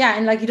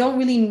 And like you don't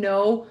really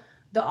know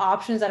the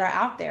options that are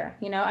out there.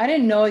 You know, I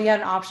didn't know you had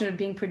an option of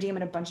being per diem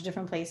in a bunch of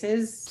different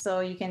places, so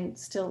you can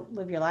still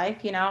live your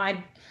life. You know,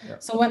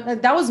 so when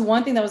that was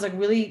one thing that was like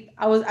really,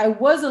 I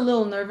was a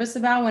little nervous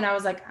about when I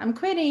was like, I'm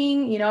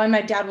quitting. You know, and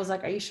my dad was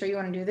like, are you sure you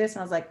want to do this?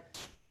 And I was like,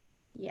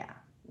 yeah,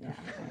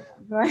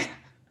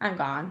 I'm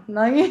gone.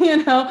 Like,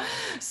 you know,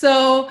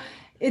 so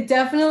it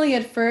definitely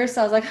at first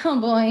I was like,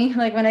 oh boy,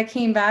 like when I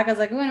came back, I was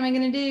like, what am I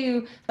going to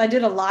do? So I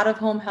did a lot of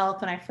home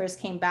health when I first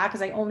came back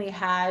because I only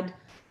had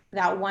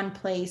that one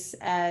place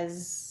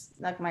as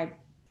like my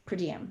per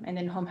diem and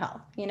then home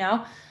health, you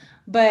know?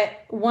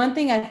 But one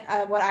thing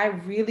what I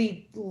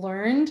really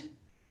learned,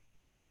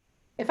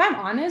 if I'm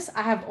honest,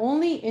 I have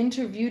only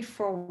interviewed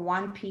for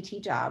one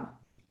PT job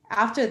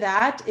after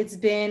that, it's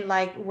been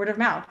like word of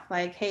mouth,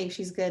 like, hey,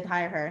 she's good,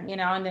 hire her, you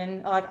know, and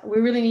then like, we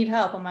really need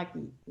help. I'm like,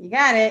 you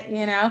got it,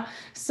 you know?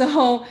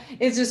 So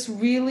it's just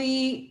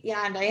really,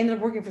 yeah. And I ended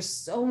up working for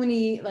so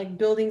many like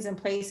buildings and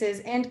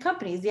places and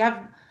companies. You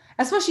have,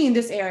 especially in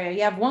this area,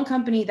 you have one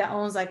company that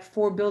owns like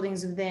 4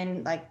 buildings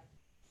within like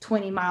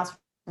 20 miles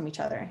from each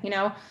other, you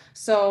know?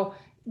 So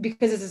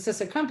because it's a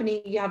sister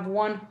company, you have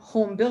one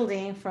home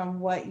building from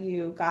what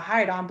you got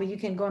hired on, but you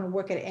can go and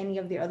work at any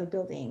of the other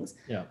buildings.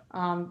 Yeah.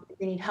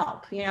 They need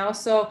help, you know?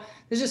 So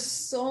there's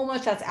just so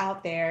much that's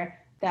out there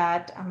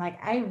that I'm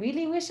like, I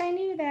really wish I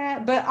knew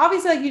that. But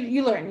obviously, like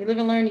you learn, you live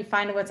and learn, you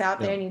find what's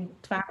out there and you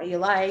find what you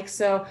like.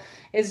 So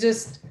it's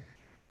just,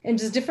 and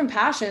just different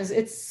passions.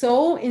 It's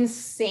so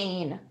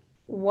insane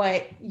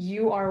what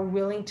you are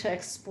willing to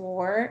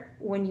explore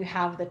when you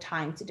have the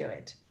time to do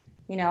it.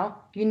 You know,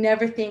 you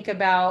never think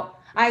about,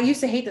 I used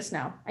to hate the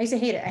snow. I used to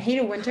hate it. I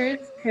hated winters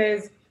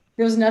because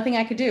there was nothing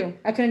I could do.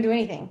 I couldn't do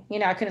anything. You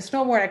know, I couldn't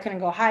snowboard. I couldn't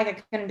go hike.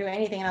 I couldn't do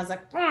anything. And I was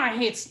like, oh, I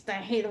hate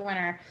the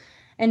winter.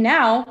 And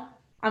now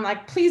I'm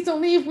like, please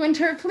don't leave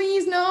winter.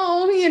 Please,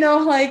 no. You know,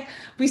 like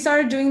we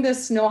started doing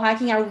this snow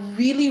hiking. I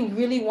really,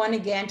 really want to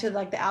get into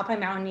like the alpine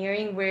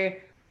mountaineering where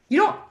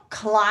you don't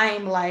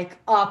climb like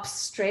up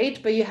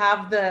straight, but you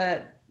have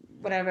the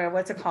whatever,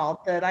 what's it called?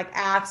 The like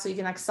axe, so you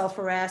can like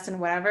self-arrest and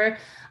whatever.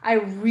 I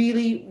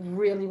really,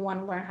 really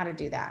want to learn how to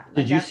do that. Like,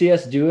 did you see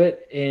us do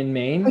it in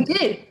Maine? I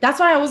did. That's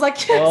why I was like,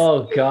 yes.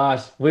 Oh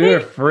gosh, we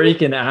were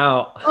freaking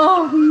out.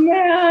 Oh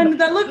man,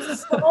 that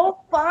looks so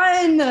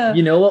fun.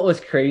 You know what was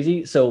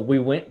crazy? So we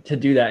went to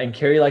do that and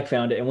Carrie like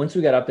found it. And once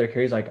we got up there,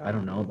 Carrie's like, I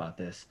don't know about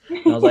this.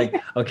 And I was like,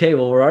 okay,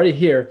 well, we're already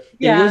here.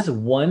 Yeah. It was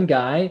one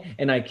guy,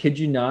 and I kid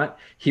you not,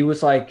 he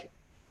was like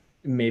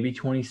maybe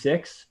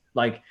 26,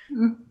 like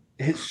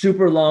his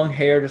super long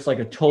hair, just like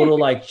a total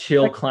like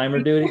chill climber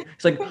dude.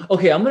 It's like,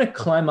 okay, I'm gonna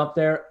climb up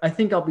there. I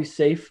think I'll be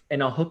safe,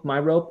 and I'll hook my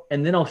rope,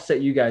 and then I'll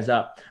set you guys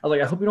up. I was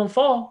like, I hope you don't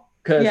fall,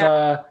 because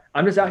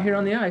I'm just out here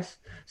on the ice.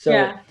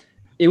 So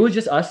it was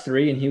just us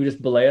 3, and he would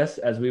just belay us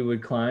as we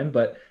would climb.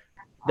 But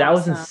that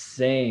was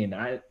insane.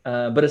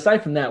 But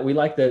aside from that, we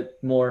like the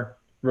more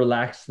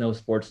relaxed snow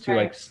sports too.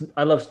 Right. Like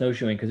I love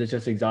snowshoeing because it's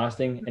just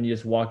exhausting and you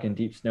just walk in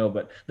deep snow.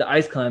 But the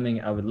ice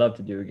climbing, I would love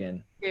to do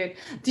again. Dude,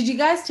 did you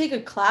guys take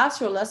a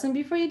class or a lesson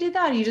before you did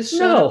that? Or you just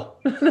No.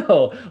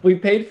 We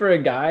paid for a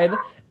guide,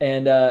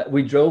 and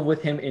we drove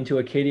with him into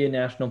Acadia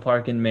National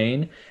Park in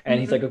Maine. And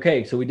he's like,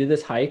 okay, so we did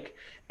this hike,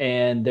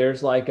 and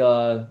there's like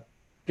a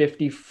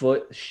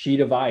 50-foot sheet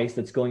of ice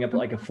that's going up at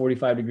like a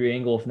 45-degree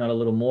angle, if not a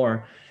little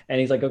more. And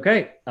he's like,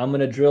 okay, I'm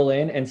gonna drill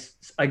in, and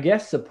I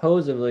guess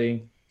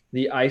supposedly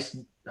the ice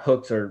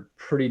hooks are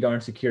pretty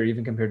darn secure,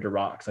 even compared to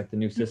rocks, like the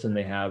new system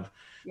they have.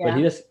 But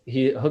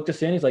he hooked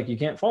us in. He's like, you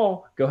can't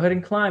fall, go ahead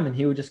and climb. And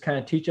he would just kind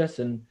of teach us.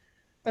 And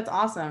that's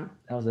awesome.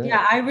 That was it.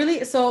 Yeah, I really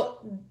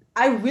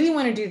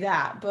want to do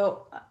that.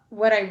 But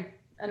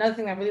another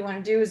thing I really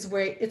want to do is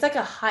where it's like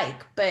a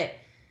hike, but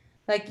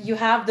like you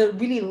have the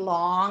really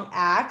long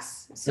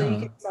axe, so you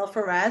can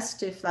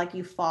self-arrest if like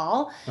you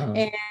fall.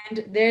 And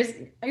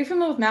are you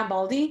familiar with Mount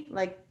Baldy?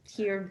 Like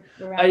here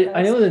around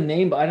I know the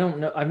name, but I don't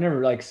know. I've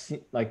never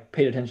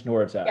paid attention to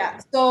where it's at. Yeah.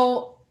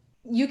 So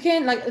you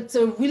can it's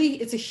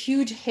a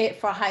huge hit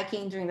for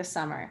hiking during the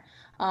summer.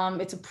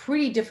 It's a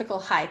pretty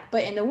difficult hike,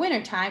 but in the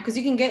wintertime, because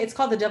it's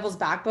called the Devil's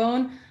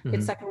Backbone.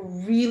 It's like a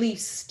really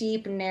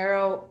steep,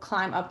 narrow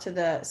climb up to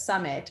the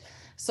summit.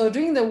 So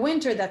during the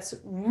winter, that's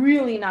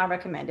really not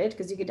recommended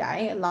because you could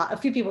die. A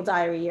few people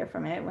die every year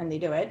from it when they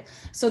do it.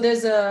 So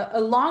there's a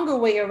longer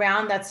way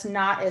around that's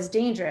not as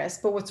dangerous.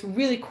 But what's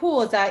really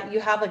cool is that you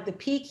have like the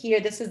peak here.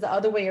 This is the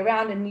other way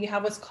around, and you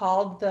have what's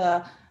called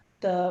the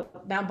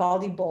Mount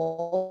Baldy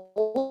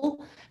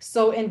Bowl.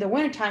 So in the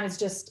wintertime, it's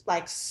just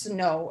like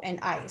snow and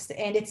ice,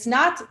 and it's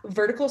not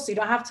vertical, so you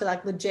don't have to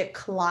like legit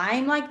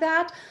climb like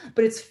that,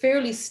 but it's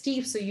fairly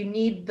steep. So you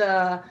need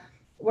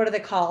what are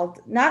they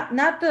called? Not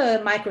the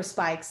micro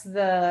spikes,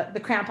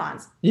 the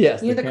crampons.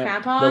 Yes, you need the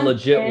crampons, the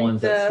legit ones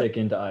that stick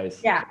into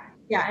ice. Yeah,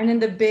 and then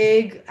the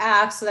big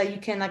axe so that you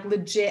can like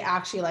legit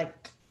actually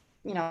like,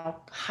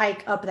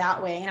 hike up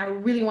that way. And I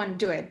really want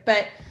to do it,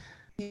 but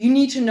you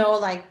need to know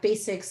like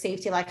basic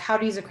safety, like how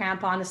to use a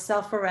crampon, to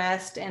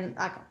self-arrest, and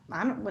like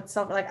I don't know what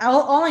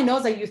all I know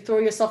is that you throw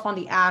yourself on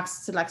the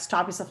axe to like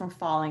stop yourself from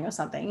falling or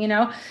something,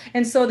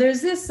 And so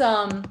there's this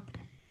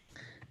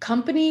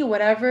company,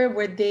 whatever,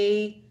 where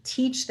they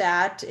teach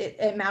that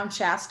at Mount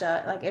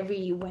Shasta like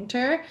every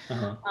winter.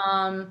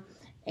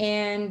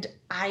 And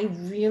I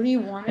really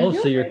want to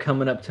so you're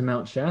coming up to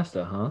Mount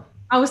Shasta, huh?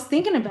 I was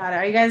thinking about it.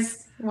 Are you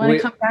guys want to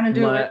come down and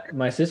do it?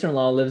 My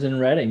sister-in-law lives in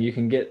Redding. You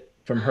can get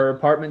from her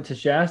apartment to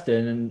Shasta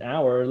in an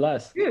hour or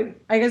less. Dude,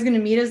 are you guys going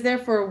to meet us there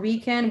for a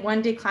weekend,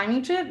 1-day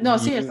climbing trip? No,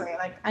 seriously,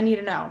 like I need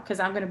to know because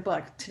I'm going to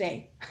book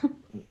today.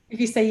 If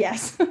you say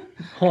yes.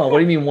 Hold on, what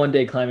do you mean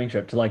 1-day climbing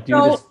trip? To like do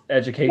this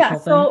educational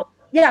thing?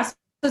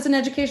 it's an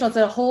educational, it's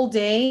a whole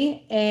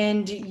day,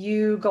 and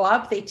you go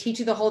up, they teach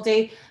you the whole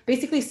day,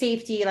 basically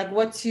safety, like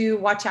what to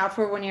watch out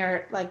for when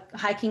you're like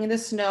hiking in the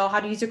snow, how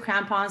to use your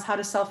crampons, how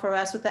to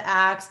self-arrest with the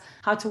axe,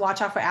 how to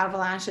watch out for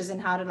avalanches,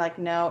 and how to like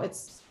know.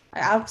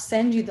 I'll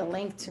send you the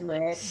link to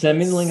it. Send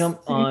me the link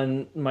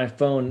on my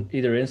phone,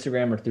 either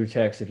Instagram or through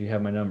text if you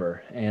have my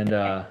number, and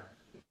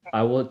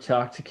I will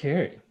talk to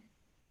Carrie.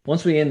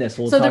 Once we end this,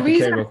 we'll talk to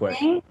Carrie real quick.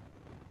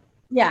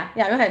 Yeah,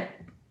 go ahead.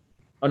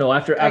 Oh no,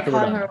 after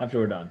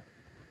we're done.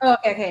 Oh,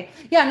 okay.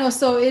 Yeah, no,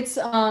 so it's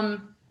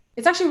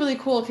actually really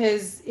cool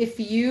because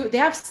they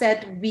have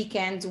set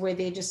weekends where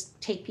they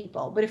just take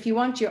people, but if you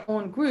want your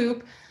own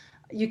group,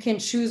 you can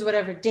choose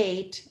whatever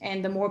date,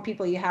 and the more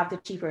people you have, the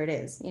cheaper it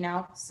is,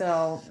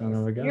 So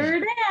if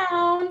you're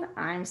down,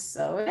 I'm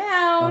so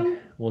down. Okay.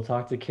 We'll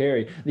talk to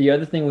Carrie. The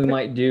other thing we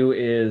might do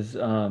is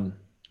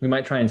we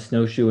might try and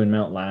snowshoe in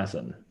Mount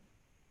Lassen.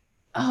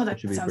 Oh, that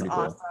sounds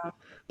awesome. Cool.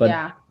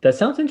 But that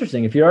sounds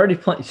interesting. If you're already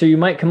so you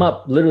might come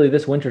up literally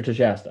this winter to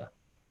Shasta.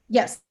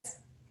 Yes.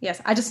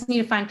 I just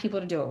need to find people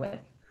to do it with.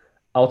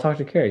 I'll talk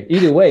to Carrie.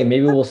 Either way,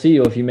 maybe we'll see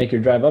you if you make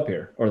your drive up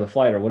here or the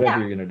flight or whatever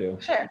you're going to do.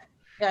 Sure.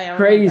 Yeah.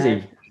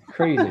 Crazy.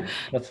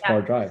 That's a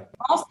far drive.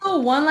 Also,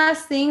 one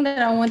last thing that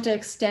I want to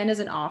extend as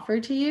an offer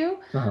to you.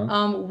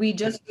 We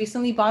just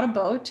recently bought a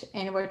boat,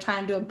 and we're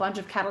trying to do a bunch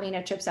of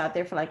Catalina trips out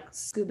there for like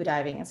scuba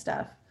diving and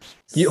stuff.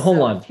 Hold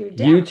on.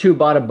 You two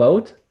bought a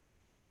boat?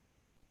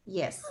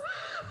 Yes.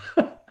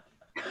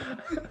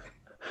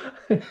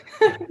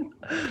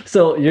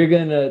 So you're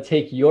going to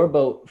take your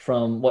boat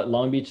from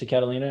Long Beach to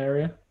Catalina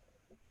area?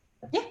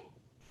 Yeah.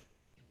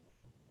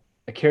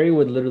 Carrie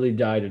would literally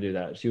die to do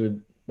that.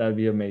 That would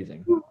be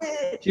amazing.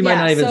 She might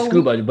not even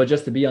scuba, but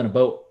just to be on a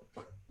boat.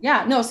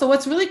 Yeah, no. So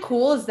what's really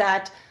cool is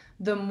that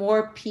the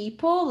more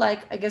people,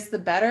 like, I guess the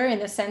better, in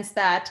the sense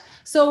that,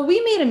 so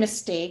we made a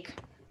mistake.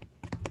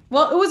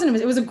 Well,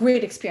 it was a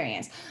great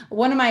experience.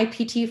 One of my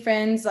PT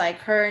friends, like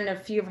her and a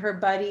few of her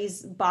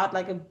buddies, bought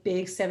like a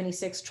big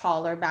 76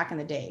 trawler back in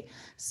the day.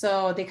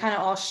 So they kind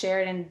of all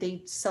shared, and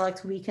they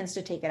select weekends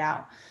to take it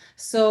out.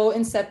 So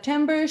in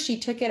September, she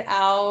took it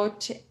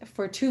out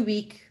for 2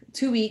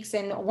 weeks,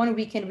 and one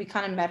weekend we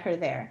kind of met her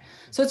there.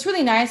 So it's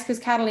really nice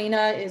because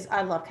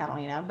I love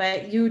Catalina,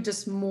 but you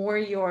just moor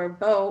your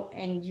boat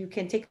and you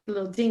can take a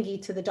little dinghy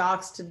to the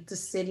docks, to the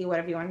city,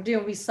 whatever you want to do.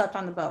 And we slept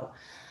on the boat.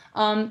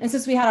 And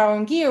since we had our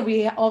own gear,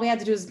 all we had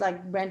to do is like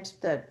rent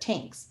the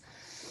tanks.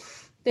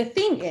 The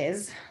thing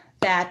is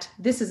that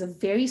this is a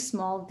very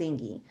small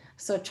dinghy.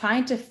 So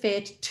trying to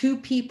fit 2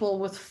 people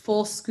with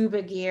full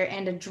scuba gear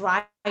and a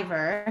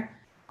driver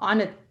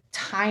on a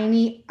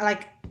tiny,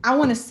 like, I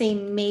want to say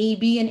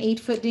maybe an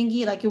 8-foot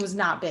dinghy. Like, it was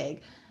not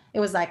big. It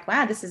was like,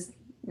 wow, this is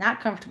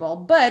not comfortable.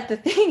 But the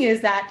thing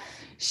is that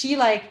she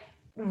like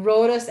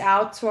rowed us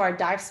out to our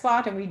dive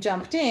spot, and we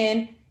jumped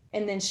in,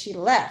 and then she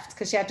left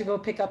because she had to go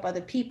pick up other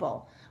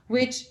people,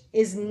 which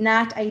is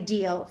not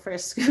ideal for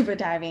scuba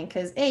diving.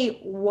 Because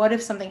what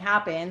if something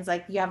happens?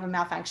 Like, you have a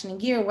malfunctioning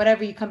gear,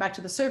 whatever, you come back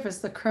to the surface,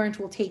 the current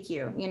will take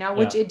you,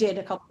 which it did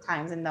a couple of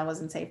times, and that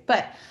wasn't safe.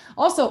 But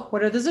also,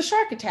 what if there's a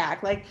shark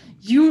attack? Like,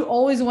 you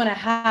always want to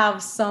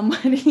have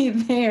somebody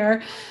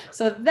there.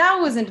 So that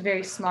wasn't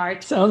very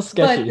smart. Sounds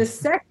sketchy. But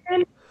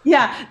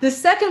the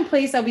second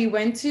place that we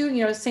went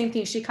to, same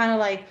thing. She kind of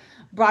like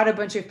brought a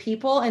bunch of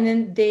people, and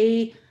then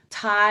they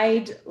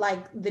tied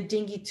like the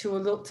dinghy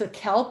to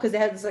kelp, because they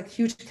had this like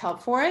huge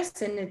kelp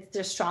forest, and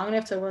they're strong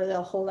enough to where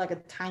they'll hold like a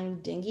tiny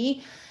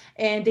dinghy,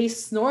 and they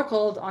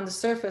snorkeled on the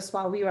surface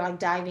while we were like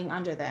diving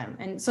under them.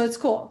 And so it's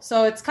cool.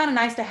 So it's kind of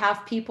nice to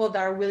have people that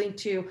are willing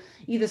to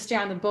either stay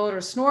on the boat or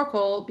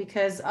snorkel,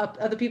 because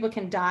other people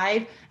can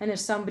dive, and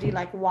there's somebody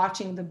like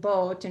watching the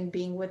boat and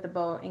being with the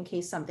boat in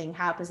case something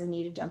happens and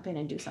need to jump in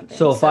and do something.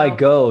 So if I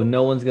go,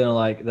 no one's gonna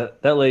like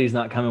that lady's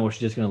not coming, or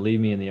she's just gonna leave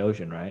me in the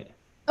ocean, right?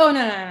 Oh,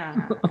 no.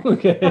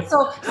 Okay.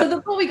 So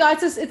the boat we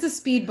got, it's a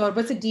speedboat,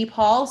 but it's a deep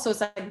haul, so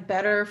it's like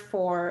better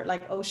for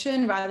like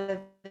ocean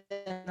rather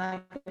than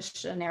like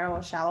a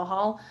narrow, shallow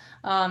haul.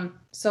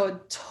 So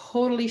it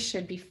totally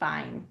should be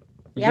fine.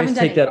 We haven't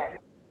done it yet.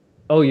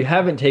 Oh, you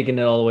haven't taken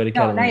it all the way to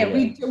Catalina yet?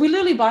 We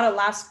literally bought it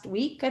last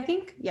week, I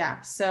think.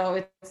 Yeah, so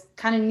it's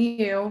kind of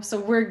new.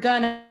 So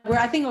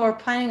I think we're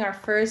planning our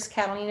first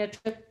Catalina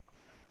trip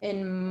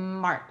in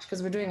March,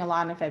 because we're doing a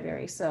lot in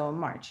February, so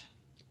March.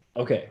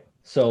 Okay,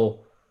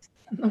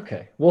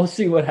 we'll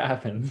see what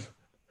happens.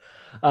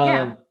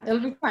 Yeah, it'll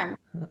be fun.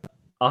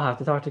 I'll have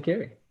to talk to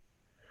Carrie.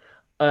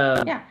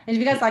 And if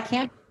you guys like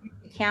camp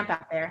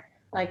out there,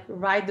 like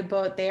ride the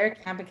boat there,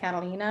 camp in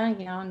Catalina,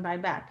 and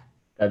ride back.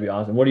 That'd be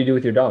awesome. What do you do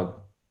with your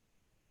dog?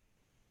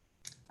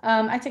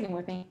 I take him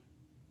with me.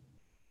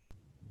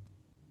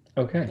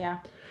 Okay. Yeah.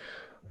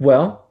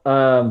 Well,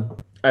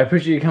 I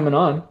appreciate you coming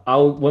on.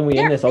 When we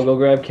end this, I'll go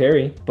grab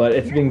Carrie. But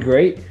it's been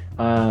great.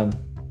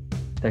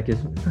 That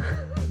gives me...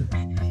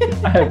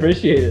 I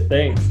appreciate it.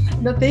 Thanks.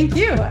 No, thank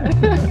you.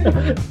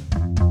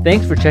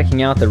 Thanks for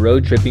checking out the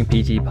Road Tripping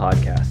PT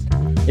podcast.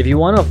 If you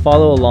want to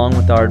follow along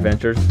with our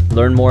adventures,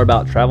 learn more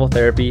about travel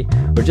therapy,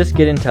 or just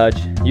get in touch,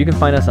 you can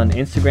find us on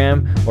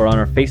Instagram or on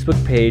our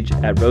Facebook page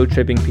at Road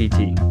Tripping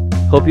PT.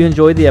 Hope you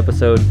enjoyed the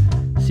episode.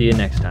 See you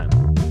next time.